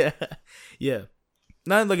 Yeah.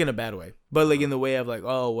 Not like in a bad way, but like in the way of like,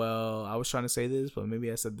 oh well, I was trying to say this, but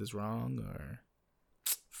maybe I said this wrong, or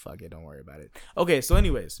fuck it, don't worry about it. Okay, so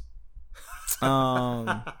anyways,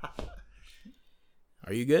 are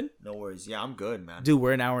you good? No worries. Yeah, I'm good, man. Dude,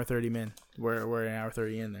 we're an hour 30, man. We're an hour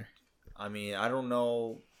 30 in there. I mean, I don't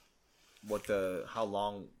know how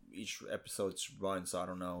long each episode's run, so I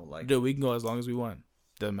don't know. Like, dude, we can go as long as we want.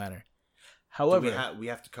 Doesn't matter. However, we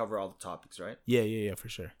have to cover all the topics, right? Yeah, for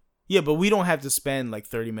sure. Yeah, but we don't have to spend like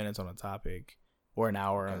 30 minutes on a topic or an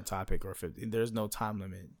hour on a topic or 50. There's no time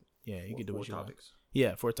limit. Yeah, you can do what you want.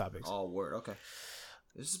 Yeah, 4 topics. Oh, word. Okay.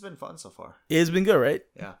 This has been fun so far. It's been good, right?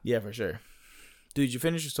 Yeah. Yeah, for sure. Dude, did you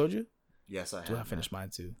finish your soju? Yes, I have. Dude, I finished mine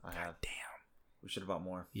too. I have. Damn. We should have bought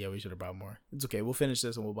more. Yeah, we should have bought more. It's okay. We'll finish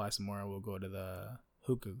this and we'll buy some more and we'll go to the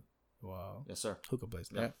hookah. Wow. Yes, sir. Hookah place.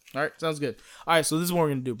 Yeah. All right. Sounds good. All right. So this is what we're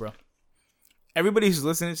going to do, bro. Everybody who's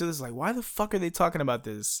listening to this is like, why the fuck are they talking about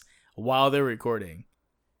this while they're recording?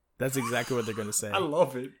 That's exactly what they're going to say. I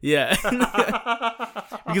love it. Yeah.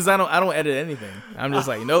 Because I don't edit anything. I'm just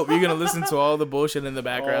like, nope, you're going to listen to all the bullshit in the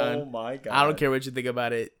background. Oh my God. I don't care what you think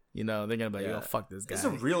about it. You know, they're going to be like, yo, fuck this guy. It's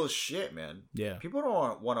some real shit, man. Yeah. People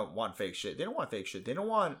don't want fake shit. They don't want fake shit. They don't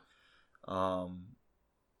want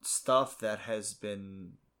stuff that has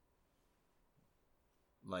been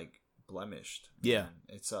like blemished. Yeah. Man.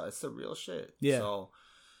 It's the real shit. Yeah. So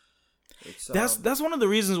it's that's one of the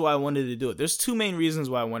reasons why I wanted to do it. There's 2 main reasons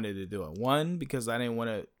why I wanted to do it. One, because I didn't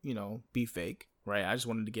want to, be fake, right? I just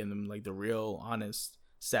wanted to get them like the real, honest,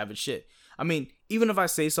 savage shit. I mean, even if I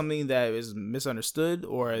say something that is misunderstood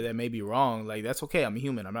or that may be wrong, like that's okay. I'm a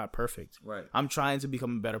human. I'm not perfect. Right. I'm trying to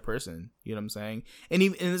become a better person. You know what I'm saying? And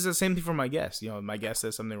it's the same thing for my guest. My guest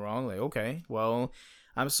says something wrong. Like, okay, well,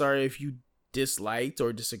 I'm sorry if you disliked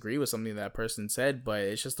or disagree with something that person said, but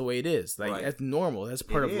it's just the way it is. Like, that's normal. That's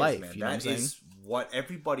part of life. Man. You know what I'm saying? That is what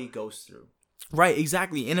everybody goes through. Right,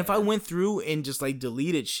 exactly. And if I went through and just like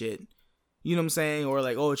deleted shit, you know what I'm saying? Or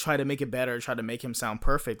like, oh, try to make it better, try to make him sound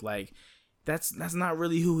perfect, like that's not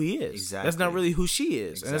really who he is. Exactly. That's not really who she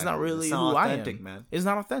is. Exactly. And it's not really who I am. Man. It's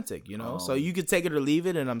not authentic, So you could take it or leave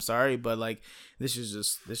it, and I'm sorry, but like this is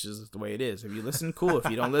just the way it is. If you listen, cool. If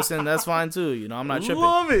you don't listen, that's fine too. I'm not tripping.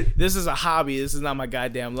 Love it. This is a hobby. This is not my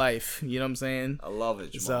goddamn life. You know what I'm saying? I love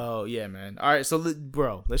it, Jamal. So yeah, man. All right, so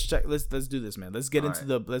bro, let's do this, man. Let's get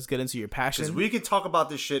into your passion. Because we could talk about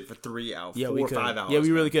this shit for 3 hours, 4 or 5 hours. Yeah, we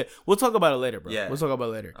really could. We'll talk about it later, bro. Yeah. We'll talk about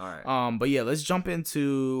it later. All right. But yeah, let's jump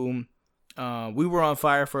into. We were on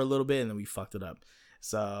fire for a little bit and then we fucked it up.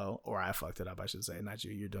 So, or I fucked it up, I should say. Not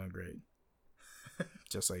you. You're doing great.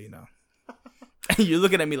 Just so you know. You're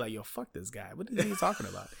looking at me like, yo, fuck this guy. What are you talking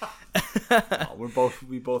about?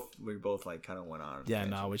 We both like kind of went on. Yeah,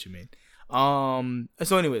 no, what you mean.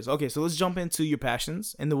 So anyways, okay, so let's jump into your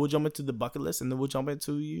passions, and then we'll jump into the bucket list, and then we'll jump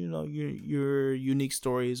into your unique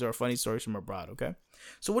stories or funny stories from abroad. Okay,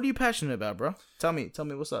 so what are you passionate about, bro? Tell me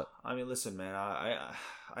what's up. I mean, listen, man, I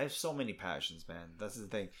have so many passions, man. That's the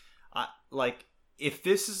thing. I like if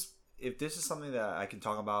this is something that I can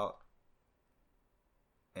talk about,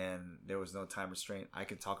 and there was no time restraint, I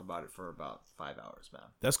could talk about it for about 5 hours, man.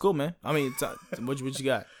 That's cool, man. I mean, what you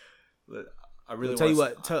got? I really tell you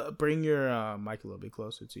what. Bring your mic a little bit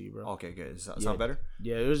closer to you, bro. Okay, good. Does that sound better?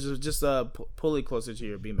 Yeah, it was just pull it closer to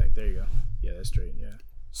your beanbag. There you go. Yeah, that's straight. Yeah.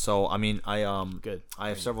 So I mean, good. I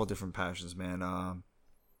have several different passions, man.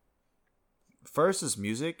 First is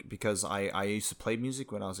music, because I used to play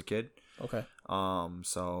music when I was a kid. Okay.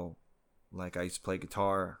 So like I used to play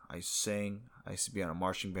guitar, I used to sing, I used to be on a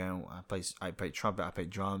marching band. I play trumpet, I play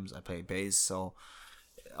drums, I play bass. So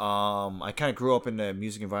I kind of grew up in the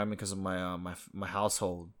music environment because of my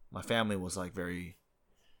household. My family was like very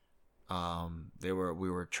we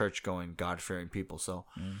were church going, God fearing people. So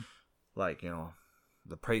like,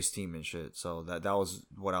 the praise team and shit. So that was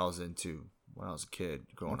what I was into when I was a kid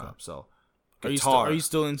growing up. So guitar. Are you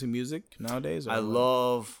still into music nowadays?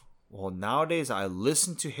 Nowadays I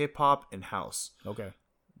listen to hip hop and house. Okay.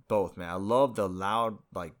 Both, man. I love the loud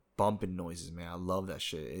like bumping noises, man. I love that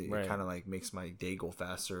shit. It Right. kind of like makes my day go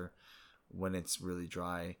faster when it's really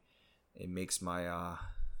dry. It makes me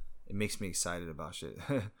excited about shit.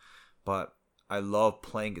 But I love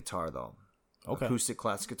playing guitar though. Okay. Acoustic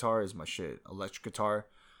classic guitar is my shit. Electric guitar,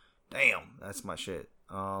 damn, that's my shit.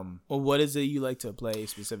 Well, what is it you like to play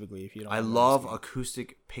specifically? If you don't, I love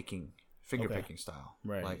acoustic picking, finger picking style.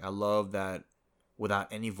 Right. Like I love that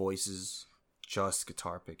without any voices, just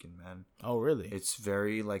guitar picking, man. Oh, really? It's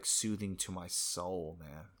very like soothing to my soul,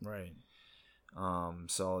 man. Right.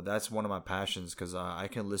 So that's one of my passions, because I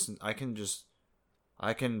can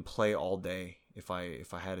play all day if I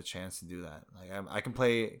had a chance to do that. Like I can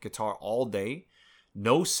play guitar all day,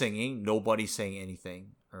 no singing, nobody saying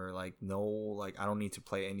anything, or like no, like I don't need to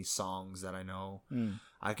play any songs that I know.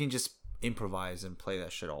 I can just improvise and play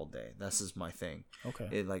that shit all day. That's just my thing. Okay.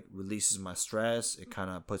 It like releases my stress. It kind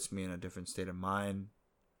of puts me in a different state of mind.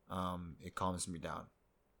 It calms me down.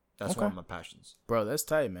 That's one of my passions. Bro, that's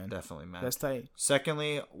tight, man. Definitely, man. That's tight.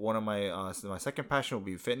 Secondly, one of my second passion will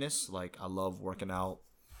be fitness. Like I love working out.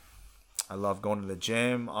 I love going to the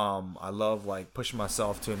gym. I love like pushing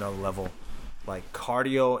myself to another level, like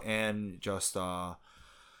cardio and just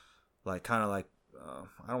like kind of like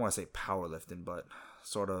I don't want to say powerlifting, but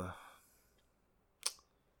sort of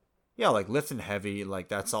like lifting heavy. Like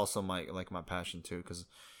that's also my passion too, because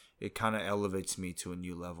it kind of elevates me to a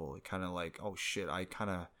new level. It kind of like, oh shit, I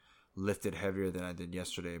kind of lifted heavier than I did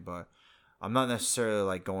yesterday, but I'm not necessarily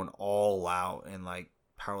like going all out and like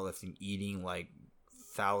powerlifting, eating like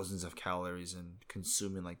thousands of calories and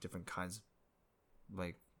consuming like different kinds of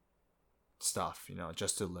like stuff, you know,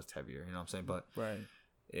 just to lift heavier, you know what I'm saying? But right.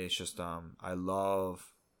 It's just I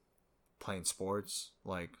love playing sports.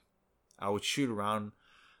 Like I would shoot around.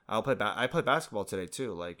 I played basketball today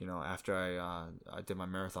too. Like, you know, after I did my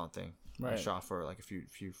marathon thing, right. I shot for like a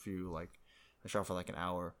few like I shot for like an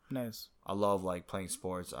hour. Nice. I love like playing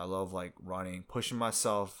sports. I love like running, pushing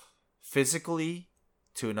myself physically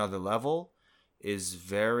to another level is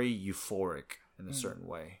very euphoric in a certain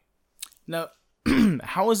way. Now,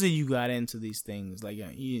 how is it you got into these things? Like,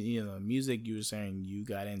 you know, music, you were saying you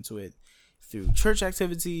got into it through church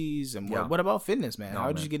activities, and what about fitness, man?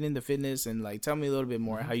 How did you get into fitness? And like, tell me a little bit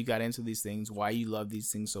more how you got into these things, why you love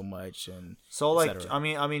these things so much, and so like, I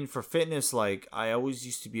mean, for fitness, like I always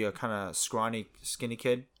used to be a kind of scrawny, skinny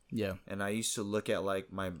kid. Yeah, and I used to look at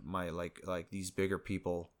like my like these bigger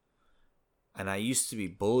people, and I used to be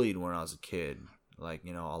bullied when I was a kid, like,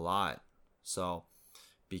 you know, a lot. So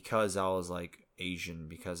because I was like Asian,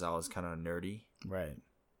 because I was kind of nerdy, right?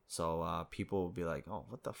 So people would be like, "Oh,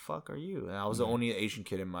 what the fuck are you?" And I was the only Asian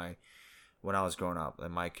kid when I was growing up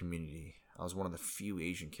in my community. I was one of the few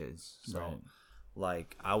Asian kids. So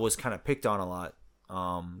like I was kind of picked on a lot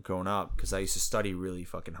growing up because I used to study really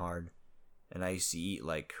fucking hard, and I used to eat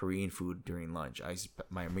like Korean food during lunch.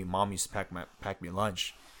 My mom used to pack me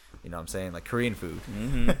lunch. You know what I'm saying? Like Korean food.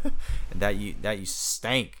 Mm-hmm. And that used to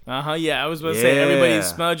stank. Yeah, I was about to say, everybody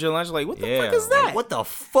smelled your lunch like, what the fuck is that? Like, what the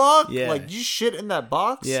fuck? Yeah. Like, you shit in that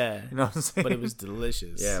box? Yeah. You know what I'm saying? But it was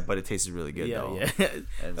delicious. Yeah, but it tasted really good, though. Yeah.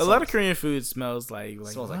 A lot of Korean food smells like it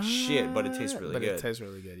smells like shit, but it tastes really good. But it tastes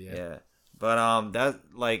really good, yeah. Yeah. But, that,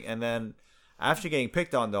 like, and then after getting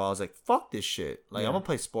picked on, though, I was like, fuck this shit. Like, I'm gonna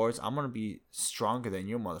play sports. I'm gonna be stronger than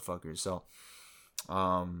you motherfuckers. So,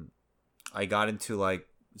 I got into, like,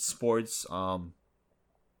 sports.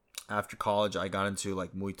 After college I got into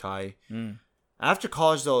like Muay Thai. After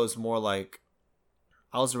college though, it was more like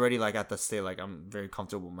I was already like at the state like I'm very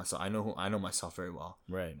comfortable with myself. I know myself very well.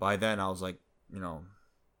 Right. By then I was like, you know,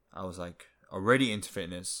 I was like already into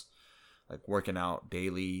fitness, like working out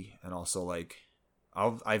daily, and also like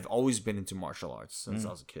I've always been into martial arts since I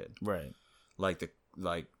was a kid. Right. Like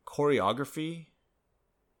choreography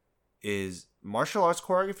is martial arts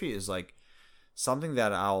choreography is like something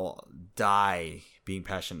that I'll die being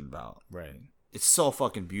passionate about. Right. It's so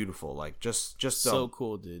fucking beautiful. Like just so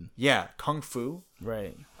cool, dude. Yeah, kung fu.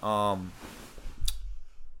 Right. Yeah,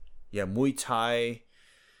 Muay Thai.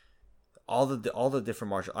 All the different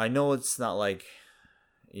martial. I know it's not like,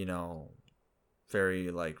 you know, very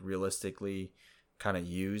like realistically kind of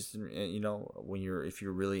used. You know, if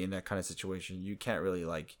you're really in that kind of situation, you can't really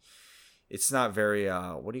like. It's not very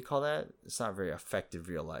what do you call that? It's not very effective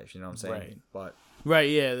real life. You know what I'm saying? Right. But right,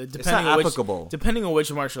 yeah. It's not applicable. Depending on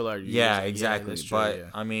which martial art you use. Exactly. Yeah, but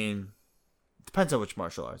I mean, depends on which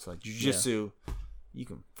martial arts. Like jiu-jitsu, you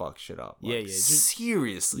can fuck shit up. Like,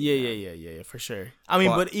 seriously. Yeah, for sure. I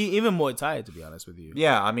mean, but even Muay Thai, to be honest with you.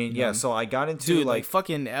 Yeah, I mean, yeah. So I got into like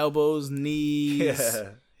fucking elbows, knees.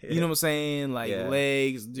 Yeah. You know what I'm saying? Like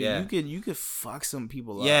legs. Dude, you could fuck some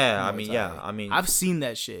people up. Yeah, I mean, I've seen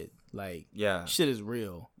that shit. Like, shit is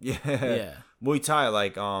real. Yeah. Muay Thai,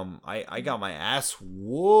 like, I got my ass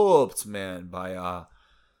whooped, man, by a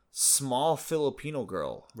small Filipino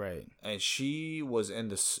girl. Right. And she was in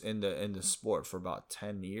the sport for about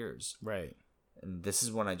 10 years. Right. And this is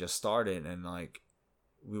when I just started, and like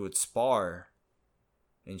we would spar,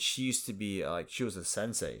 and she used to be like, she was a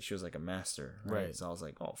sensei. She was like a master. Right. So I was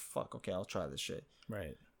like, oh fuck, okay, I'll try this shit.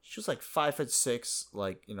 Right. She was like 5'6",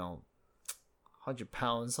 like, you know, 100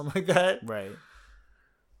 pounds, something like that. Right.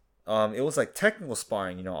 It was like technical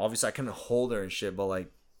sparring, you know. Obviously, I couldn't hold her and shit, but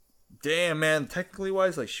like, damn, man, technically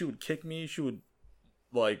wise, like, she would kick me. She would,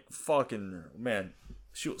 like, fucking, man,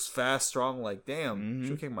 she was fast, strong. Like, damn,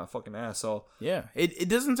 she was kicking my fucking ass. So yeah, it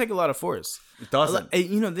doesn't take a lot of force. It doesn't.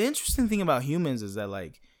 You know, the interesting thing about humans is that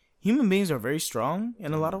like human beings are very strong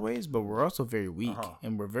in a lot of ways, but we're also very weak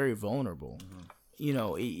and we're very vulnerable. You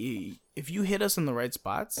know, if you hit us in the right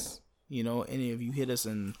spots, you know, and if you hit us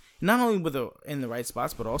in not only in the right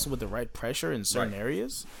spots, but also with the right pressure in certain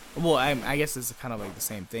areas. Well, I guess it's kind of like the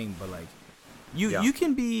same thing, but like you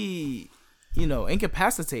can be, you know,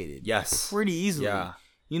 incapacitated. Yes. Pretty easily. Yeah.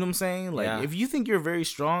 You know what I'm saying? Like, if you think you're very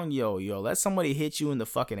strong, let somebody hit you in the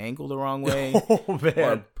fucking ankle the wrong way. Oh,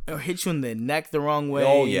 man. Or hit you in the neck the wrong way.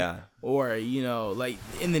 Oh, yeah. Or, you know, like,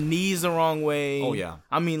 in the knees the wrong way. Oh, yeah.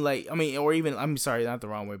 Or even, I'm sorry, not the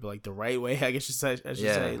wrong way, but, like, the right way, I guess I should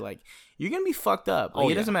say. Like, you're going to be fucked up.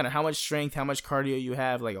 Like, it doesn't matter how much strength, how much cardio you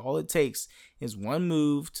have. Like, all it takes is one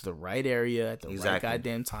move to the right area at the right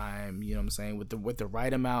goddamn time. You know what I'm saying? With the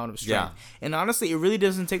right amount of strength. Yeah. And honestly, it really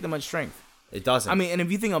doesn't take that much strength. It doesn't. I mean, and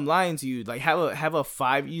if you think I'm lying to you, like have a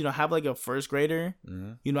 5, you know, have like a first grader,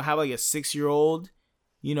 you know, have like a 6-year-old,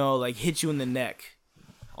 you know, like hit you in the neck.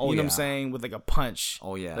 Oh, you know what I'm saying? With like a punch.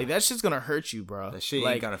 Oh yeah. Like that shit's gonna hurt you, bro. That shit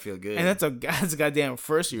like, ain't gonna feel good. And that's a goddamn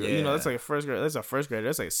first year. Yeah. You know, that's like a first grade. That's a first grader.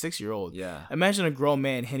 That's like a 6-year-old. Yeah. Imagine a grown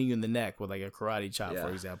man hitting you in the neck with like a karate chop, for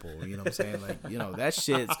example. You know what I'm saying? Like, you know, that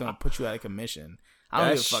shit's gonna put you out of commission. I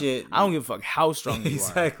don't give a fuck how strong you are.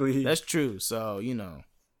 Exactly. That's true. So, you know.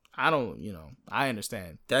 I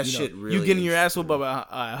understand. That you shit really. You getting your ass whooped by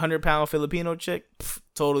a 100-pound Filipino chick?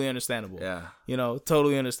 Totally understandable. Yeah. You know,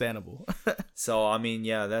 totally understandable. So, I mean,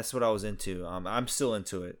 yeah, that's what I was into. I'm still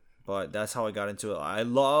into it, but that's how I got into it. I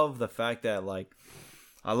love the fact that, like,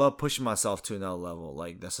 I love pushing myself to another level.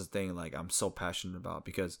 Like, that's the thing, like, I'm so passionate about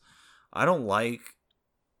because I don't like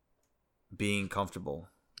being comfortable.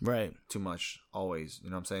 Right. Too much, always.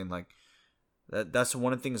 You know what I'm saying? Like, that's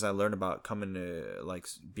one of the things I learned about coming to, like,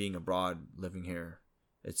 being abroad, living here.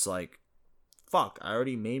 It's like, fuck, I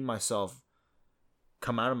already made myself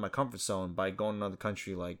come out of my comfort zone by going to another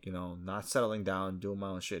country, like, you know, not settling down, doing my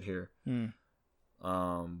own shit here.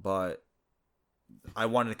 But I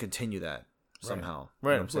wanted to continue that somehow.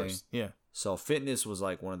 Right, you know of course. Yeah. So fitness was,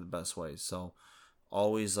 like, one of the best ways. So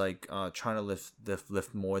always, like, trying to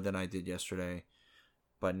lift more than I did yesterday.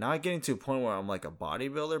 But not getting to a point where I'm like a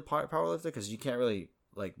bodybuilder, powerlifter, because you can't really,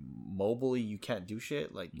 like, mobily, you can't do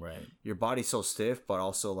shit. Like, your body's so stiff, but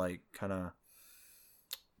also, like, kind of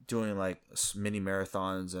doing, like, mini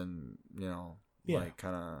marathons and, you know, like,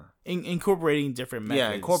 kind of incorporating different methods.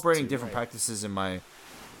 Yeah, incorporating different practices in my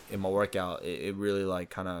workout. It really,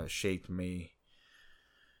 like, kind of shaped me.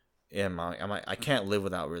 And I can't live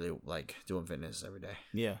without really, like, doing fitness every day.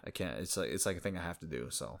 Yeah, I can't. It's like a thing I have to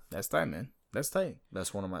do. So that's tight, man. That's tight.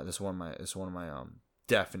 That's one of my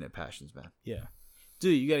definite passions, man. Yeah,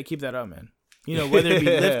 dude, you got to keep that up, man. You know, whether it be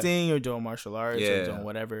lifting or doing martial arts or doing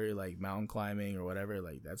whatever, like mountain climbing or whatever,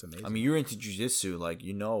 like that's amazing. I mean, you're into jiu-jitsu, like,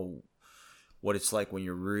 you know what it's like when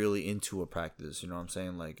you're really into a practice. You know what I'm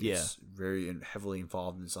saying? Like, it's very heavily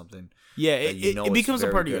involved in something. Yeah, it becomes a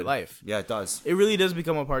part of your life. Yeah, it does. It really does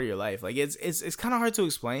become a part of your life. Like, it's kind of hard to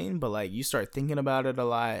explain, but like you start thinking about it a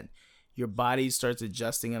lot. Your body starts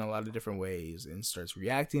adjusting in a lot of different ways and starts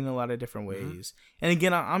reacting in a lot of different ways. And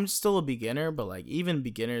again, I'm still a beginner, but like even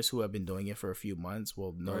beginners who have been doing it for a few months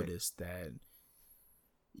will notice that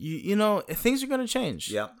you know, things are going to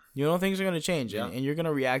change. Yeah. You know, things are going to change and you're going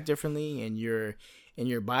to react differently and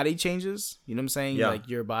your body changes. You know what I'm saying? Yeah. Like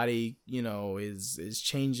your body, you know, is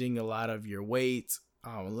changing a lot of your weight,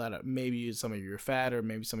 a lot of maybe some of your fat or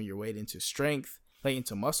maybe some of your weight into strength, like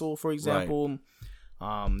into muscle, for example. Right.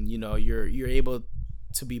 You know, you're able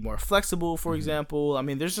to be more flexible, for example. I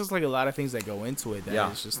mean, there's just like a lot of things that go into it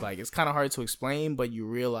that it's just like it's kind of hard to explain, but you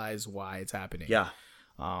realize why it's happening. Yeah.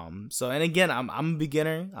 So, and again, I'm a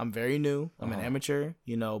beginner. I'm very new. I'm an amateur,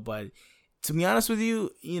 you know, but to be honest with you,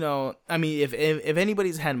 you know, I mean, if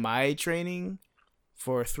anybody's had my training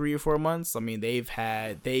for 3 or 4 months, I mean, they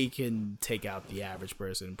can take out the average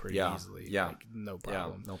person pretty easily. Yeah. Like, no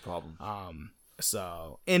problem. Yeah, no problem.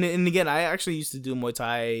 So, and again, I actually used to do Muay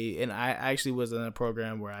Thai, and I actually was in a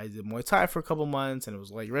program where I did Muay Thai for a couple months, and it was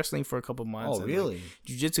like wrestling for a couple months. Oh, really? Like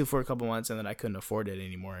jiu-jitsu for a couple months, and then I couldn't afford it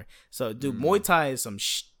anymore. So, dude, Muay Thai is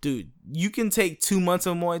dude, you can take 2 months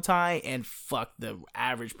of Muay Thai and fuck the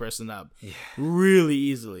average person up really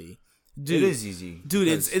easily. Dude, it is easy. Dude,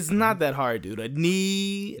 it's not that hard, dude. A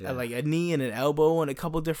knee, like a knee and an elbow in a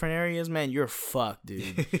couple different areas, man, you're fucked,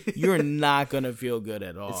 dude. You're not gonna feel good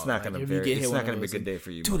at all. It's not gonna be a good day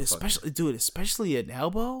for you, dude. Especially an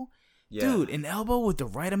elbow. Yeah. Dude, an elbow with the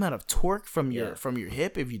right amount of torque from your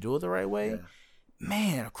hip, if you do it the right way,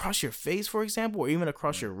 man, across your face, for example, or even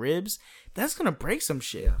across your ribs, that's gonna break some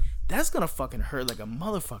shit. that's gonna fucking hurt like a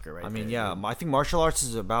motherfucker, right? I mean, there, yeah, dude. I think martial arts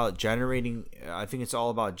is about generating. I think it's all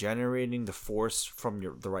about generating the force from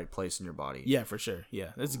the right place in your body. Yeah, for sure.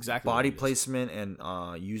 Yeah, that's exactly body placement and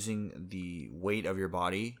using the weight of your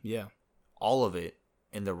body. Yeah, all of it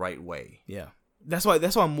in the right way. Yeah. That's why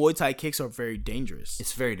Muay Thai kicks are very dangerous.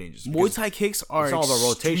 It's very dangerous. Muay Thai kicks are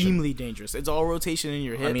extremely dangerous. It's all rotation in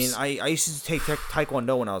your hips. I mean, I used to take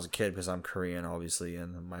Taekwondo when I was a kid because I'm Korean, obviously,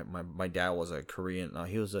 and my dad was a Korean.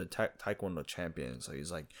 He was a Taekwondo champion, so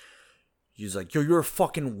he's like, yo, you're a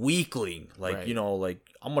fucking weakling. Like, right. you know, like,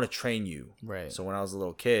 I'm gonna train you. Right. So when I was a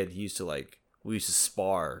little kid, we used to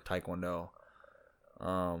spar Taekwondo,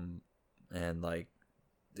 and like,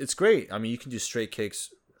 it's great. I mean, you can do straight kicks,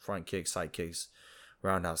 front kicks, side kicks,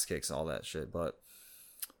 roundhouse kicks, and all that shit. But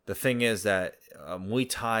the thing is that Muay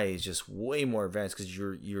Thai is just way more advanced because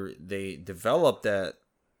they developed that,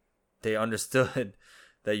 they understood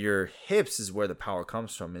that your hips is where the power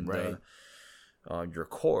comes from in right. your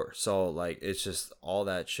core. So like, it's just all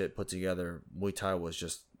that shit put together. Muay Thai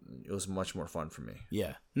was much more fun for me.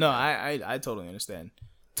 Yeah. No, I totally understand.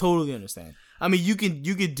 Totally understand. I mean, you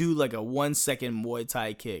could do like a 1 second Muay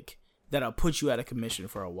Thai kick that'll put you out of commission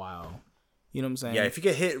for a while. You know what I'm saying? Yeah, if you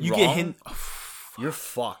get hit wrong, you're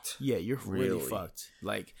fucked. Yeah, you're really fucked.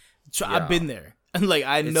 Like, I've been there. Like,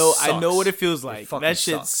 I know what it feels like. That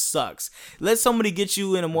shit sucks. Let somebody get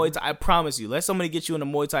you in a Muay Thai. I promise you. Let somebody get you in a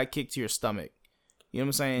Muay Thai kick to your stomach. You know what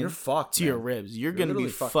I'm saying? You're fucked. To your ribs. You're going to be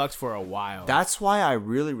fucked for a while. That's why I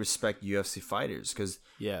really respect UFC fighters. Because,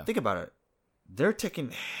 yeah, think about it. They're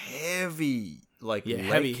taking heavy, like,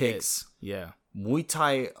 heavy kicks. Hits. Yeah. Muay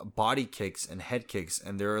Thai body kicks and head kicks,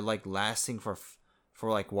 and they're like lasting for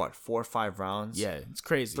like what, 4 or 5 rounds. Yeah, it's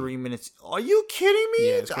crazy. 3 minutes. Are you kidding me?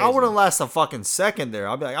 Yeah, it's crazy. I wouldn't last a fucking second there.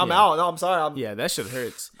 I'd be like, I'm out. No, I'm sorry. Yeah, that shit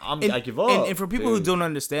hurts. I give up. And for people who don't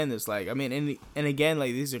understand this, like, I mean, and again,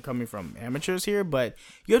 like, these are coming from amateurs here, but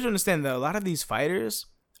you have to understand that a lot of these fighters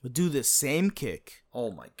will do the same kick. Oh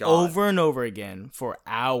my god. Over and over again for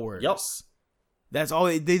hours. Yep. That's all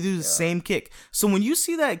they do, the same kick. So when you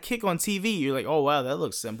see that kick on TV, you're like, "Oh wow, that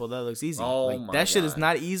looks simple. That looks easy." Oh like, my that shit God. is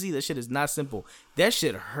not easy. That shit is not simple. That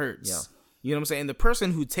shit hurts. Yeah. You know what I'm saying? And the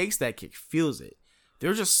person who takes that kick feels it.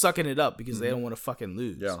 They're just sucking it up because they don't want to fucking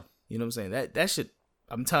lose. Yeah. You know what I'm saying? That shit.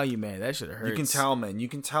 I'm telling you, man, that shit hurts. You can tell, man. You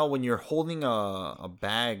can tell when you're holding a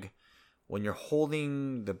bag, when you're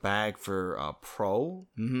holding the bag for a pro,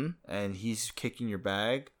 and he's kicking your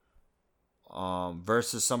bag,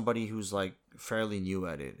 versus somebody who's like fairly new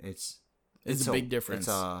at it. It's a big difference.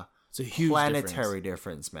 It's a huge planetary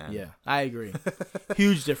difference, man. Yeah, I agree.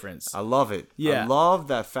 Huge difference. I love it. Yeah. I love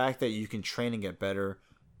that fact that you can train and get better,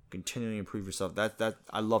 continually improve yourself. That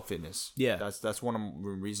I love fitness. Yeah. That's one of the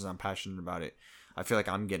reasons I'm passionate about it. I feel like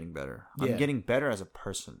I'm getting better. Yeah. I'm getting better as a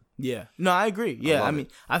person. Yeah. No, I agree. Yeah. I mean,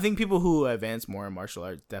 it. I think people who advance more in martial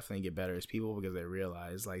arts definitely get better as people because they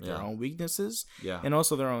realize like their own weaknesses and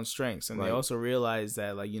also their own strengths. And they also realize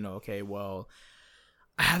that, like, you know, okay, well,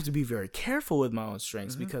 I have to be very careful with my own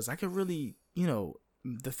strengths because I could really, you know,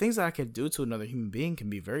 the things that I could do to another human being can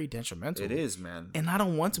be very detrimental. It is, man. And I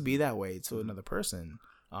don't want to be that way to another person.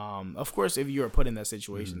 Of course, if you are put in that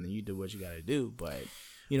situation, then you do what you got to do. But,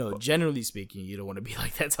 you know, generally speaking, you don't want to be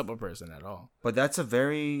like that type of person at all. But it's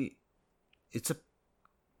a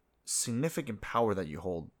significant power that you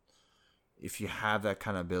hold if you have that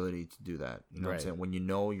kind of ability to do that. You know what I'm saying? When you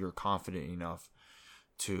know you're confident enough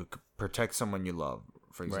to protect someone you love,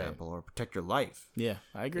 for example, or protect your life. Yeah,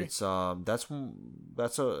 I agree. It's that's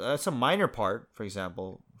a minor part, for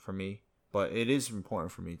example, for me, but it is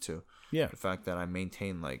important for me too. Yeah, the fact that I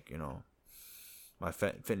maintain, like, you know, my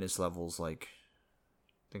fitness levels, like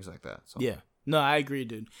things like that. So yeah, no, I agree,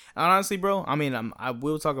 dude. And honestly, bro, I mean, I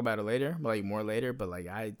will talk about it later, like more later, but like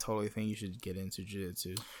I totally think you should get into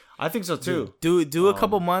jiu-jitsu. I think so too. Do a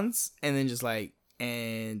couple months and then just like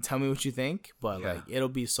and tell me what you think. But like it'll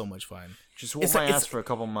be so much fun. Just hold my ass for a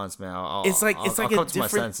couple months, man. It's like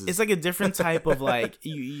a different type of like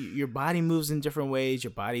your body moves in different ways.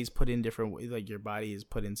 Your body's put in different ways. Like your body is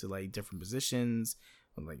put into like different positions.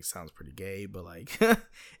 Like it sounds pretty gay, but like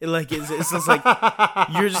it's just like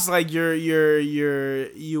you're just like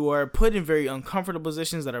you are put in very uncomfortable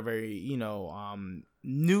positions that are very, you know,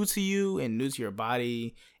 new to you and new to your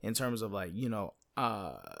body in terms of like, you know,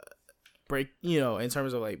 break, you know, in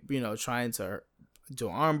terms of like, you know, trying to do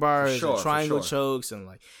arm bars and triangle chokes and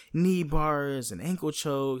like knee bars and ankle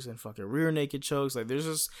chokes and fucking rear naked chokes. Like there's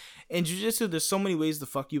just in jiu-jitsu, there's so many ways to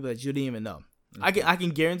fuck you that you didn't even know. I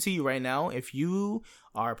can guarantee you right now, if you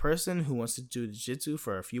are a person who wants to do jiu-jitsu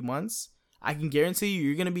for a few months, I can guarantee you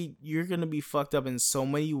you're gonna be fucked up in so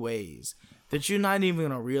many ways that you're not even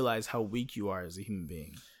gonna realize how weak you are as a human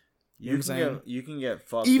being. You know what I'm saying? You can get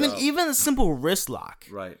fucked even up. even a simple wrist lock.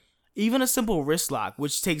 Right. Even a simple wrist lock,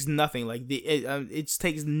 which takes nothing, like it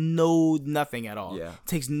takes nothing at all. Yeah. It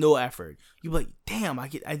takes no effort. You're like, damn, I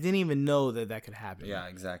didn't even know that could happen. Yeah,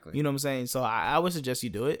 exactly. You know what I'm saying? So I would suggest you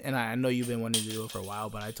do it, and I know you've been wanting to do it for a while,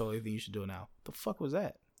 but I totally think you should do it now. The fuck was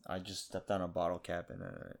that? I just stepped on a bottle cap and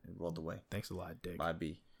it rolled away. Thanks a lot, Dick. Bye,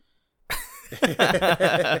 B.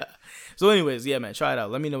 So, anyways, yeah, man, try it out.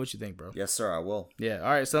 Let me know what you think, bro. Yes, sir. I will. Yeah.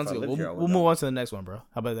 All right, sounds good. We'll move on to the next one, bro.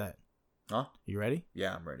 How about that? Huh? You ready?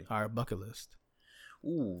 Yeah, I'm ready. All right, bucket list.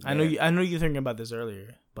 Ooh, I know you were thinking about this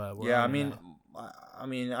earlier, but yeah, I mean,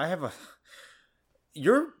 I have a.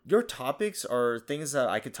 Your topics are things that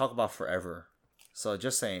I could talk about forever. So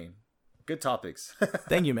just saying, good topics.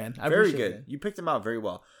 Thank you, man. Very good. It. You picked them out very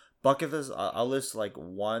well. Bucket list. I'll list like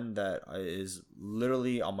one that is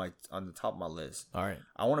literally on the top of my list. All right.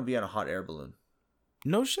 I want to be on a hot air balloon.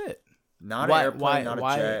 No shit. Not an airplane, not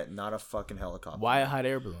a jet, not a fucking helicopter. Why a hot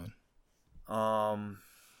air balloon?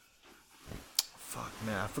 Fuck,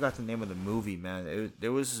 man, I forgot the name of the movie, man.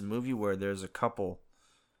 There was this movie where there's a couple.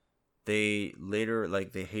 They later,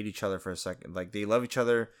 like, they hate each other for a second. Like, they love each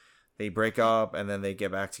other, they break up, and then they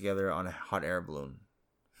get back together on a hot air balloon.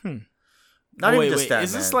 Not even just that,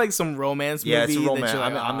 is this like some romance movie? Yeah, it's a romance.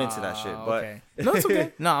 Like, I'm into that shit, but... Okay. No, it's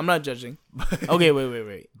okay. No, I'm not judging. Okay,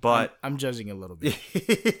 wait. But... I'm judging a little bit.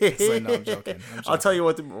 It's like, no, I'm joking. I'll tell you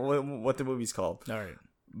what the movie's called. All right.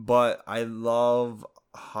 But I love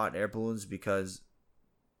hot air balloons because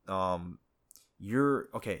you're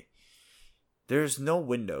okay. There's no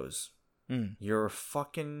windows. You're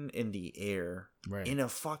fucking in the air, right? In a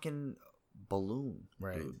fucking balloon,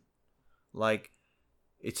 right? Dude. Like,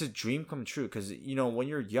 it's a dream come true because you know when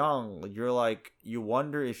you're young, you're like you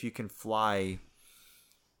wonder if you can fly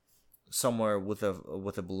somewhere with a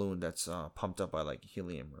balloon that's pumped up by like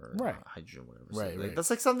helium or hydrogen, whatever. Right, like, right. That's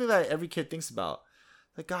like something that every kid thinks about.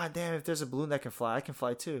 Like, god damn, if there's a balloon that can fly, I can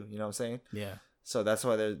fly too. You know what I'm saying? Yeah. So that's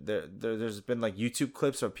why there's been like YouTube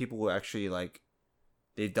clips of people who actually like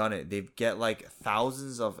they've done it. They get like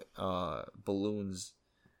thousands of balloons,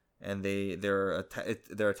 and they're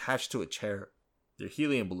attached to a chair. They're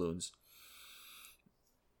helium balloons.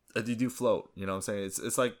 And they do float. You know what I'm saying?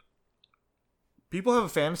 It's like people have a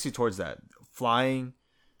fantasy towards that, flying,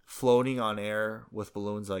 floating on air with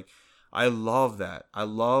balloons. Like, I love that. I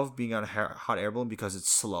love being on a hot air balloon because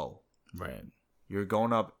it's slow. Right. You're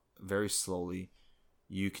going up very slowly.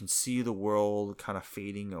 You can see the world kind of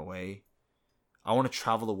fading away. I want to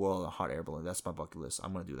travel the world on a hot air balloon. That's my bucket list.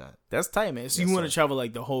 I'm going to do that. That's tight, man. So you want to travel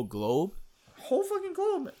like the whole globe? Whole fucking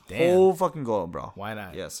globe, man. Damn. Whole fucking globe, bro. Why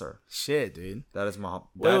not? Yes, sir. Shit, dude. That is my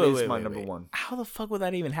number one. How the fuck would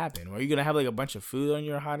that even happen? Are you gonna have like a bunch of food on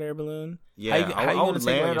your hot air balloon? Yeah, I would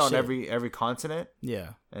land on every continent. Yeah,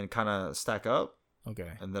 and kind of stack up.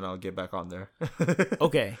 Okay, and then I'll get back on there.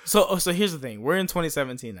 Okay, so here's the thing: we're in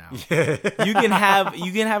 2017 now. Yeah. you can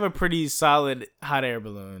have a pretty solid hot air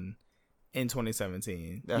balloon in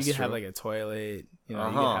 2017. That's you can true. have like a toilet. You know,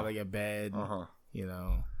 you can have like a bed. You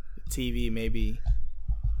know, TV maybe.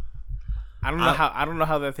 I don't know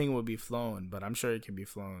how that thing would be flown, but I'm sure it can be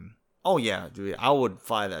flown. Oh yeah, dude. I would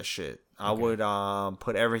fly that shit. I would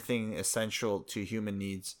put everything essential to human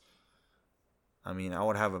needs. I mean, I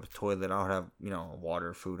would have a toilet. I would have,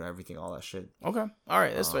 water, food, everything, all that shit. Okay. All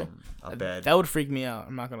right, that's fair. A bed. That would freak me out.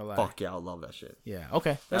 I'm not gonna lie. Fuck yeah, I love that shit. Yeah.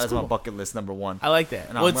 Okay. That's cool. my bucket list number one. I like that.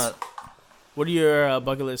 And what are your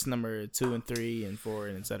bucket list number 2 and 3 and 4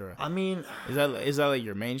 and etc.? I mean, is that like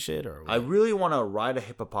your main shit or? What? I really want to ride a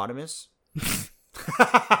hippopotamus. Get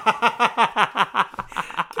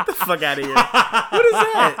the fuck out of here! What is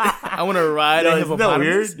that? I want to ride a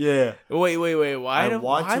hippopotamus. Isn't that weird? Yeah. Wait. Why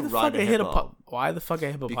the fuck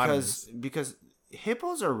a hippopotamus? Because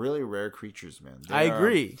hippos are really rare creatures, man. I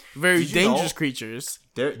agree. Very dangerous creatures.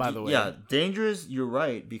 By the way, yeah, dangerous. You're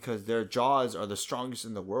right, because their jaws are the strongest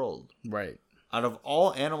in the world. Right. Out of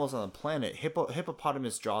all animals on the planet,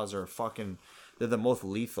 hippopotamus jaws are fucking. They're the most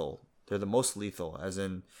lethal. As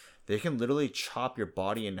in, they can literally chop your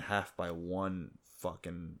body in half by one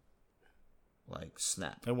fucking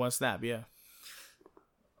snap. In one snap, yeah.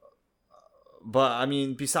 But I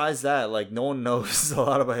mean, besides that, like, no one knows a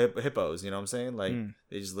lot about hippos. You know what I'm saying? Like,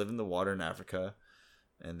 they just live in the water in Africa,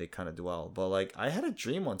 and they kind of dwell. But like, I had a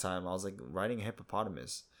dream one time. I was like riding a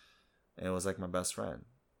hippopotamus, and it was like my best friend.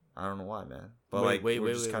 I don't know why, man. But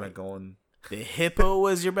we're just kind of going. The hippo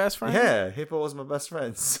was your best friend? Yeah, hippo was my best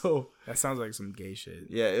friend. So that sounds like some gay shit.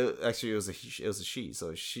 Yeah, it was a she.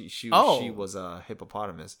 So she was a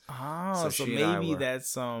hippopotamus. Oh, so maybe that's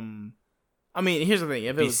some I mean, here's the thing.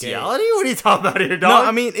 If it was gay, what are you talking about here, dog? No,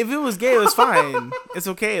 I mean, if it was gay, it was fine. It's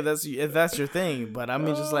okay if that's your thing. But I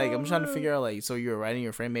mean, just like I'm trying to figure out, like, so you're writing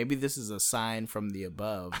your friend. Maybe this is a sign from the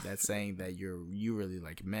above that's saying that you really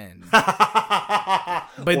like men.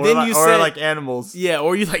 But or then like, you said like animals. Yeah,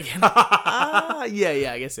 or you like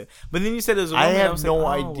yeah, I guess so. But then you said it was a woman. I have no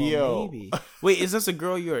like, idea. Well, maybe. Wait, is this a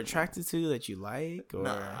girl you're attracted to that you like? Or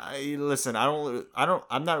Listen,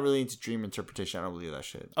 I'm not really into dream interpretation. I don't believe that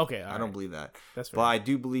shit. Okay, I don't believe that. That's fair. But I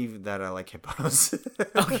do believe that I like hippos.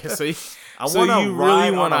 Okay, so you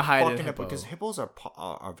really want to hide a hippo because hippos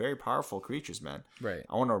are very powerful creatures, man. Right.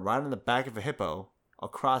 I want to ride on the back of a hippo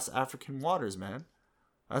across African waters, man.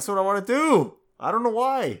 That's what I want to do. I don't know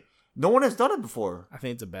why. No one has done it before. I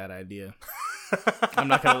think it's a bad idea. I'm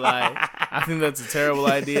not gonna lie. I think that's a terrible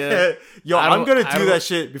idea. Yo, I'm gonna do that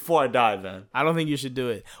shit before I die, man. I don't think you should do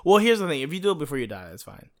it. Well, here's the thing: if you do it before you die, that's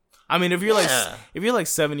fine. I mean, if you're like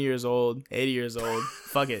 70 years old, 80 years old,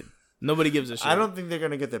 fuck it. Nobody gives a shit. I don't think they're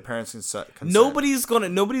gonna get their parents' consent. Nobody's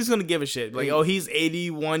gonna give a shit. Like, oh, he's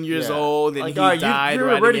 81 years old and like, he died.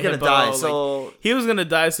 You're already gonna die, so like, he was gonna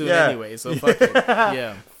die soon anyway. So fuck it.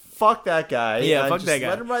 Yeah. Fuck that guy. Yeah, fuck that guy.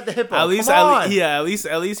 Let him ride the hippo. At least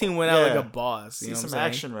he went out like a boss. See some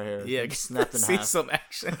action right here. Yeah, snapped in see half. some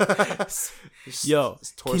action. Yo,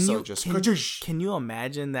 his torso can you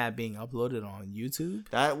imagine that being uploaded on YouTube?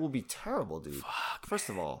 That will be terrible, dude. Fuck. First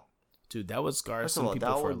of all, dude, that would scar some people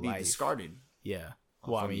that for would life. Be discarded. Yeah.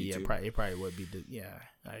 Well, I mean, YouTube. It probably would be.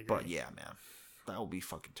 I agree. But yeah, man, that would be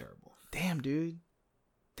fucking terrible. Damn, dude,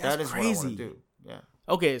 that is crazy. What I want to do. Yeah.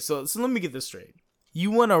 Okay, so let me get this straight. You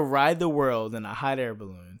want to ride the world in a hot air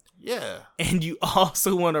balloon. Yeah. And you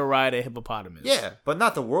also want to ride a hippopotamus. Yeah, but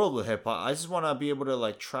not the world with hippo. I just want to be able to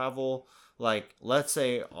like travel, like let's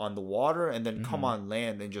say on the water, and then come on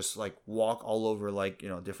land and just like walk all over like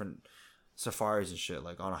different safaris and shit,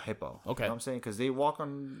 like on a hippo. Okay. You know what I'm saying? Because they walk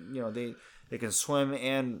on, they can swim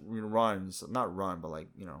and run. So not run, but like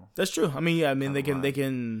That's true. I mean, yeah. I mean, they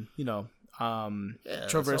can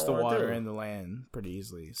traverse the water and the land pretty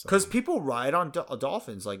easily. Because people ride on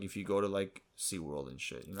dolphins, like if you go to like SeaWorld and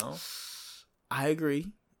shit, I agree.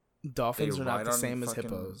 Dolphins are not the same as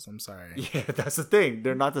hippos. I'm sorry. Yeah, that's the thing.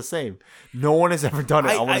 They're not the same. No one has ever done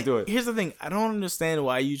it. I want to do it. Here's the thing. I don't understand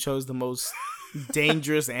why you chose the most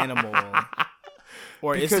dangerous animal.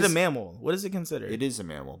 Or is it a mammal? What is it considered? It is a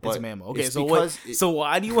mammal. It's a mammal. Okay, so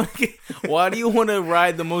why do you want to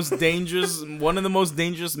ride the most dangerous, one of the most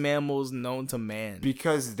dangerous mammals known to man?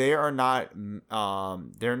 Because they are not.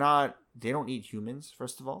 They don't eat humans.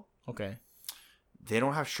 First of all. Okay. They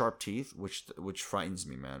don't have sharp teeth, which frightens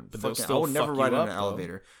me, man. But I would never ride on an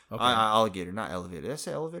elevator. Okay. Alligator, not elevator. Did I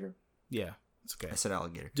say elevator? Yeah. It's okay. I said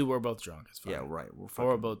alligator. Dude, we're both drunk. It's fine. Yeah, right.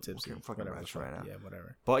 We're both tipsy. We're fucking rats right now. Yeah,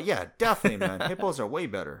 whatever. But yeah, definitely, man. Hippos are way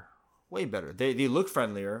better. Way better. They look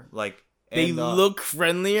friendlier. Like they look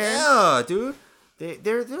friendlier. Yeah, dude.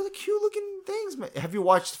 They're the cute looking things, man. Have you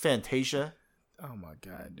watched Fantasia? Oh my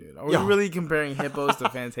god, dude. Are we really comparing hippos to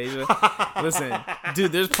Fantasia? Listen,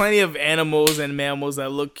 dude, there's plenty of animals and mammals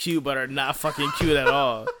that look cute but are not fucking cute at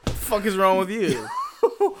all. What the fuck is wrong with you?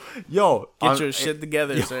 Yo, get your shit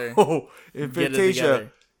together, sir. In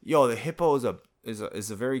Fantasia, the hippo is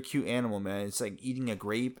a very cute animal, man. It's like eating a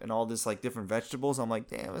grape and all this like different vegetables. I'm like,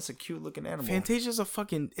 damn, that's a cute looking animal. Fantasia's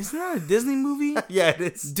isn't that a Disney movie? Yeah, it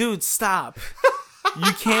is. Dude, stop.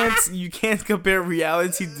 You can't compare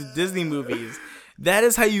reality to Disney movies. That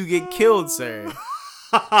is how you get killed, sir.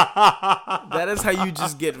 That is how you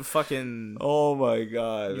just get fucking. Oh my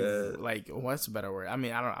god, man. Like, what's a better word? I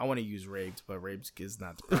mean, I want to use raped, but raped is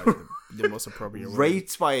not the most appropriate word.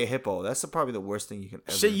 Raped by a hippo. That's probably the worst thing you can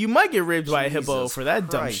ever. Shit, you might get raped by a hippo for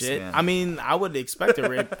that dumb Christ, shit. Man. I mean, I would expect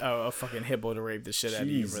a fucking hippo to rape the shit out of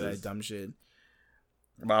you for that dumb shit.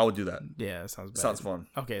 But I would do that. Yeah, that sounds bad. Sounds fun.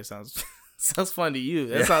 Okay, it sounds fun to you.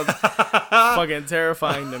 That sounds fucking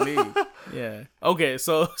terrifying to me. Yeah. Okay,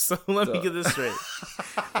 so let me get this straight.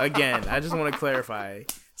 Again, I just want to clarify.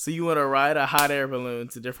 So you want to ride a hot air balloon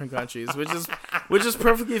to different countries, which is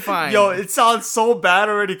perfectly fine. Yo, it sounds so bad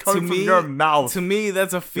already coming from your mouth. To me,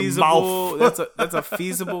 that's a feasible that's a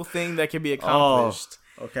feasible thing that can be accomplished.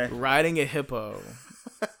 Oh, okay. Riding a hippo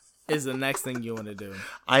is the next thing you want to do.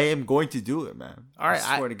 I am going to do it, man. All right,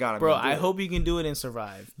 I swear to God, bro. I hope you can do it and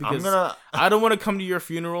survive. Because I don't want to come to your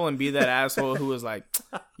funeral and be that asshole who was like,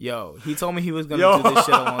 "Yo, he told me he was gonna do this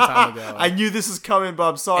shit a long time ago. I knew this was coming, but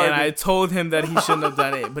I'm sorry." And I told him that he shouldn't have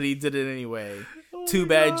done it, but he did it anyway. Too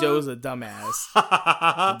bad Joe's a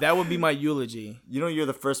dumbass. That would be my eulogy. You're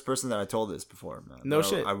the first person that I told this before, man. No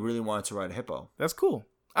shit. I really wanted to ride a hippo. That's cool.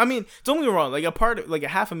 I mean, don't get me wrong. Like a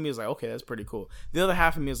half of me is like, okay, that's pretty cool. The other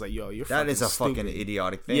half of me is like, yo, you're that is a stupid. fucking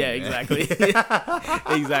idiotic thing. Yeah, man. exactly.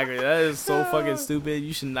 Exactly. That is so fucking stupid.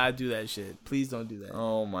 You should not do that shit. Please don't do that.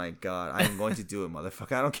 Oh my god, I am going to do it,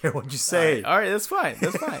 motherfucker. I don't care what you say. All right, that's fine.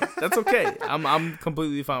 That's fine. That's okay. I'm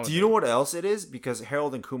completely fine with it. Do you know what else it is? Because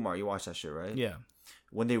Harold and Kumar, you watch that shit, right? Yeah.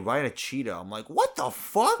 When they ride a cheetah, I'm like, what the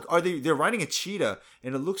fuck? They're riding a cheetah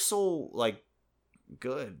and it looks so like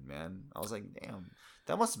good, man. I was like, damn,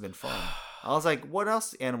 that must have been fun. I was like, what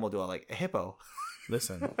else animal do I like? A hippo.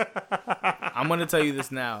 Listen, I'm gonna tell you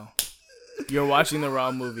this now. You're watching the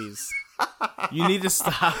wrong movies. You need to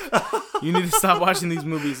stop. You need to stop watching these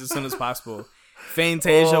movies as soon as possible.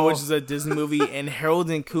 Fantasia, which is a Disney movie, and Harold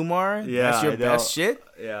and Kumar. Yeah, that's your best shit.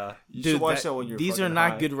 Yeah, you dude. should watch that when you're these are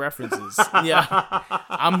not high. Good references. Yeah,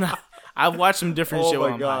 I'm not. I've watched some different shit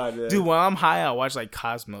while I'm high. Man. Dude, when I'm high, I watch like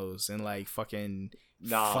Cosmos and like fucking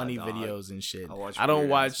funny videos and shit. I don't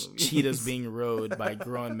watch cheetahs being rode by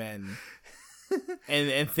grown men.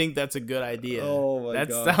 And think that's a good idea. Oh my God.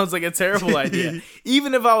 God. Sounds like a terrible idea.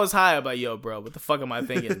 Even if I was high, I'm like, yo, bro, what the fuck am I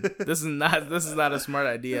thinking? This is not a smart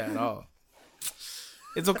idea at all.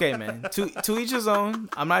 It's okay, man. To each his own.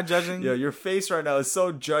 I'm not judging. Yo, your face right now is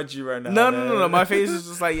so judgy right now. No. My face is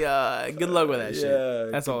just like, good luck with that shit. Yeah,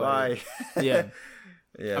 that's goodbye. all. Yeah.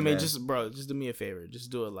 Yeah. I mean, man. just do me a favor.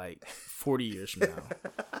 Just do it like 40 years from now.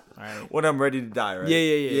 All right. When I'm ready to die, right?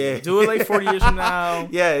 Yeah. Do it like 40 years from now.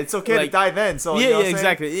 Yeah, it's okay like, to die then. So yeah, you know what I'm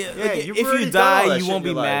exactly. saying? Yeah, like, you've if already you done all die, that you shit won't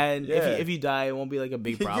in be your mad. life. Yeah. If you die, it won't be like a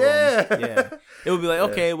big problem. Yeah. It would be like,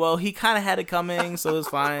 okay, well, he kind of had it coming, so it's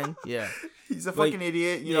fine. Yeah. He's a fucking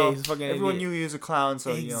idiot. You know, he's a fucking everyone idiot. Knew he was a clown.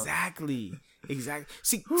 So exactly.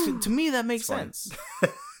 See, to me that makes sense.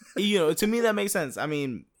 To me that makes sense. I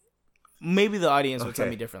mean, maybe the audience would tell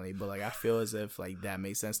me differently, but like I feel as if like that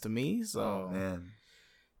makes sense to me. So, man,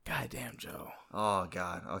 goddamn, Joe. Oh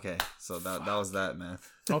God. Okay, so that was that, man.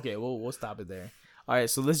 Okay, we'll stop it there. All right,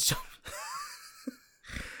 so let's jump.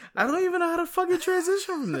 I don't even know how to fucking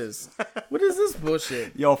transition from this. What is this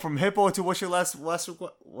bullshit? Yo, from hippo to what's your last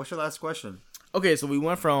question? Okay, so we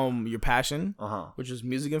went from your passion, Uh-huh. which is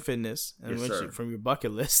music and fitness, and Yes, sir. from your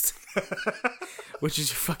bucket list, which is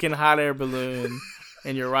your fucking hot air balloon,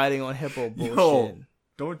 and you're riding on hippo bullshit. Yo,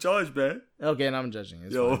 don't judge, man. Okay, and I'm judging.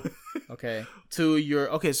 It's fine. Okay, to your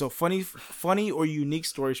so funny or unique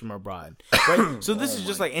stories from abroad. Right. So this is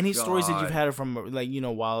just like any stories that you've had from like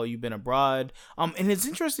while you've been abroad. And it's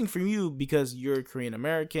interesting for you because you're Korean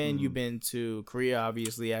American. You've been to Korea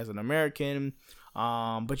obviously as an American.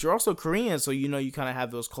 But you're also Korean, so you kind of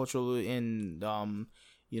have those cultural and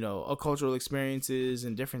cultural experiences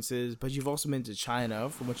and differences. But you've also been to China,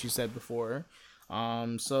 from what you said before.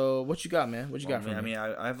 So what you got, man? What you got for me? I mean,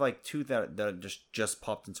 I have like two that just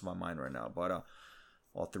popped into my mind right now, but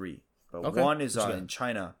three. But okay. One is in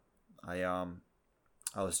China. I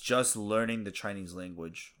was just learning the Chinese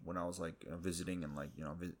language when I was like visiting and like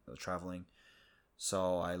traveling.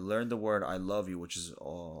 So I learned the word "I love you," which is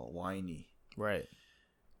 "whiny." Right.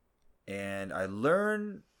 And I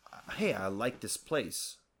learned, hey, I like this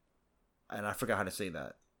place. And I forgot how to say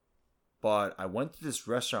that. But I went to this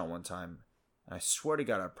restaurant one time. And I swear to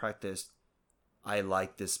God, I practiced, I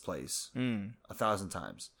like this place 1,000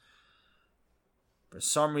 times. For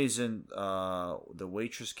some reason, the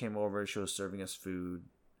waitress came over. She was serving us food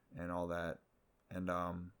and all that. And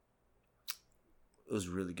it was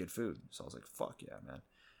really good food. So I was like, fuck yeah, man.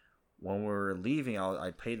 When we were leaving, I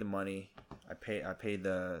paid the money. I paid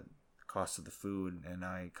the cost of the food, and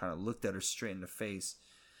I kind of looked at her straight in the face,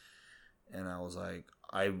 and I was like,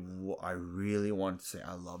 I really wanted to say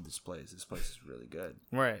I love this place. This place is really good.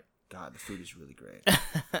 Right. God, the food is really great.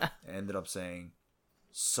 I ended up saying,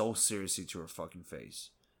 so seriously to her fucking face,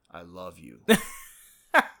 I love you.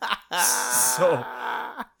 So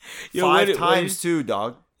 5 times too,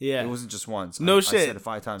 dog. Yeah, it wasn't just once. No shit. I said it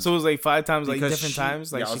 5 times. So it was like 5 times, like because different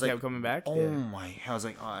times. Like she kept like, coming back. Oh my! I was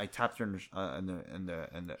like, I tapped her in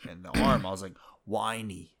the arm. I was like,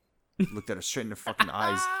 whiny. Looked at her straight in the fucking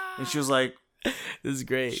eyes, and she was like, "This is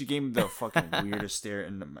great." She gave me the fucking weirdest stare,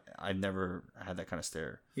 and I never had that kind of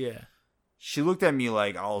stare. Yeah. She looked at me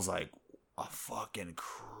like I was like a fucking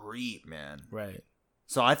creep, man. Right.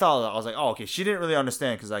 So I thought I was like, oh, okay. She didn't really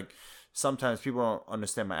understand because like. Sometimes people don't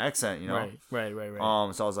understand my accent, you know. Right.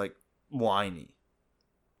 So I was like, whiny.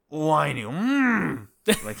 Like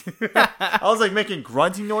I was like making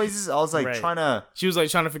grunting noises. I was like trying to. She was like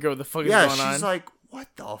trying to figure out what the fuck is going on. Yeah, she's like, what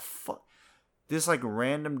the fuck? This like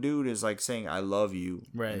random dude is like saying I love you,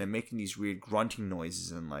 and then making these weird grunting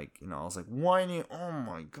noises and like I was like whiny. Oh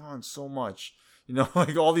my god, so much,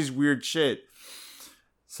 like all these weird shit.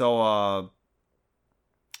 So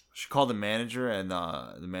She called the manager, and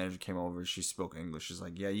the manager came over. She spoke English. She's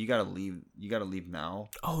like, "Yeah, you gotta leave. You gotta leave now."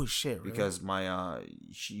 Oh shit! Really? Because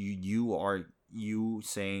you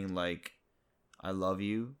saying like, "I love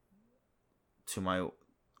you," to my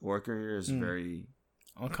worker here is very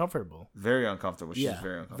uncomfortable. Very uncomfortable. She's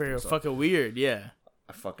very uncomfortable. Very fucking weird. Yeah.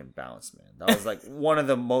 I fucking bounced, man. That was like one of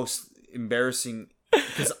the most embarrassing.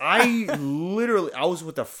 Because I was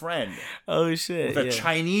with a friend. Oh shit! With a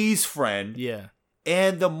Chinese friend. Yeah.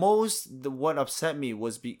 And what upset me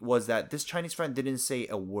was that this Chinese friend didn't say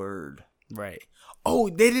a word. Right. Oh,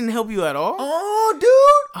 they didn't help you at all? Oh,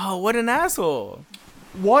 dude. Oh, what an asshole.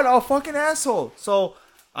 What a fucking asshole. So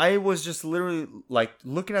I was just literally like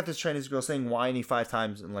looking at this Chinese girl saying whiny 5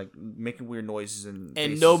 times and like making weird noises and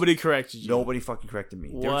nobody corrected you. Nobody fucking corrected me.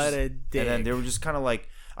 What a dick. And then they were just kind of like,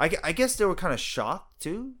 I guess they were kind of shocked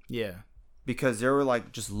too. Yeah. Because they were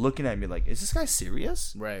like just looking at me like, is this guy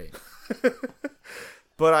serious? Right.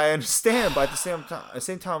 But I understand. But at the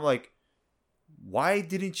same time, like, why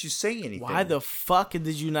didn't you say anything? Why the fuck did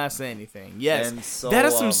you not say anything? Yes, so, that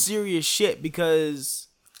is some serious shit. Because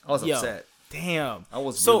I was upset. Damn, I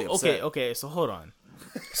was really upset. Okay. So hold on.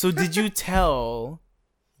 So did you tell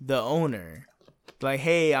the owner, like,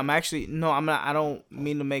 hey, I'm not. I don't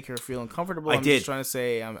mean to make her feel uncomfortable. I'm just trying to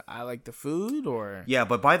say I like the food, or yeah.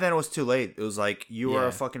 But by then it was too late. It was like you are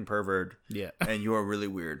a fucking pervert. Yeah, and you are really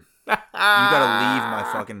weird. You gotta leave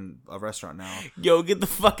my fucking restaurant now. Yo, get the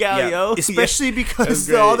fuck out, yo. Especially because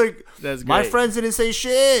my friends didn't say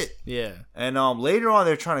shit. Yeah. And later on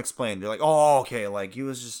they're trying to explain. They're like, oh, okay, like he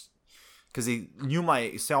was just because he knew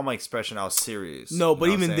saw my expression. I was serious. No, but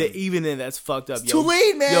even then, that's fucked up. It's too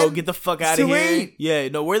late, man. Yo, get the fuck out of here. Late. Yeah,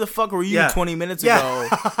 no, where the fuck were you 20 minutes ago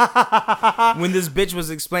when this bitch was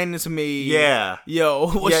explaining to me? Yeah. Yo,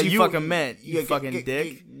 what she fucking meant. You fucking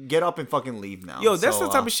dick. Get up and fucking leave now. Yo, that's the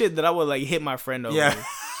type of shit that I would like hit my friend over. Yeah.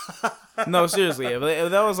 No, seriously. If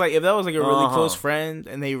that was like a really close friend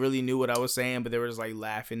and they really knew what I was saying, but they were just like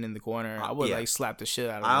laughing in the corner, I would like slap the shit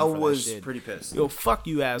out of them. I was pretty pissed. Yo, fuck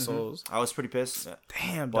you, assholes. I was pretty pissed.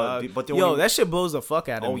 Damn, dog. Yo, that shit blows the fuck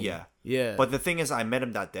out of me. Oh yeah, yeah. But the thing is, I met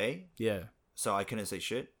him that day. Yeah. So I couldn't say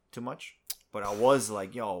shit too much. But I was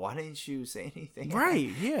like, yo, why didn't you say anything? Right,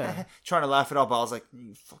 yeah. Trying to laugh it up, but I was like,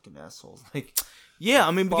 you fucking assholes. Like, yeah,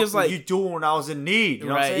 I mean, because like you doing when I was in need, you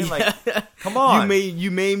know what I'm saying? Like, come on,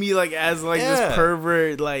 you made me like as like this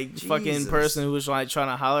pervert like fucking person who was like trying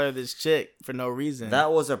to holler at this chick for no reason.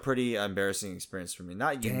 That was a pretty embarrassing experience for me.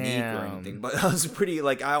 Not unique or anything, but I was pretty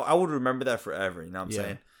like I would remember that forever. You know what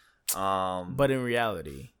I'm saying? But in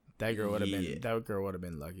reality, that girl would have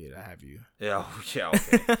been lucky to have you. Yeah,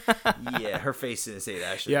 okay. Yeah, her face didn't say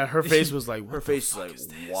that shit. Yeah, her face was like, her face was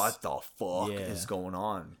like, what the fuck is going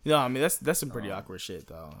on? No, I mean that's some pretty awkward shit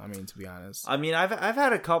though. I mean, to be honest. I mean, I've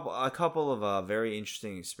had a couple of very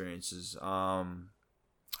interesting experiences. I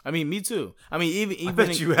mean, me too. I mean,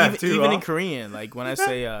 even in Korean, like when I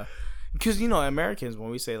say, because Americans,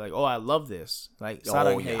 when we say like, oh, I love this, like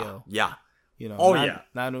사랑해요. Yeah.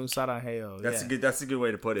 나는 사랑해요. That's a good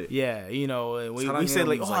way to put it. Yeah, we say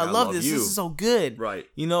like, oh, I love this. This is so good. Right.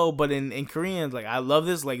 But in Korean, like, I love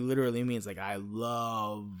this, like, literally means like I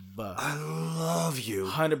love you.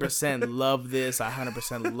 100% love this. I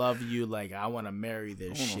 100% love you. Like, I want to marry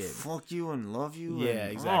this shit. Fuck you and love you. Yeah,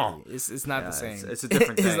 exactly. It's not the same. It's a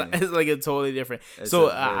different thing. It's like a totally different.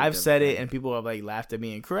 So I've said it, and people have like laughed at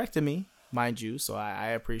me and corrected me. Mind you, so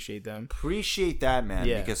I appreciate them. Appreciate that, man.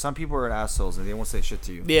 Yeah. Because some people are assholes and they won't say shit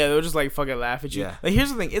to you. Yeah, they'll just like fucking laugh at you. Yeah. Like,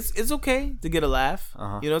 here's the thing: it's okay to get a laugh.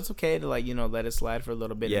 Uh-huh. It's okay to like let it slide for a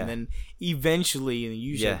little bit, and then eventually,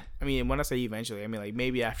 you should. I mean, when I say eventually, I mean like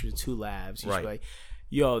maybe after 2 laughs, you should be like,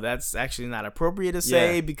 yo, that's actually not appropriate to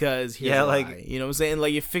say because here's why. You know what I'm saying?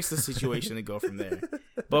 Like, you fix the situation and go from there.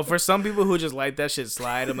 But for some people who just let that shit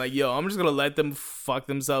slide, I'm like, yo, I'm just gonna let them fuck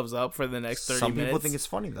themselves up for the next 30 minutes. Some people think it's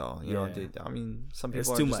funny though. I mean, some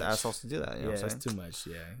people are just assholes to do that. You know what I'm saying? It's too much.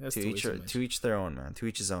 Yeah, that's to each their own, man. To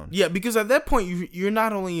each his own. Yeah, because at that point, you're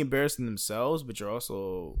not only embarrassing themselves, but you're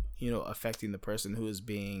also affecting the person who is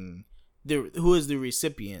the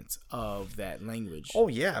recipient of that language. Oh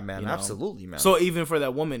yeah, man, absolutely, man. So even for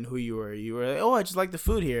that woman who you were like, oh, I just like the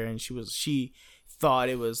food here, and she thought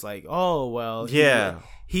it was like, oh well,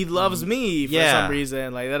 he loves me for some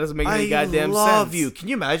reason. Like, that doesn't make any goddamn sense. I love you. Can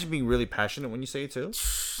you imagine being really passionate when you say it too?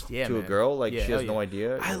 Yeah, to a girl, like she has no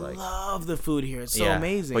idea. I love the food here. It's so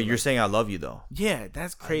amazing. But you're saying I love you though. Yeah,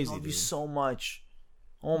 that's crazy. I love you so much.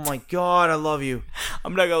 Oh my god, I love you.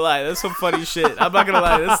 I'm not gonna lie, that's some funny shit. I'm not gonna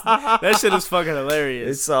lie, that shit is fucking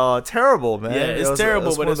hilarious. It's terrible, man. Yeah, it's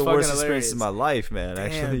terrible, but it's fucking hilarious. One of the worst experiences in my life, man. Damn,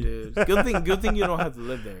 actually, dude. Good thing you don't have to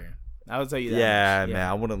live there. I will tell you that. Yeah, man,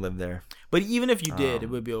 I wouldn't live there. But even if you did, it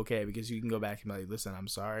would be okay because you can go back and be like, listen, I'm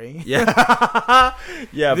sorry. Yeah.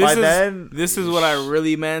 Yeah, this is what I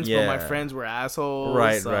really meant, but my friends were assholes.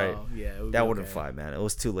 Right, right. Yeah, that wouldn't fly, man. It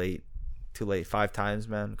was too late. 5 times,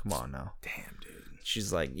 man. Come on now. Damn, dude.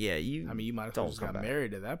 She's like, yeah, you. I mean, you might have just got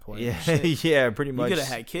married at that point. Yeah, yeah, pretty much. You could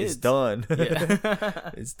have had kids. It's done.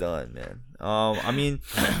 Yeah. It's done, man. I mean,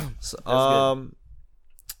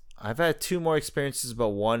 I've had 2 more experiences, but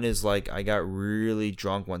one is like I got really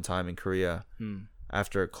drunk one time in Korea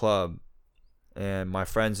after a club, and my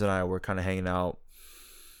friends and I were kind of hanging out.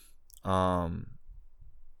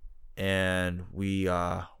 And we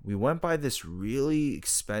went by this really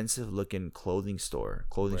expensive looking clothing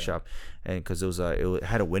shop, and because it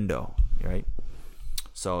had a window, right?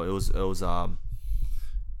 So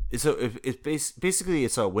basically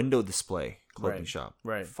it's a window display clothing shop.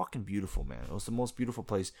 Right. Fucking beautiful, man. It was the most beautiful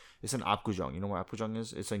place. It's in Apgujeong. You know where Apgujeong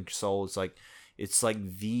is? It's in Seoul. It's like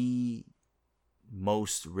the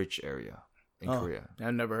most rich area in Korea.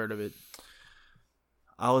 I've never heard of it.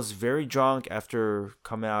 I was very drunk after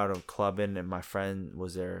coming out of clubbing, and my friend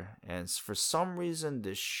was there, and for some reason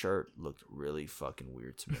this shirt looked really fucking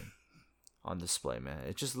weird to me on display, man.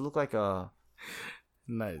 It just looked like a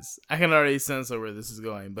nice. I can already sense where this is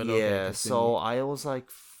going, but yeah. So I was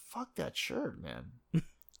like, "Fuck that shirt, man."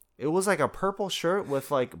 It was like a purple shirt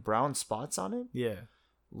with like brown spots on it. Yeah,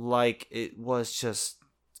 like it was just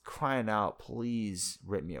crying out, "Please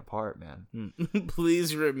rip me apart, man!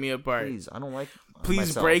 Please rip me apart! Please, I don't like."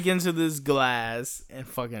 Please break into this glass and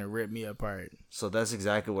fucking rip me apart. So that's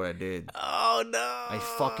exactly what I did. Oh no! I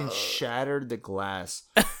fucking shattered the glass,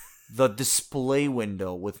 the display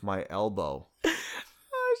window with my elbow.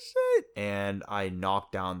 Oh shit! And I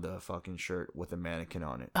knocked down the fucking shirt with a mannequin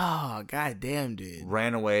on it. Oh goddamn, dude!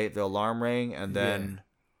 Ran away. The alarm rang, and then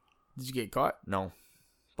did you get caught? No,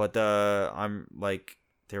 but I'm like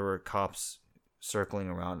there were cops circling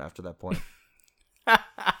around after that point.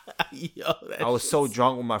 Yo, I was so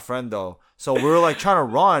drunk with my friend though, so we were like trying to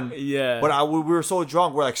run. Yeah, but we were so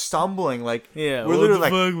drunk, we're like stumbling, like we're literally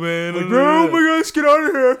like, fuck, man? Like, oh my gosh, get out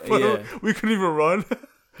of here! But we couldn't even run.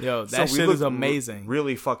 Yo, that shit is amazing.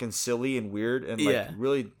 Really fucking silly and weird and like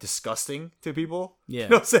really disgusting to people. Yeah, you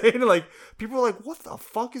know what I'm saying? Like people are like, what the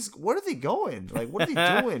fuck where are they going? Like what are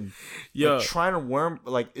they doing? Yo, like, trying to worm,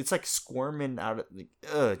 like it's like squirming out of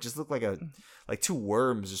like, just look like 2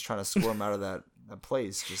 worms just trying to squirm out of that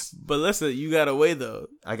place. Just but listen, you got away though.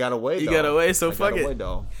 I got away. You got away, so fuck it.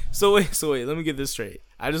 Though. So wait, let me get this straight.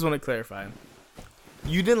 I just want to clarify.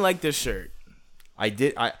 You didn't like this shirt. I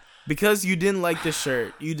did. Because you didn't like the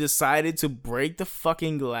shirt, you decided to break the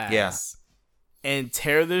fucking glass and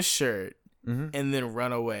tear the shirt and then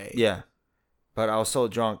run away. Yeah. But I was so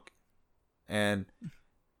drunk, and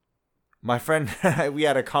my friend, we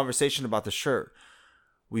had a conversation about the shirt.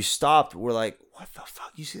 We stopped. We're like, what the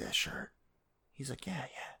fuck? You see that shirt? He's like, yeah.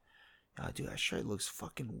 Dude, that shirt looks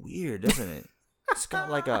fucking weird, doesn't it? It's got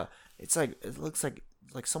like it looks like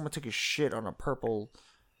someone took a shit on a purple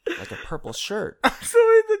shirt.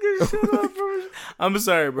 Somebody took a shit on a purple shirt. I'm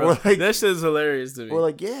sorry, bro. Like, that shit is hilarious to me. We're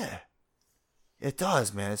like, yeah. It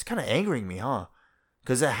does, man. It's kind of angering me, huh?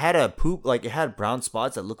 Because it had it had brown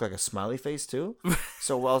spots that looked like a smiley face too.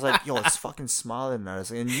 So I was like, yo, it's fucking smiling at us.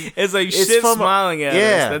 And it's like shit smiling at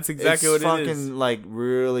us. That's exactly what it is. It's fucking like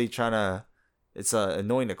really trying to, it's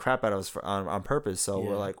annoying the crap out of us on purpose. So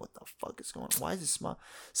we're like, what the fuck is going on? Why is it smile?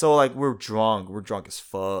 So like we're drunk as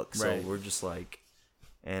fuck. So we're just like,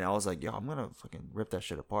 and I was like, yo, I'm going to fucking rip that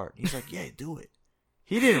shit apart. He's like, yeah, do it.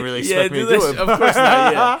 He didn't really expect me to do it. Of course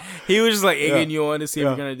not, yeah. He was just like egging you on to see if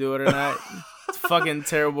you're going to do it or not. Fucking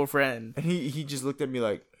terrible friend. And he just looked at me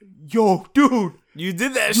like, yo, dude, you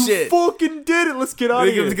did that shit. You fucking did it. Let's get out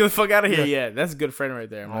of here. Let's get the fuck out of here. Yeah, that's a good friend right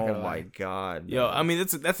there. I'm not gonna lie. Oh my god. Yo, I mean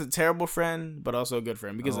that's a terrible friend, but also a good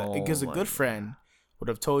friend because a good friend would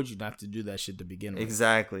have told you not to do that shit to begin with.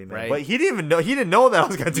 Exactly, man. Right? But he didn't even know. He didn't know that I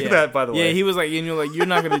was gonna do that. By the way, yeah, he was like, you're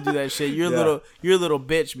not gonna do that shit. You're a little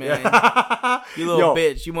bitch, man. You little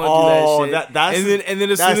bitch. You won't do that shit. And then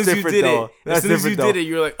as soon as you did it,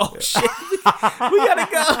 you're like, oh shit, we gotta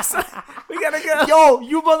go. We gotta go. Yo,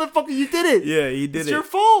 you motherfucker, you did it. Yeah, he did it. It's your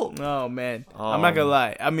fault. Oh man, I'm not gonna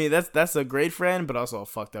lie. I mean, that's a great friend, but also a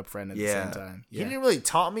fucked up friend at the same time. Yeah. He didn't really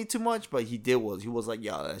taunt me too much, but he was like,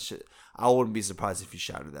 yo, that shit. I wouldn't be surprised if you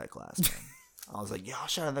shattered that glass, man. I was like, yeah, I'll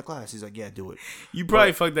shatter that glass. He's like, yeah, do it. You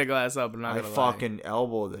probably fucked that glass up. I'm not gonna lie. I fucking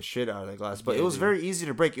elbowed the shit out of that glass, but it was very easy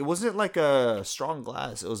to break. It wasn't like a strong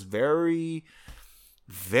glass. It was very,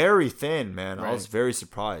 very thin, man. Right. I was very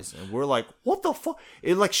surprised, and we're like, what the fuck?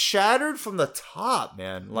 It like shattered from the top,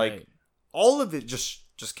 man. Like all of it just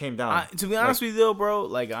just came down. To be honest with you, though, bro,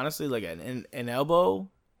 like honestly, like an elbow,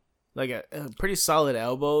 like a pretty solid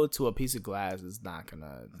elbow to a piece of glass is not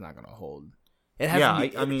gonna hold. It has to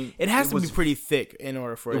be. I mean, it has to be pretty thick in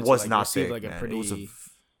order for it to like, not receive thick, like a man. pretty.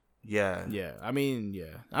 Yeah. I mean,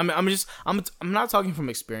 yeah. I'm not talking from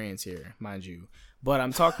experience here, mind you, but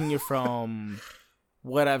I'm talking from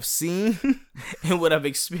what I've seen and what I've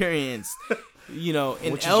experienced. You know,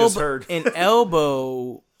 an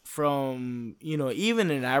elbow from, you know, even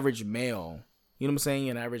an average male. You know what I'm saying?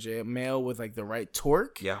 An average male with like the right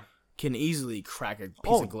torque. Yeah. Can easily crack a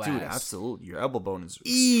piece of glass. Dude, absolutely. Your elbow bone is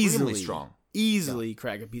extremely strong. Easily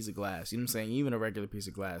crack a piece of glass. You know what I'm saying? Even a regular piece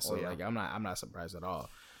of glass. So like I'm not surprised at all.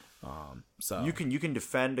 So you can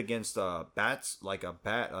defend against bats, like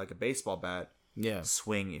a baseball bat. Yeah.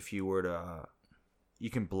 Swing if you were to you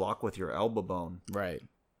can block with your elbow bone. Right.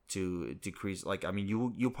 To decrease, like, I mean,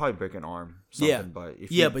 you'll probably break an arm, but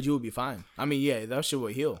if but you will be fine. I mean, that shit will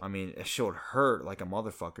heal. I mean, it should hurt like a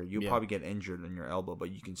motherfucker. You'll probably get injured in your elbow,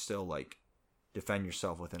 but you can still like defend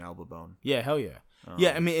yourself with an elbow bone. Yeah, hell yeah.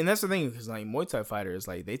 Yeah, I mean, and that's the thing, because like Muay Thai fighters,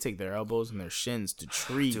 like they take their elbows and their shins to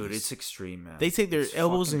trees. Dude, it's extreme, man. They take their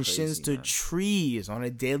elbows and shins to trees on a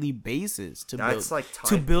daily basis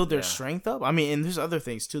to build their strength up. I mean, and there's other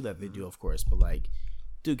things too that they do, of course, but like.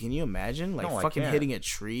 Dude, can you imagine fucking hitting a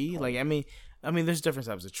tree? Like, I mean, there's different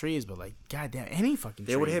types of trees, but like, goddamn, any fucking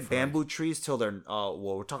tree. They would hit bamboo trees till they're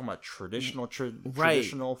we're talking about traditional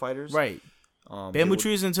fighters, right? Bamboo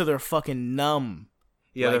trees until they're fucking numb.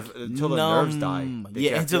 Yeah, like, until their nerves die.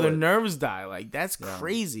 Until their nerves die. Like that's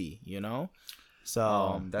crazy, you know.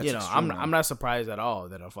 So you know, extreme, I'm not surprised at all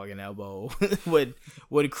that a fucking elbow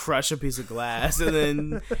would crush a piece of glass and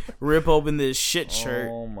then rip open this shit shirt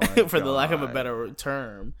for the lack of a better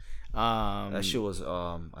term. That shit was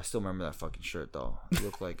I still remember that fucking shirt though. It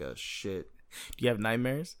looked like a shit. Do you have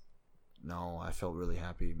nightmares? No, I felt really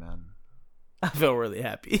happy, man. I felt really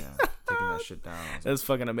happy. Yeah, taking that shit down. That's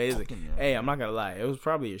fucking amazing. Hey, I'm not gonna lie, it was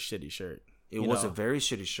probably a shitty shirt. It was a very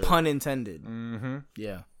shitty shirt. Pun intended. Mm-hmm.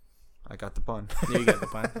 Yeah. I got the pun. Yeah, you got the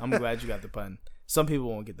pun. I'm glad you got the pun. Some people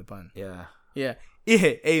won't get the pun. Yeah. Yeah.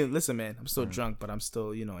 Hey, listen, man. I'm still drunk, but I'm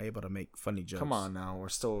still, you know, able to make funny jokes. Come on now. We're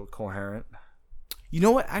still coherent. You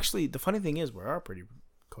know what? Actually, the funny thing is we are pretty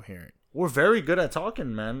coherent. We're very good at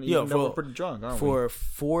talking, man. Even though we're pretty drunk, aren't we? For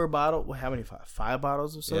 4 bottles, how many? 5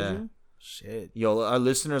 bottles of soju? Yeah. Shit. Yo, our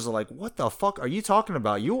listeners are like, what the fuck are you talking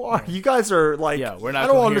about? You guys are like, we're not. I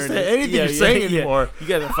don't understand anything you're saying anymore. You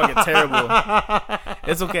guys are fucking terrible.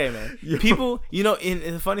 It's okay, man. People, you know, and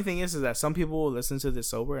the funny thing is that some people will listen to this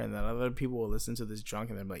sober, and then other people will listen to this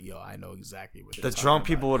drunk, and they're like, yo, I know exactly what the drunk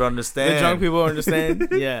people would understand. The drunk people understand.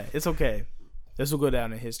 Yeah, it's okay. This will go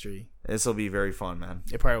down in history. This will be very fun, man.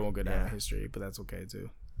 It probably won't go down in history, but that's okay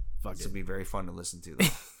too. Fuck it. This will be very fun to listen to, though.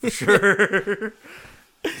 For sure.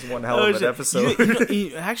 It's one hell of an episode.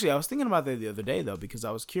 Actually, I was thinking about that the other day, though, because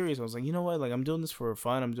I was curious. I was like, you know what? Like, I'm doing this for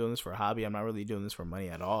fun. I'm doing this for a hobby. I'm not really doing this for money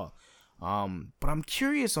at all. But I'm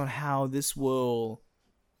curious on how this will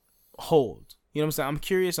hold. You know what I'm saying? I'm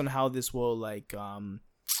curious on how this will, like,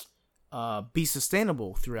 be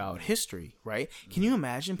sustainable throughout history, right? Can you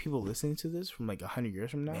imagine people listening to this from, like, 100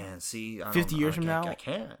 years from now? Man, see, 50 years from now? I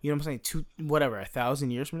can't. You know what I'm saying?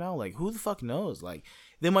 1,000 years from now? Like, who the fuck knows? Like,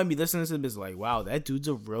 they might be listening to this like, wow, that dude's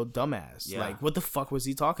a real dumbass. Yeah. Like, what the fuck was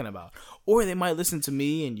he talking about? Or they might listen to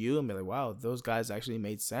me and you and be like, wow, those guys actually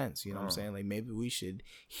made sense. You know what I'm saying? Like, maybe we should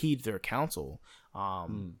heed their counsel.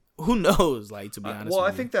 Who knows? Like, to be honest. Well,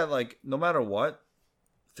 I think that, like, no matter what,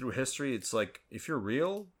 through history, it's like, if you're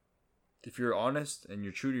real, if you're honest and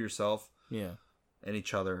you're true to yourself, and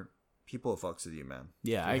each other, people fucks with you, man.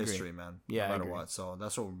 Yeah, I agree. History, man. Yeah, no matter what. So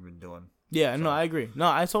that's what we've been doing. Yeah, so, no, I agree. No,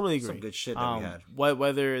 I totally agree. Some good shit that we had.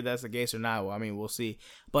 Whether that's the case or not, well, I mean, we'll see.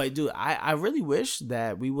 But dude, I really wish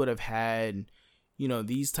that we would have had, you know,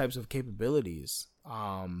 these types of capabilities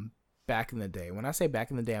back in the day. When I say back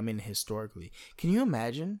in the day, I mean historically. Can you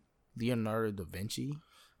imagine Leonardo da Vinci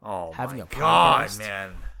having a podcast?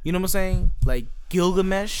 Man. You know what I'm saying? Like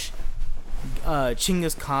Gilgamesh.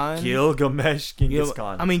 Genghis Khan. Genghis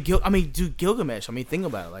Khan. I mean, dude, Gilgamesh. I mean, think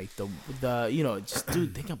about it. Like the you know, just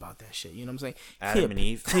dude, think about that shit. You know what I'm saying? Adam and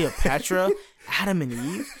Eve, Cleopatra, Adam and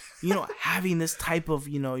Eve. You know, having this type of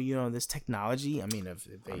you know this technology. I mean, if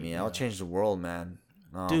they, that'll change the world, man.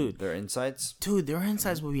 Dude, their insights. Dude, their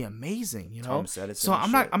insights would be amazing. You know, Thomas Edison. So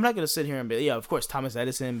I'm not gonna sit here and be of course Thomas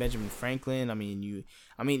Edison, Benjamin Franklin. I mean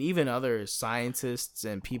even other scientists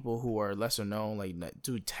and people who are lesser known, like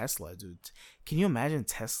dude Tesla. Dude, can you imagine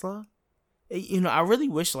Tesla? You know, I really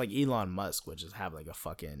wish like Elon Musk would just have like a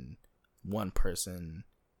fucking one person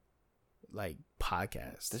like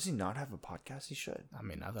podcast. Does he not have a podcast? He should. I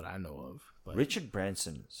mean, not that I know of. But Richard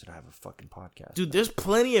Branson should have a fucking podcast. Dude, there's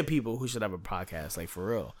plenty of people who should have a podcast, like, for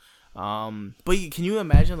real. But can you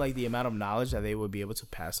imagine, like, the amount of knowledge that they would be able to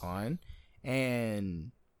pass on,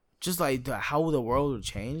 and just like how the world would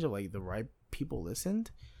change if, like, the right people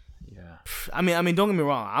listened? Yeah. I mean, don't get me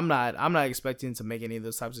wrong. I'm not expecting to make any of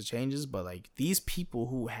those types of changes, but like these people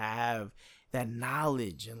who have that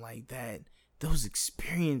knowledge and like those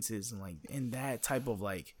experiences and like in that type of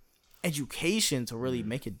like education to really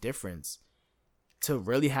make a difference, to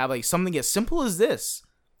really have like something as simple as this,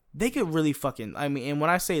 they could really fucking. I mean, and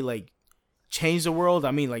when I say like change the world,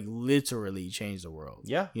 I mean like literally change the world.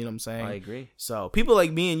 Yeah. You know what I'm saying? I agree. So people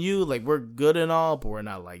like me and you, like, we're good and all, but we're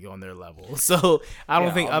not like on their level. So I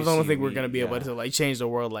don't think we're gonna be able to like change the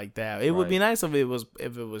world like that. It would be nice if it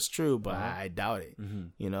was true, but I doubt it. Mm-hmm.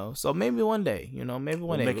 You know. So maybe one day, maybe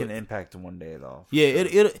one day make an impact one day though. Yeah,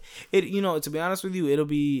 sure. it to be honest with you, it'll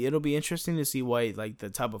be interesting to see what like the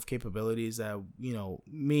type of capabilities that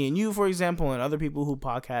me and you, for example, and other people who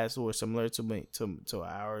podcast who are similar to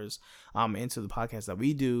ours into the podcast that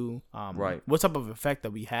we do, right, what type of effect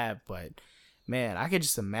that we have. But man, I could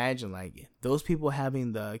just imagine like those people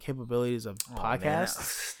having the capabilities of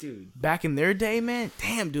podcasts, dude, back in their day, man.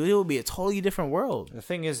 Damn, dude, it would be a totally different world. The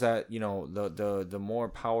thing is that the more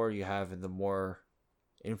power you have and the more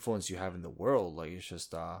influence you have in the world, like it's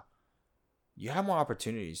just you have more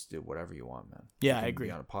opportunities to do whatever you want, man. Yeah, I agree.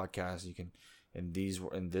 Be on a podcast, you can. In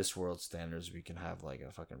this world standards, we can have like a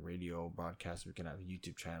fucking radio broadcast. We can have a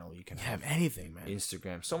YouTube channel. You can have anything, man.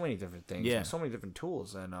 Instagram, so many different things. Yeah, so many different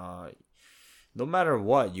tools, and no matter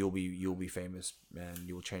what, you'll be famous, man.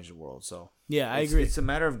 You will change the world. So yeah, I agree. It's a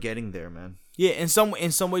matter of getting there, man. Yeah, in some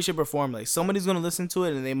way, shape, or form, like somebody's gonna listen to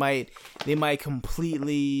it, and they might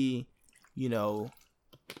completely,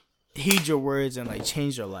 heed your words and like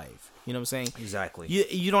change your life. You know what I'm saying? Exactly.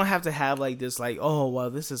 You don't have to have like this like, oh well,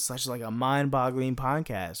 this is such like a mind-boggling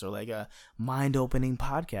podcast or like a mind-opening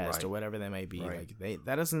podcast, right, or whatever that may be. Right. Like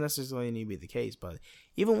that doesn't necessarily need to be the case, but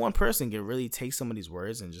even one person can really take some of these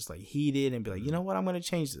words and just like heed it and be like, you know what, I'm gonna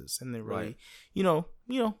change this, and then really,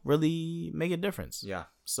 right, really make a difference. Yeah.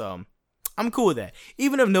 So I'm cool with that.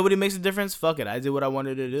 Even if nobody makes a difference, fuck it. I did what I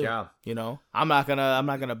wanted to do. Yeah. I'm not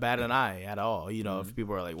gonna bat an eye at all. If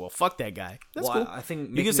people are like, well, fuck that guy. That's cool. I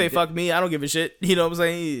think you can say fuck me. I don't give a shit. You know what I'm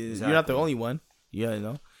saying? Exactly. You're not the only one.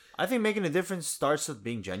 Yeah, I think making a difference starts with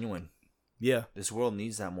being genuine. Yeah. This world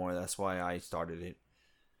needs that more. That's why I started it.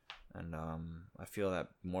 And I feel that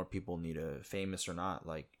more people need famous or not,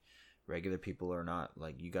 like regular people or not,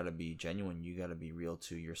 like you gotta be genuine. You gotta be real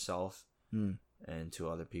to yourself. And to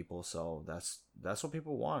other people, so that's what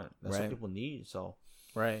people want. That's right. What people need. So,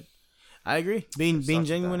 right, I agree. Being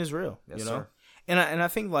genuine is real. Yes, sir. And I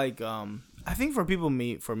think like I think for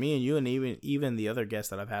me and you, and even the other guests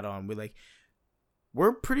that I've had on,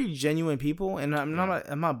 we're pretty genuine people. And I'm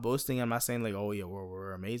not boasting. I'm not saying like, oh yeah,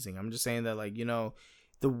 we're amazing. I'm just saying that like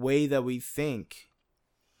the way that we think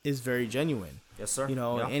is very genuine. Yes, sir.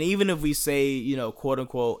 Yeah. And even if we say quote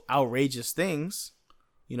unquote outrageous things.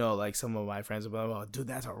 Like some of my friends will be like, oh, dude,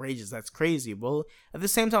 that's outrageous. That's crazy. Well, at the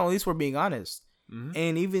same time, at least we're being honest. Mm-hmm.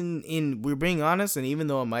 And even we're being honest, and even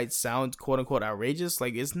though it might sound quote unquote outrageous,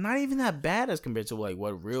 like it's not even that bad as compared to like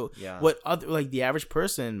what other like the average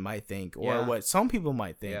person might think, or what some people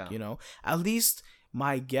might think. Yeah. At least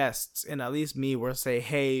my guests and at least me will say,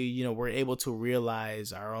 hey, we're able to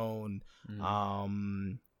realize our own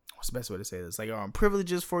what's the best way to say this? Like our own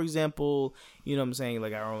privileges, for example, you know what I'm saying?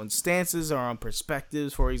 Like our own stances, our own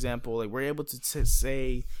perspectives, for example. Like we're able to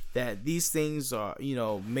say that these things are,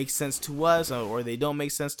 make sense to us or they don't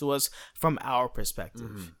make sense to us from our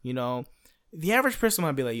perspective. Mm-hmm. The average person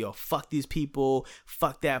might be like, yo, fuck these people,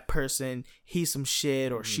 fuck that person, he's some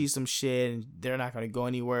shit or she's some shit, and they're not going to go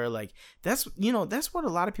anywhere. Like that's what a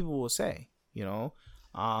lot of people will say,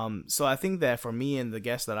 So I think that for me and the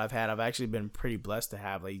guests that I've had, I've actually been pretty blessed to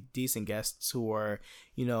have like decent guests who are,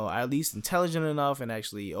 at least intelligent enough and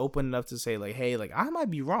actually open enough to say like, hey, like I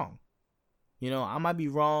might be wrong. I might be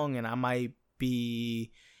wrong and I might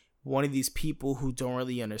be one of these people who don't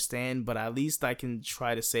really understand, but at least I can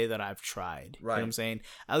try to say that I've tried. Right. You know what I'm saying?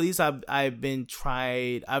 At least I've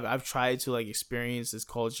tried to like experience this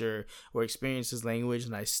culture or experience this language,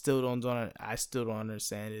 and I still don't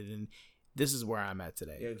understand it, and this is where I'm at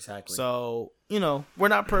today. Yeah, exactly. So, we're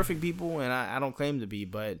not perfect people, and I don't claim to be,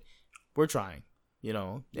 but we're trying,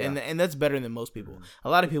 and that's better than most people. Mm-hmm.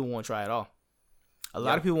 A lot of people won't try at all. A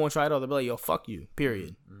lot of people won't try at all. They'll be like, yo, fuck you,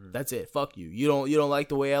 period. Mm-hmm. That's it. Fuck you. You don't like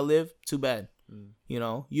the way I live? Too bad.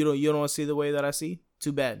 Mm-hmm. You don't see the way that I see?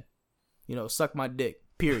 Too bad. Suck my dick,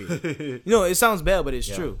 Period. It sounds bad, but it's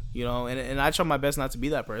true. And I try my best not to be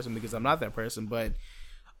that person because I'm not that person. But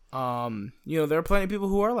there are plenty of people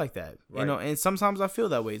who are like that. Right. And sometimes I feel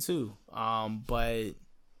that way too. But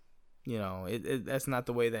that's not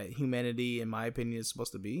the way that humanity, in my opinion, is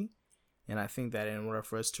supposed to be. And I think that in order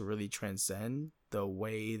for us to really transcend the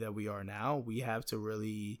way that we are now, we have to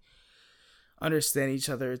really understand each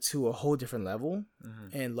other to a whole different level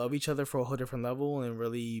and love each other for a whole different level and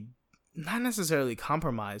really not necessarily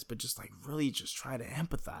compromise, but just like really just try to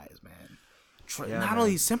empathize, man. Not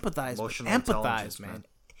only sympathize, emotional but empathize, man.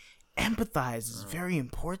 Empathize is very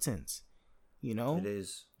important. It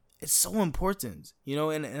is. It's so important,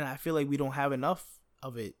 and I feel like we don't have enough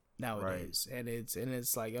of it nowadays, right. and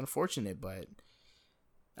it's like unfortunate, but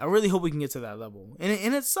I really hope we can get to that level. And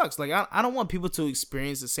it sucks. Like I don't want people to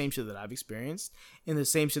experience the same shit that I've experienced and the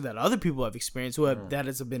same shit that other people have experienced that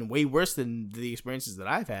has been way worse than the experiences that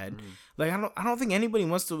I've had. Like I don't think anybody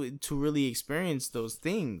wants to really experience those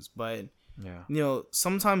things, but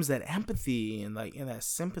sometimes that empathy and that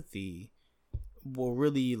sympathy will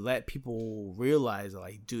really let people realize,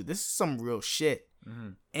 like, dude, this is some real shit.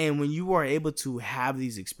 And when you are able to have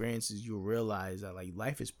these experiences, you realize that like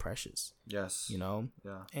life is precious. Yes.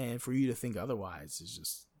 And for you to think otherwise is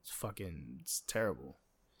just it's terrible.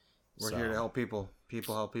 We're here to help people.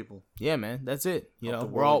 People help people. Yeah, man, that's it.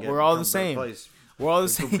 We're all the same. We're all the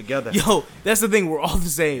same together. Yo, that's the thing. We're all the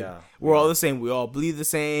same. Yeah. We're all the same. We all bleed the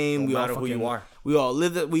same. No matter who you are. We all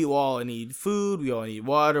live. We all need food. We all need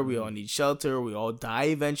water. We all need shelter. We all die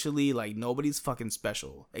eventually. Like nobody's fucking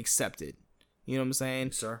special. Accepted. You know what I'm saying?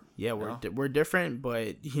 Yes, sir. Yeah, we're different,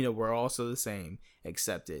 but we're also the same.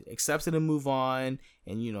 Accepted and move on,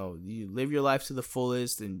 and you live your life to the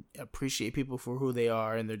fullest and appreciate people for who they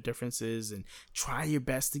are and their differences, and try your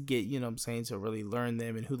best to get to really learn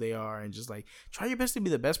them and who they are, and just like try your best to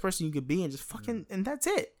be the best person you could be, and just fucking and that's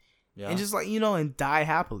it. Yeah. And just like and die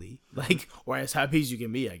happily, like or as happy as you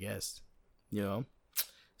can be, I guess. So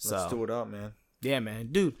let's do it up, man. Yeah, man,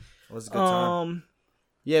 dude. It was a good time.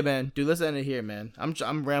 Yeah, man. Dude, let's end it here, man.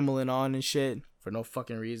 I'm rambling on and shit for no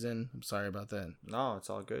fucking reason. I'm sorry about that. No,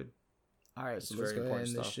 it's all good. All right, so let's go ahead and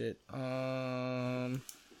end this shit. All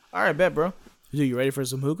right, bet, bro. Dude, you ready for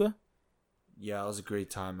some hookah? Yeah, it was a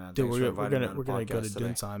great time, man. Dude, we're gonna go to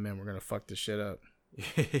Dune time, man. We're gonna fuck this shit up.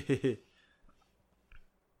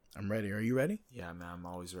 I'm ready. Are you ready? Yeah, man. I'm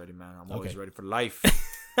always ready, man. I'm always ready for life.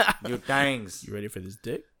 New things. You ready for this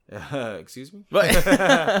dick? Excuse me? All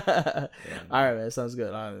right, man. Sounds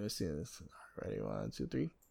good. All right, let me see this. Ready? 1, 2, 3.